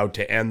Mike Trout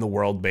to end the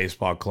World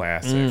Baseball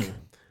Classic.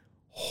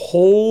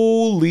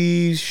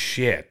 Holy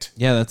shit.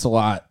 Yeah, that's a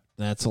lot.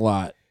 That's a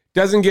lot.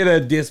 Doesn't get a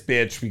diss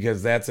bitch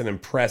because that's an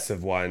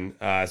impressive one.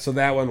 So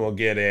that one will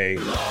get a...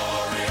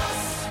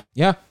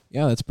 Yeah,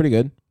 that's pretty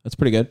good. That's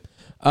pretty good.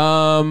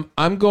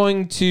 I'm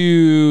going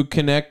to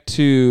connect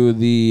to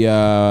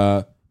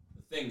the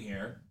thing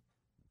here,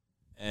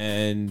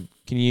 and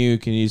can you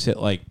just hit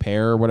like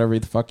pair or whatever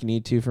the fuck you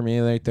need to for me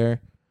right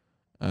there?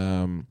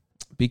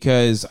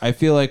 Because I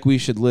feel like we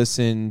should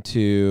listen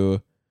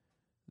to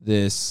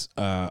this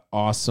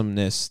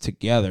awesomeness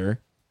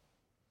together.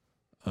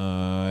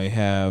 I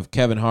have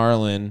Kevin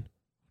Harlan.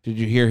 Did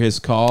you hear his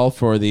call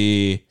for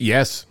the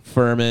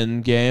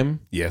Furman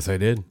game? Yes, I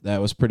did. That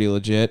was pretty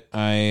legit.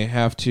 I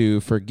have to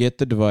forget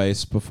the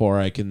device before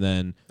I can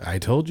then I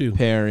told you.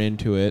 pair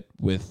into it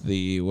with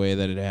the way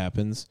that it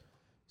happens.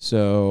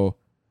 So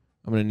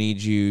I'm going to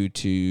need you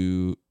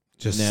to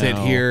Just now sit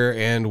here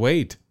and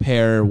wait.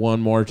 pair one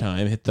more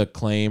time. Hit the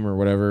claim or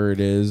whatever it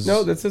is.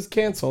 No, that says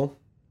cancel.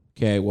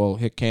 Okay, well,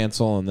 hit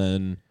cancel and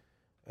then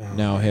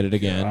now hit it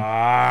again.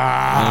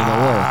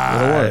 Ah,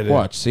 And it'll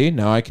work. Watch. See,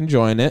 now I can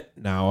join it.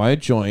 Now I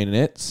join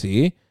it.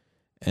 See?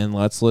 And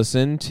let's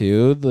listen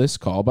to this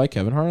call by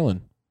Kevin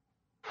Harlan.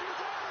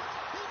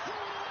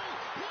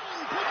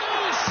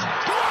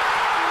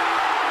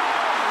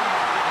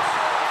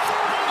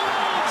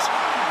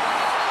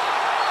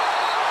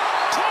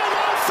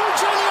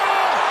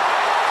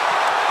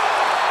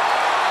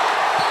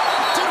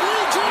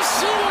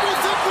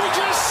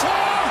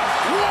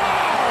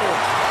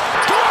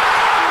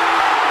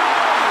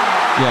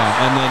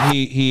 Yeah, and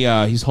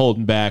then he's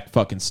holding back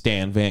fucking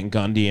Stan Van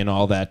Gundy and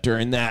all that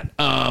during that.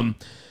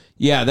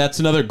 Yeah, that's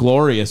another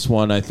glorious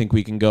one I think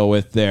we can go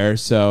with there.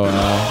 So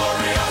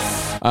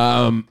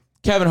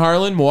Kevin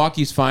Harlan,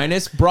 Milwaukee's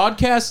finest,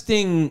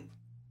 broadcasting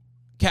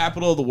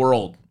capital of the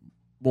world,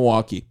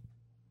 Milwaukee.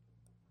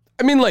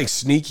 I mean, like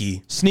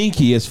sneaky.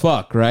 Sneaky as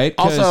fuck, right?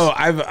 'Cause Also,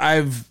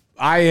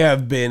 I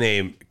have been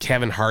a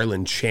Kevin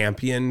Harlan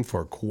champion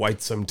for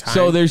quite some time.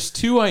 so there's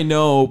two I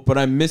know, but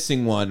I'm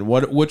missing one.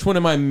 Which one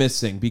am I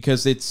missing?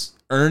 Because it's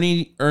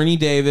Ernie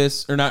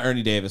Davis, or not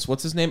Ernie Davis.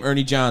 What's his name?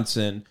 Ernie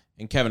Johnson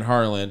and Kevin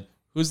Harlan.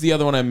 Who's the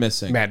other one I'm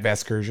missing? Matt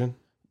Vasgersian.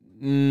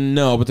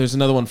 No, but there's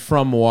another one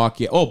from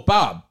Milwaukee. Oh,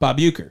 Bob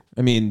Uecker.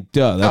 I mean,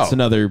 duh, that's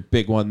another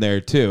big one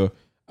there too.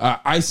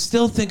 I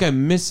still think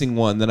I'm missing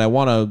one that I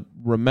want to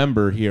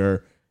remember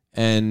here,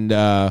 and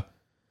I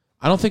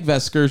don't think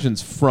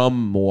Vasgersian's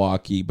from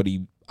Milwaukee, but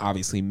he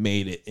obviously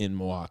made it in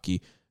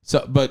Milwaukee.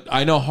 So, but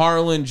I know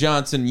Harlan,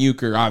 Johnson,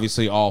 Uecker,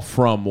 obviously all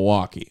from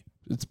Milwaukee.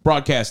 It's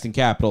broadcasting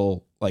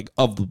capital, like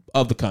of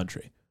the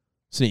country.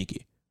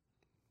 Sneaky.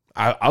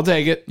 I'll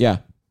take it. Yeah.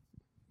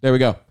 There we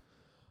go.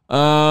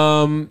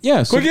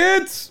 Yeah. So Quick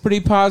hits.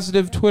 pretty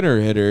positive Twitter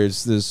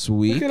hitters this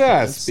week. Look at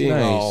us That's being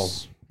nice. all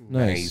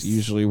Nice. nice.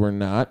 Usually we're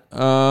not.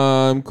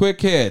 Quick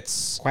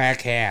hits.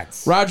 Quack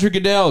hats. Roger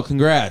Goodell,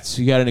 congrats.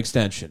 You got an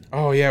extension.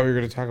 Oh yeah, we were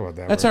going to talk about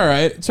that. That's all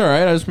right. It's all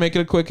right. I'll just make it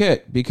a quick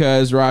hit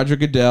because Roger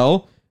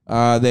Goodell,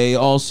 they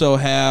also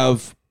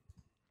have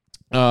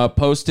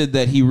posted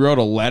that he wrote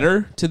a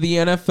letter to the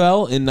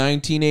NFL in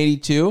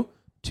 1982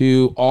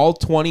 to all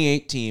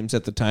 28 teams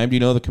at the time. Do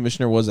you know who the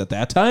commissioner was at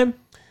that time?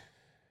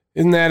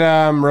 Isn't that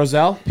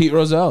Roselle? Pete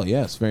Rozelle.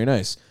 Yes, very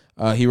nice.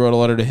 He wrote a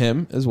letter to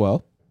him as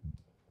well.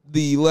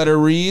 The letter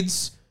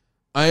reads,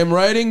 I am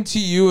writing to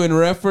you in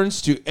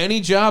reference to any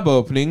job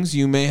openings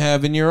you may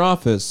have in your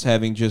office.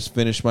 Having just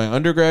finished my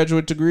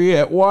undergraduate degree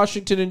at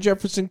Washington and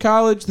Jefferson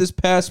College this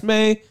past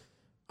May,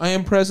 I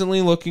am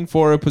presently looking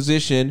for a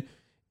position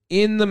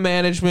in the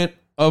management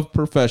of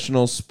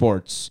professional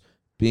sports.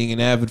 Being an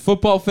avid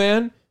football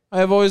fan, I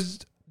have always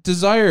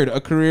desired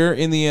a career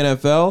in the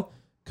NFL.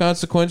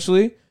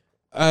 Consequently,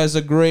 as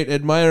a great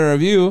admirer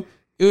of you,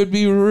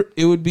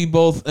 it would be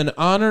both an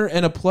honor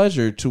and a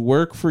pleasure to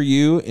work for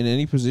you in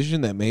any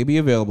position that may be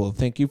available.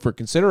 Thank you for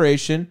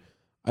consideration.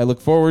 I look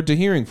forward to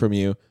hearing from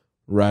you,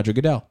 Roger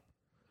Goodell.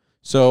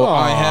 So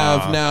I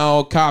have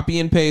now copy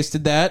and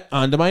pasted that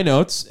onto my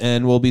notes,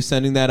 and we'll be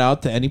sending that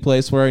out to any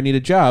place where I need a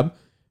job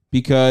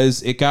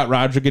because it got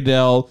Roger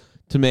Goodell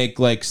to make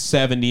like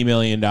 $70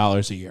 million a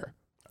year.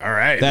 All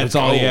right. That's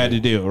all he had to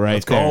do, right?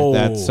 Let's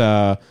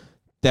go.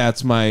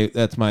 That's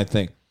my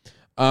thing.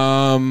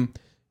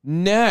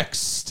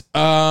 Next,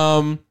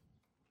 Slam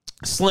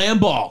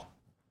Ball.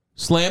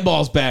 Slam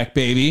Ball's back,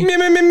 baby.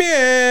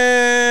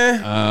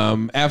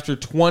 After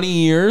 20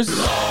 years,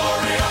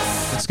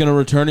 it's going to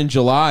return in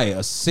July. A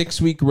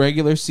 6-week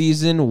regular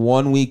season,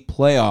 1-week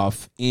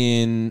playoff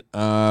in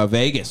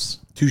Vegas.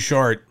 Too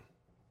short.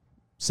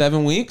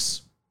 7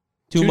 weeks?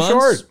 2 Too months?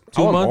 short. I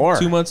 2 want months? more.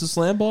 2 months of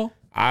Slam Ball?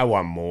 I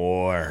want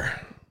more.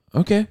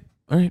 Okay.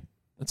 All right.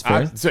 That's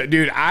fair. So,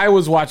 dude, I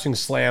was watching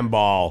Slam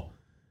Ball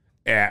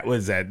at, what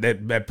is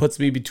that puts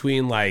me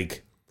between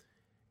like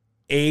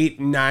 8,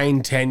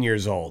 9, 10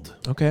 years old.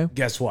 Okay.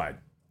 Guess what?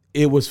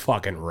 It was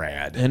fucking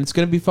rad. And it's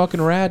going to be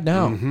fucking rad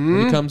now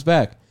when he comes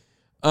back.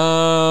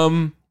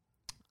 I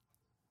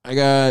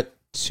got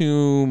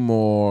 2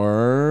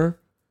 more.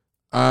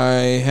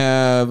 I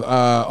have,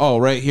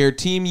 right here.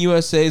 Team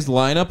USA's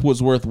lineup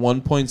was worth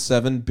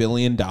 $1.7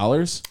 billion.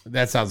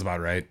 That sounds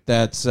about right.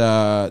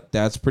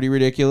 That's pretty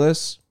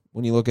ridiculous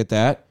when you look at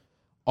that.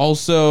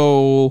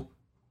 Also,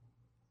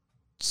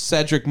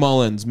 Cedric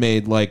Mullins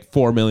made like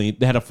 $4 million.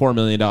 They had a $4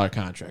 million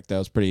contract. That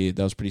was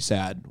pretty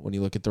sad when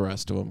you look at the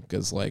rest of them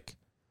because, like,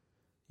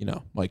 you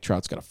know, Mike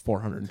Trout's got a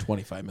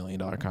 $425 million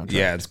contract.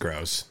 Yeah, it's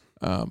gross.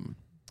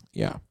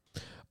 Yeah.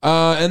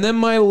 And then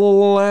my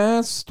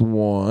last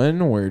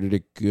one, where did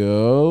it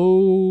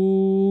go?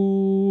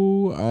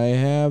 I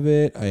have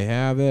it,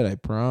 I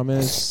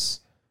promise.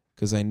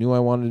 Because I knew I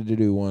wanted to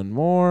do one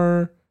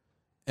more.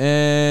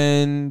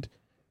 And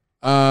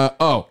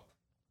how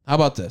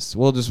about this?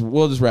 We'll just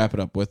wrap it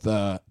up with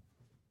that's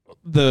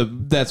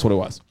what it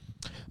was.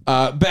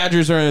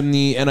 Badgers are in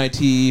the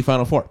NIT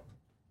Final Four.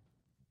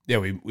 Yeah,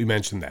 we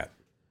mentioned that.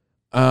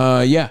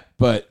 Yeah,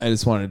 but I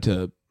just wanted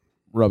to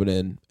rub it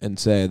in and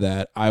say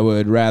that I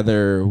would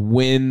rather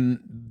win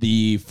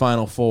the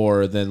Final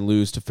Four than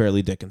lose to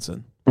Fairleigh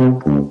Dickinson.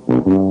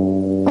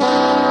 No,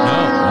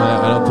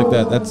 I don't think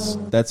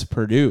that's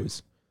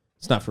Purdue's.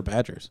 It's not for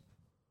Badgers.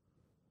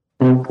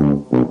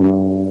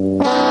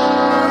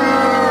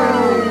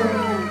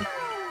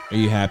 Are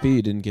you happy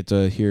you didn't get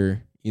to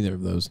hear either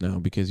of those now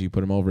because you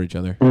put them over each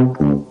other?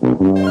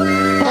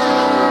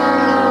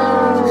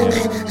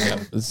 Yeah,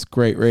 this is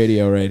great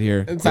radio right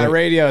here. It's not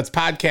radio, it's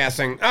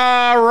podcasting.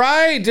 All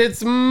right,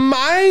 it's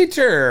my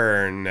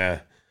turn.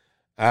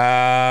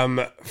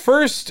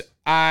 First,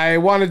 I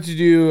wanted to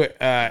do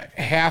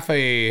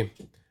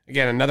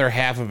another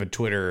half of a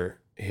Twitter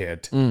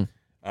hit. So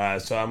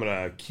I'm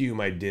going to cue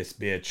my diss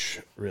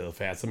bitch real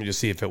fast. Let me just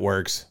see if it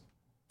works.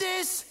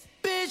 Diss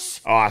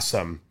bitch.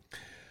 Awesome.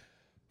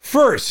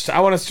 First,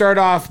 I want to start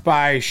off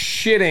by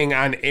shitting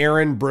on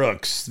Aaron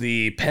Brooks,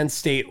 the Penn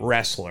State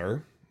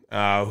wrestler,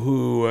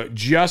 who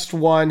just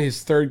won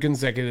his 3rd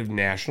consecutive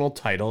national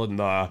title in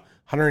the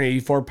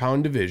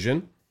 184-pound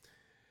division.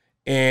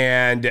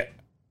 And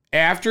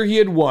after he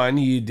had won,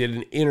 he did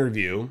an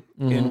interview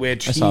in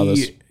which saw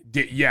this.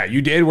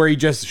 You did, where he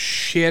just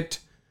shit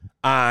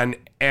on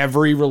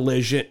every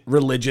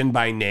religion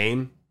by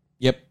name.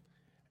 Yep.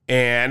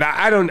 And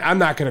I'm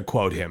not going to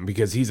quote him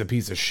because he's a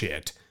piece of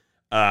shit.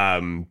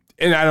 And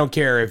I don't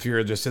care if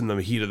you're just in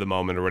the heat of the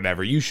moment or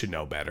whatever. You should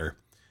know better.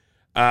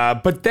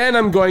 But then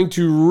I'm going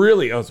to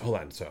really... hold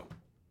on. So,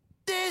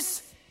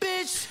 this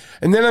bitch.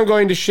 And then I'm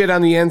going to shit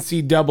on the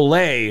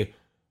NCAA,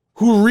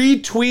 who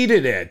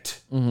retweeted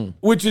it,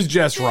 which is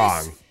just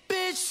wrong.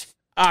 Bitch.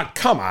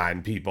 Come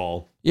on,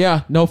 people.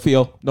 Yeah, no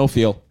feel.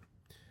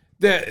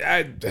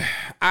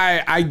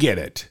 I get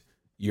it.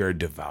 You're a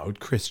devout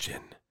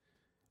Christian.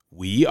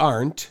 We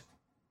aren't.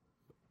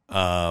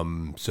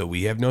 So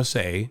we have no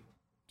say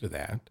to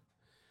that.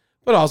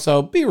 But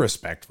also be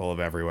respectful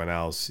of everyone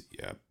else.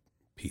 Yeah,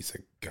 piece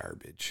of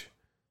garbage.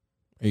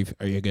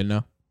 Are you good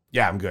now?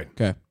 Yeah, I'm good.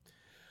 Okay.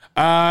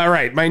 All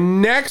right, my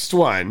next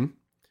one.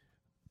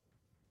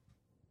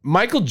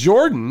 Michael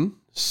Jordan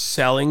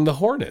selling the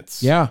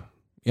Hornets. Yeah.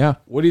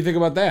 What do you think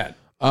about that?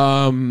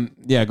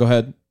 Yeah, go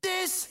ahead.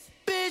 This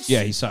bitch.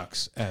 Yeah, he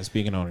sucks as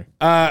being an owner.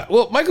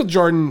 Well, Michael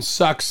Jordan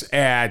sucks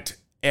at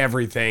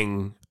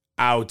everything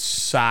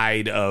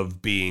outside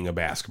of being a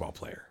basketball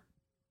player.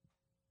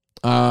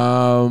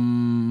 Yeah,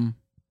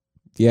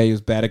 he was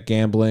bad at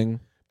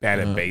gambling. Bad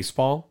at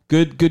baseball.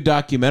 Good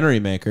documentary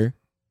maker.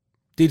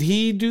 Did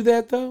he do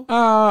that though?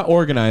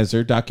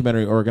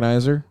 Documentary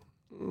organizer.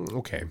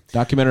 Okay.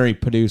 Documentary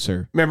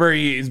producer. Remember,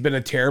 he's been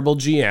a terrible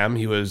GM.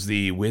 He was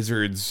the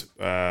Wizards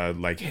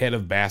head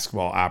of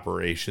basketball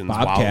operations.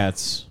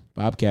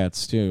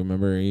 Bobcats too.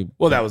 Remember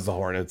that was the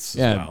Hornets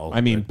as well.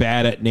 I mean,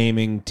 bad at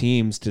naming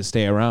teams to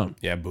stay around.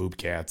 Yeah,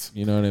 Boobcats.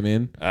 You know what I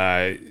mean?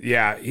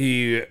 Yeah,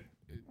 he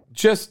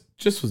just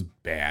was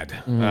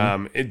bad.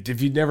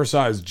 If you never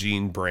saw his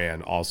Gene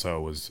brand,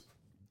 also was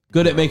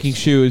good gross. At making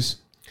shoes.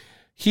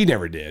 He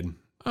never did.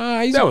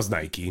 That was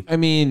Nike. I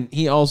mean,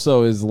 he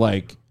also is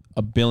like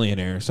a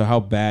billionaire. So how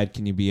bad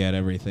can you be at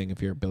everything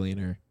if you're a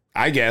billionaire?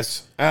 I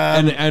guess.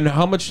 And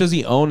how much does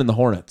he own in the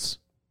Hornets?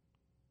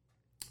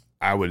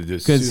 I would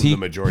just because assume he the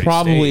majority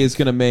probably stake. is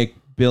going to make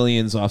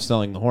billions off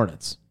selling the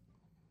Hornets.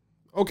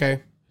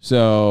 Okay.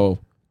 So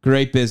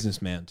great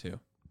businessman too.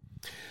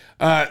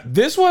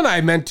 This one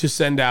I meant to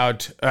send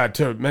out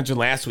to mention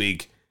last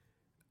week.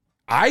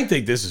 I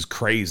think this is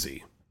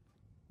crazy.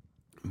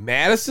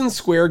 Madison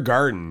Square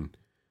Garden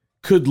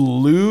could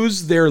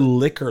lose their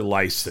liquor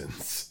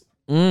license.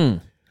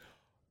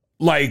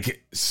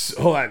 Like,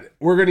 hold on.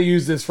 We're going to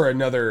use this for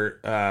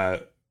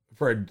another,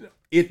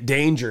 It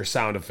Danger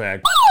sound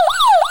effect.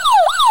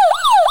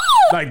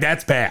 Like,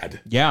 that's bad.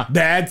 Yeah.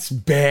 That's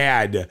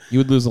bad. You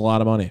would lose a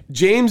lot of money.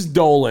 James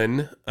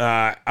Dolan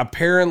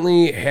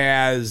apparently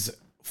has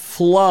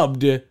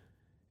flubbed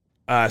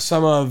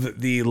some of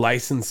the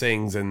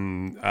licensings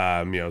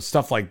and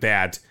stuff like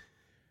that.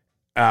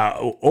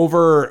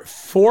 Over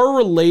 4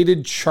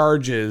 related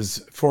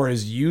charges for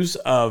his use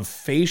of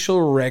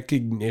facial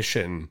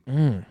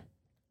recognition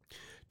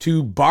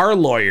to bar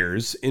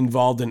lawyers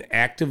involved in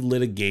active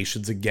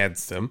litigations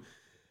against him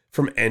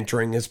from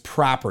entering his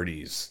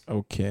properties.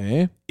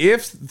 Okay.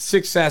 If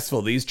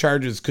successful, these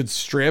charges could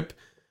strip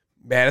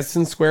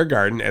Madison Square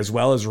Garden, as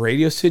well as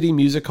Radio City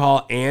Music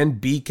Hall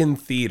and Beacon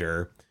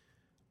Theater,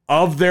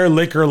 of their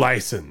liquor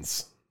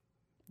license.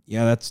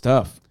 Yeah, that's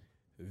tough.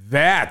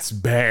 That's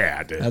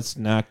bad. That's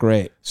not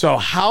great. So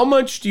how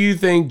much do you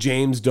think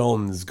James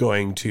Dolan is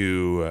going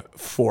to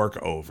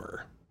fork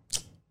over?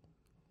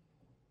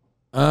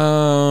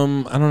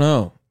 I don't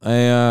know.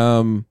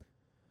 A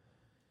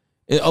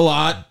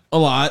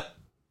lot.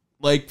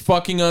 Like,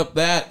 fucking up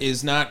that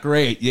is not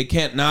great. You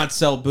can't not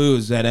sell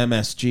booze at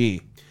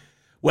MSG.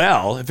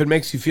 Well, if it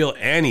makes you feel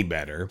any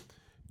better,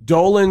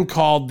 Dolan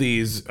called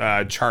these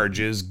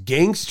charges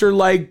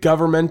gangster-like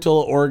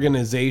governmental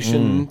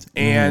organizations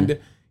and,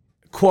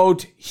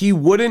 quote, he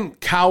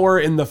wouldn't cower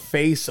in the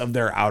face of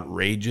their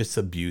outrageous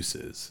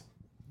abuses.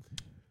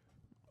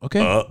 Okay.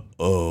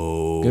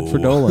 Uh-oh. Good for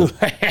Dolan.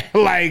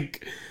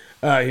 Like,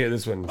 here,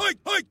 this one.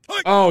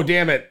 Oh,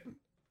 damn it.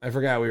 I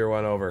forgot we were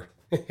one over.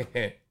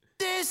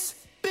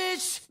 This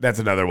bitch. That's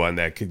another one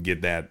that could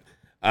get that.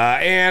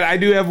 And I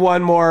do have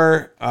one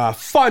more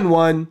fun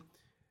one.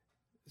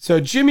 So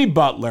Jimmy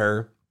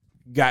Butler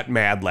got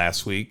mad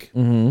last week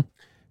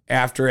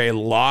after a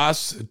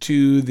loss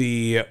to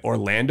the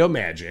Orlando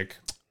Magic.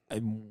 I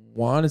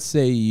want to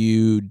say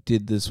you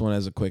did this one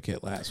as a quick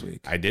hit last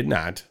week. I did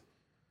not.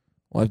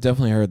 Well, I've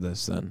definitely heard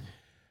this then.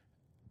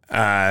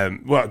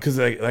 Well, because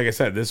like I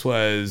said, this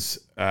was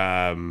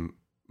March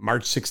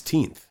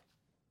 16th.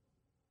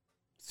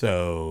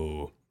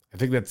 So I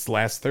think that's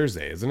last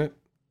Thursday, isn't it?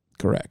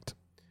 Correct.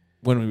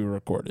 When we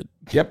recorded.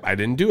 Yep, I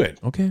didn't do it.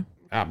 Okay.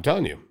 I'm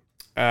telling you.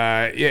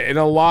 Yeah, in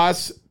a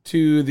loss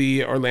to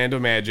the Orlando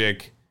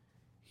Magic,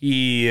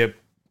 he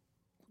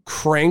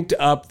cranked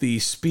up the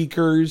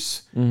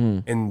speakers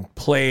and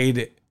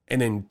played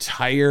an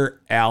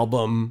entire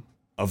album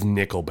of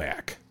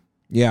Nickelback.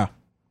 Yeah.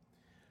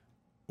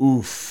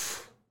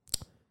 Oof.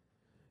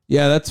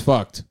 Yeah, that's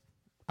fucked.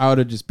 I would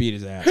have just beat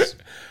his ass.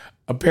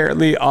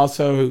 Apparently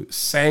also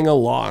sang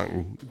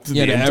along to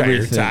the entire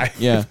everything. time.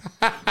 Yeah.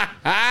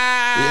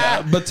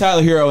 Yeah. But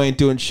Tyler Hero ain't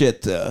doing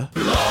shit.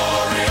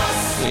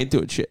 He ain't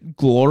doing shit.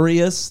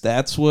 Glorious?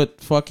 That's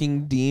what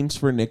fucking deems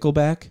for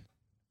Nickelback?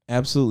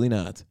 Absolutely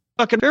not.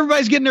 Fucking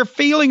everybody's getting their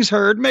feelings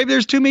hurt. Maybe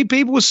there's too many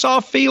people with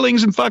soft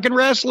feelings in fucking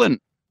wrestling.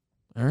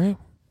 All right.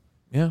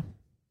 Yeah.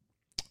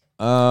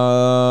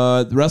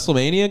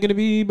 WrestleMania going to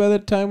be by the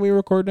time we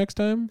record next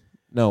time?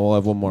 No, we'll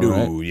have one more,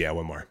 right? Ooh, yeah,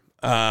 one more.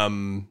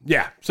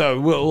 Yeah.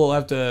 So we'll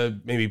have to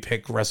maybe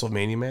pick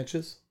WrestleMania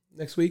matches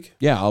next week.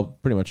 Yeah, I'll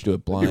pretty much do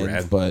it blind,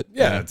 rad. but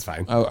Yeah, that's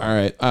fine. Oh, all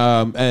right.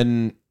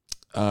 And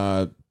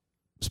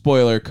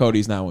spoiler,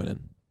 Cody's not winning.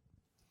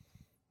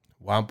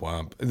 Womp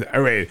womp.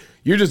 All right,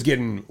 you're just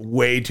getting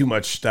way too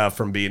much stuff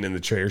from being in the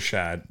chair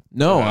shot.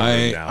 No,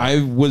 right now.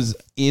 I was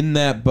in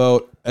that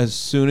boat as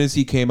soon as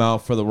he came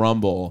out for the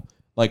Rumble,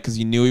 like, because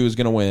he knew he was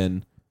going to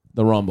win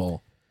the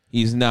Rumble.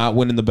 He's not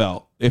winning the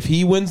belt. If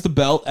he wins the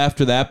belt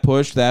after that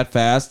push that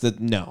fast,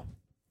 no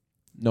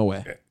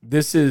way.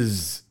 This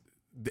is,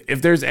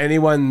 if there's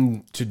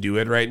anyone to do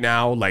it right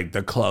now, like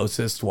the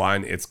closest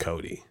one, it's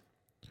Cody.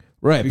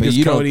 Right, Because but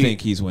you Cody- don't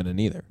think he's winning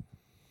either.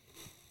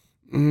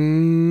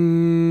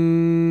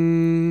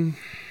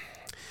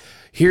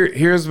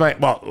 Here's my,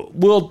 well,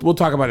 we'll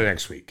talk about it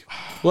next week.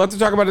 We'll have to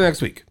talk about it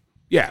next week.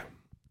 Yeah.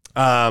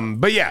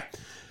 But yeah.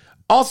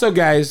 Also,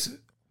 guys,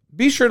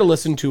 be sure to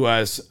listen to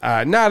us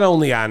not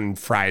only on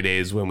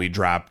Fridays when we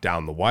drop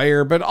Down the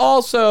Wire, but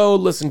also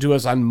listen to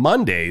us on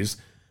Mondays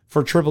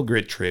for Triple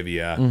Grit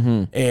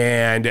Trivia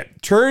and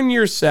turn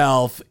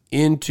yourself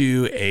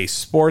into a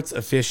sports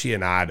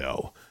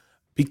aficionado.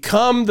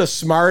 Become the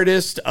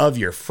smartest of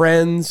your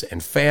friends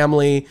and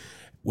family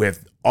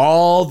with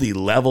all the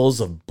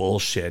levels of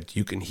bullshit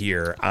you can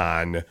hear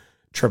on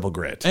Triple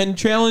Grit. And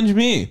challenge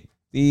me,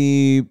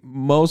 the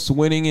most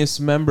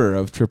winningest member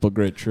of Triple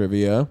Grit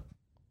Trivia.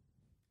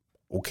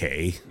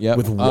 Okay. Yep.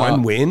 With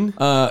one win?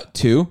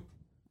 2.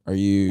 Are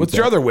you? What's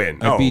your other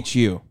win? I beat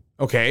you,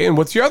 Okay. And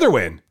what's your other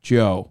win?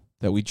 Joe.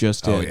 That we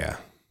just did. Oh, yeah.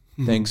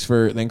 Thanks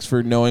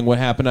for knowing what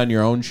happened on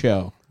your own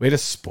show. Way to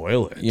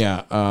spoil it.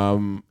 Yeah.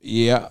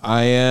 Yeah.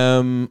 I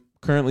am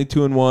currently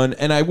 2-1,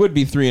 and I would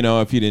be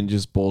 3-0 if you didn't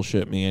just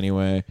bullshit me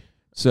anyway.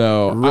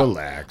 So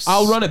Relax.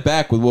 I'll run it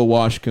back with Will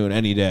Washcoon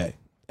any day.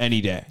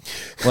 Any day.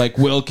 Like,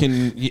 Will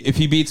can, if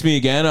he beats me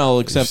again, I'll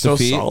accept so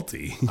defeat.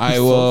 salty. I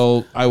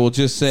will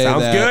just say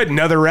Sounds that good.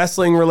 Another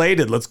wrestling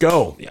related. Let's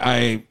go.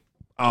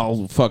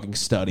 I'll fucking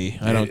study.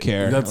 I don't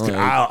care. That's Like,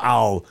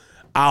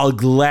 I'll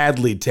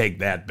gladly take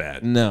that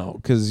bet. No,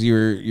 because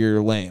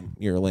you're lame.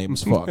 You're lame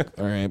as fuck.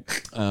 All right.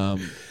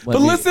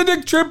 Listen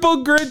to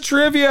Triple Grit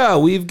Trivia.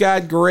 We've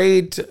got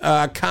great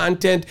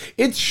content.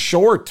 It's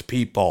short,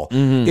 people.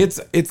 It's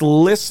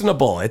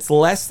listenable. It's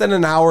less than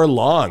an hour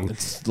long.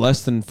 It's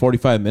less than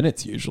 45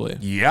 minutes usually.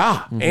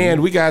 Yeah.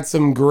 And we got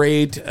some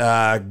great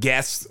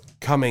guests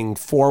coming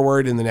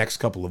forward in the next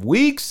couple of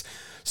weeks.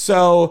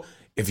 So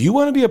if you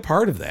want to be a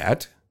part of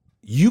that,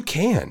 you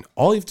can.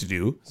 All you have to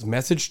do is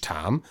message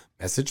Tom,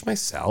 message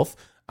myself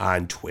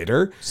on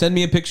Twitter. Send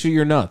me a picture of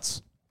your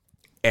nuts.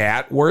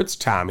 At Words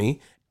Tommy,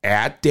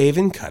 at Dave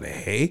and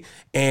Cudahy,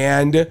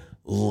 and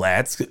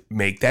let's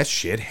make that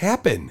shit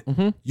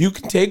happen. You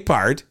can take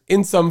part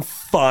in some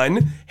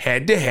fun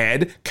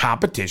head-to-head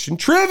competition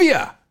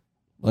trivia.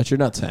 Let your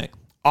nuts hang.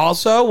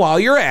 Also, while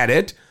you're at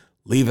it,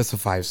 leave us a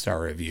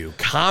 5-star review.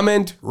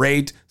 Comment,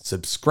 rate,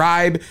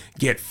 subscribe,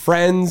 get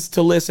friends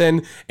to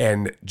listen,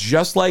 and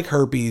just like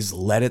herpes,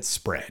 let it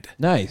spread.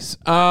 Nice.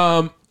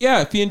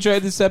 Yeah, if you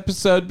enjoyed this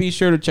episode, be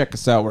sure to check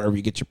us out wherever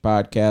you get your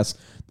podcasts.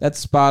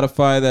 That's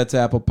Spotify, that's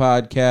Apple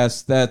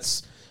Podcasts,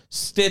 that's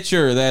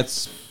Stitcher,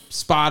 that's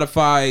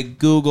Spotify,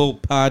 Google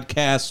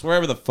Podcasts,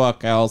 wherever the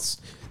fuck else.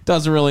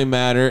 Doesn't really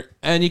matter.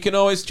 And you can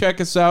always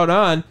check us out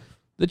on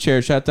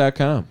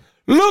thechairshot.com.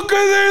 Look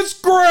at this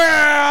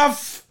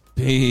graph!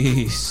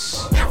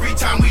 Peace. Every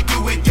time we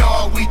do it,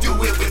 y'all, we do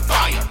it with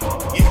fire.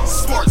 Yeah,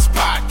 sports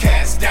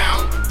podcast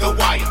down the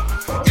wire.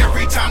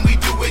 Every time we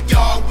do it,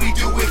 y'all, we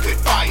do it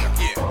with fire.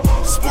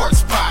 Yeah,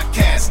 sports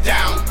podcast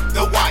down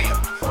the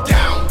wire.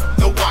 Down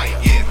the wire.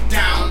 Yeah,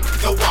 down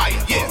the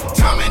wire. Yeah,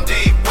 Tom and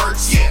Dave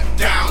works. Yeah,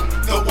 down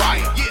the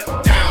wire.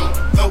 Yeah, down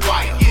the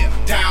wire.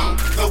 Yeah, down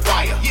the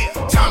wire.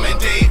 Yeah, Tom and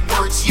Dave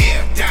works.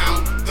 Yeah,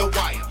 down the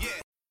wire.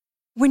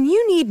 When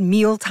you need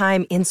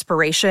mealtime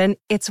inspiration,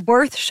 it's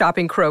worth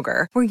shopping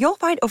Kroger, where you'll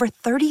find over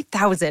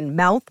 30,000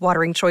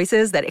 mouth-watering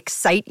choices that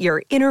excite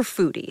your inner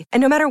foodie. And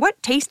no matter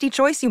what tasty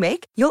choice you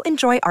make, you'll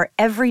enjoy our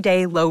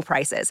everyday low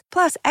prices,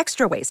 plus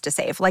extra ways to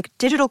save, like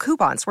digital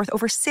coupons worth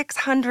over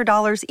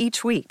 $600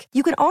 each week.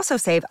 You can also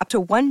save up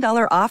to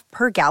 $1 off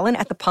per gallon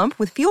at the pump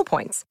with fuel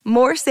points.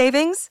 More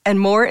savings and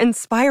more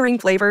inspiring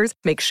flavors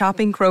make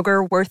shopping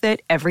Kroger worth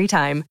it every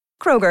time.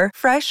 Kroger,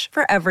 fresh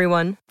for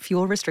everyone.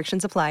 Fuel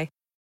restrictions apply.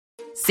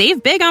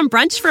 Save big on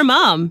brunch for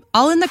mom,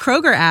 all in the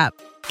Kroger app.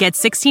 Get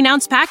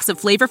 16-ounce packs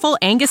of flavorful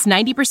Angus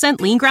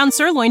 90% lean ground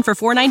sirloin for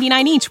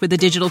 $4.99 each with a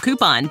digital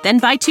coupon. Then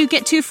buy 2,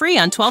 get 2 free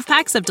on 12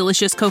 packs of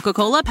delicious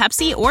Coca-Cola,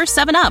 Pepsi, or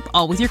 7-Up,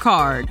 all with your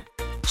card.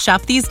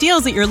 Shop these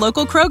deals at your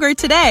local Kroger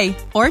today,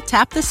 or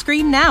tap the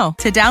screen now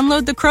to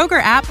download the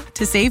Kroger app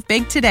to save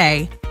big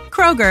today.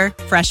 Kroger,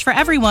 fresh for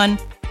everyone.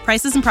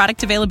 Prices and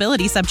product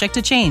availability subject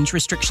to change.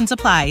 Restrictions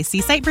apply.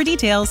 See site for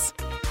details.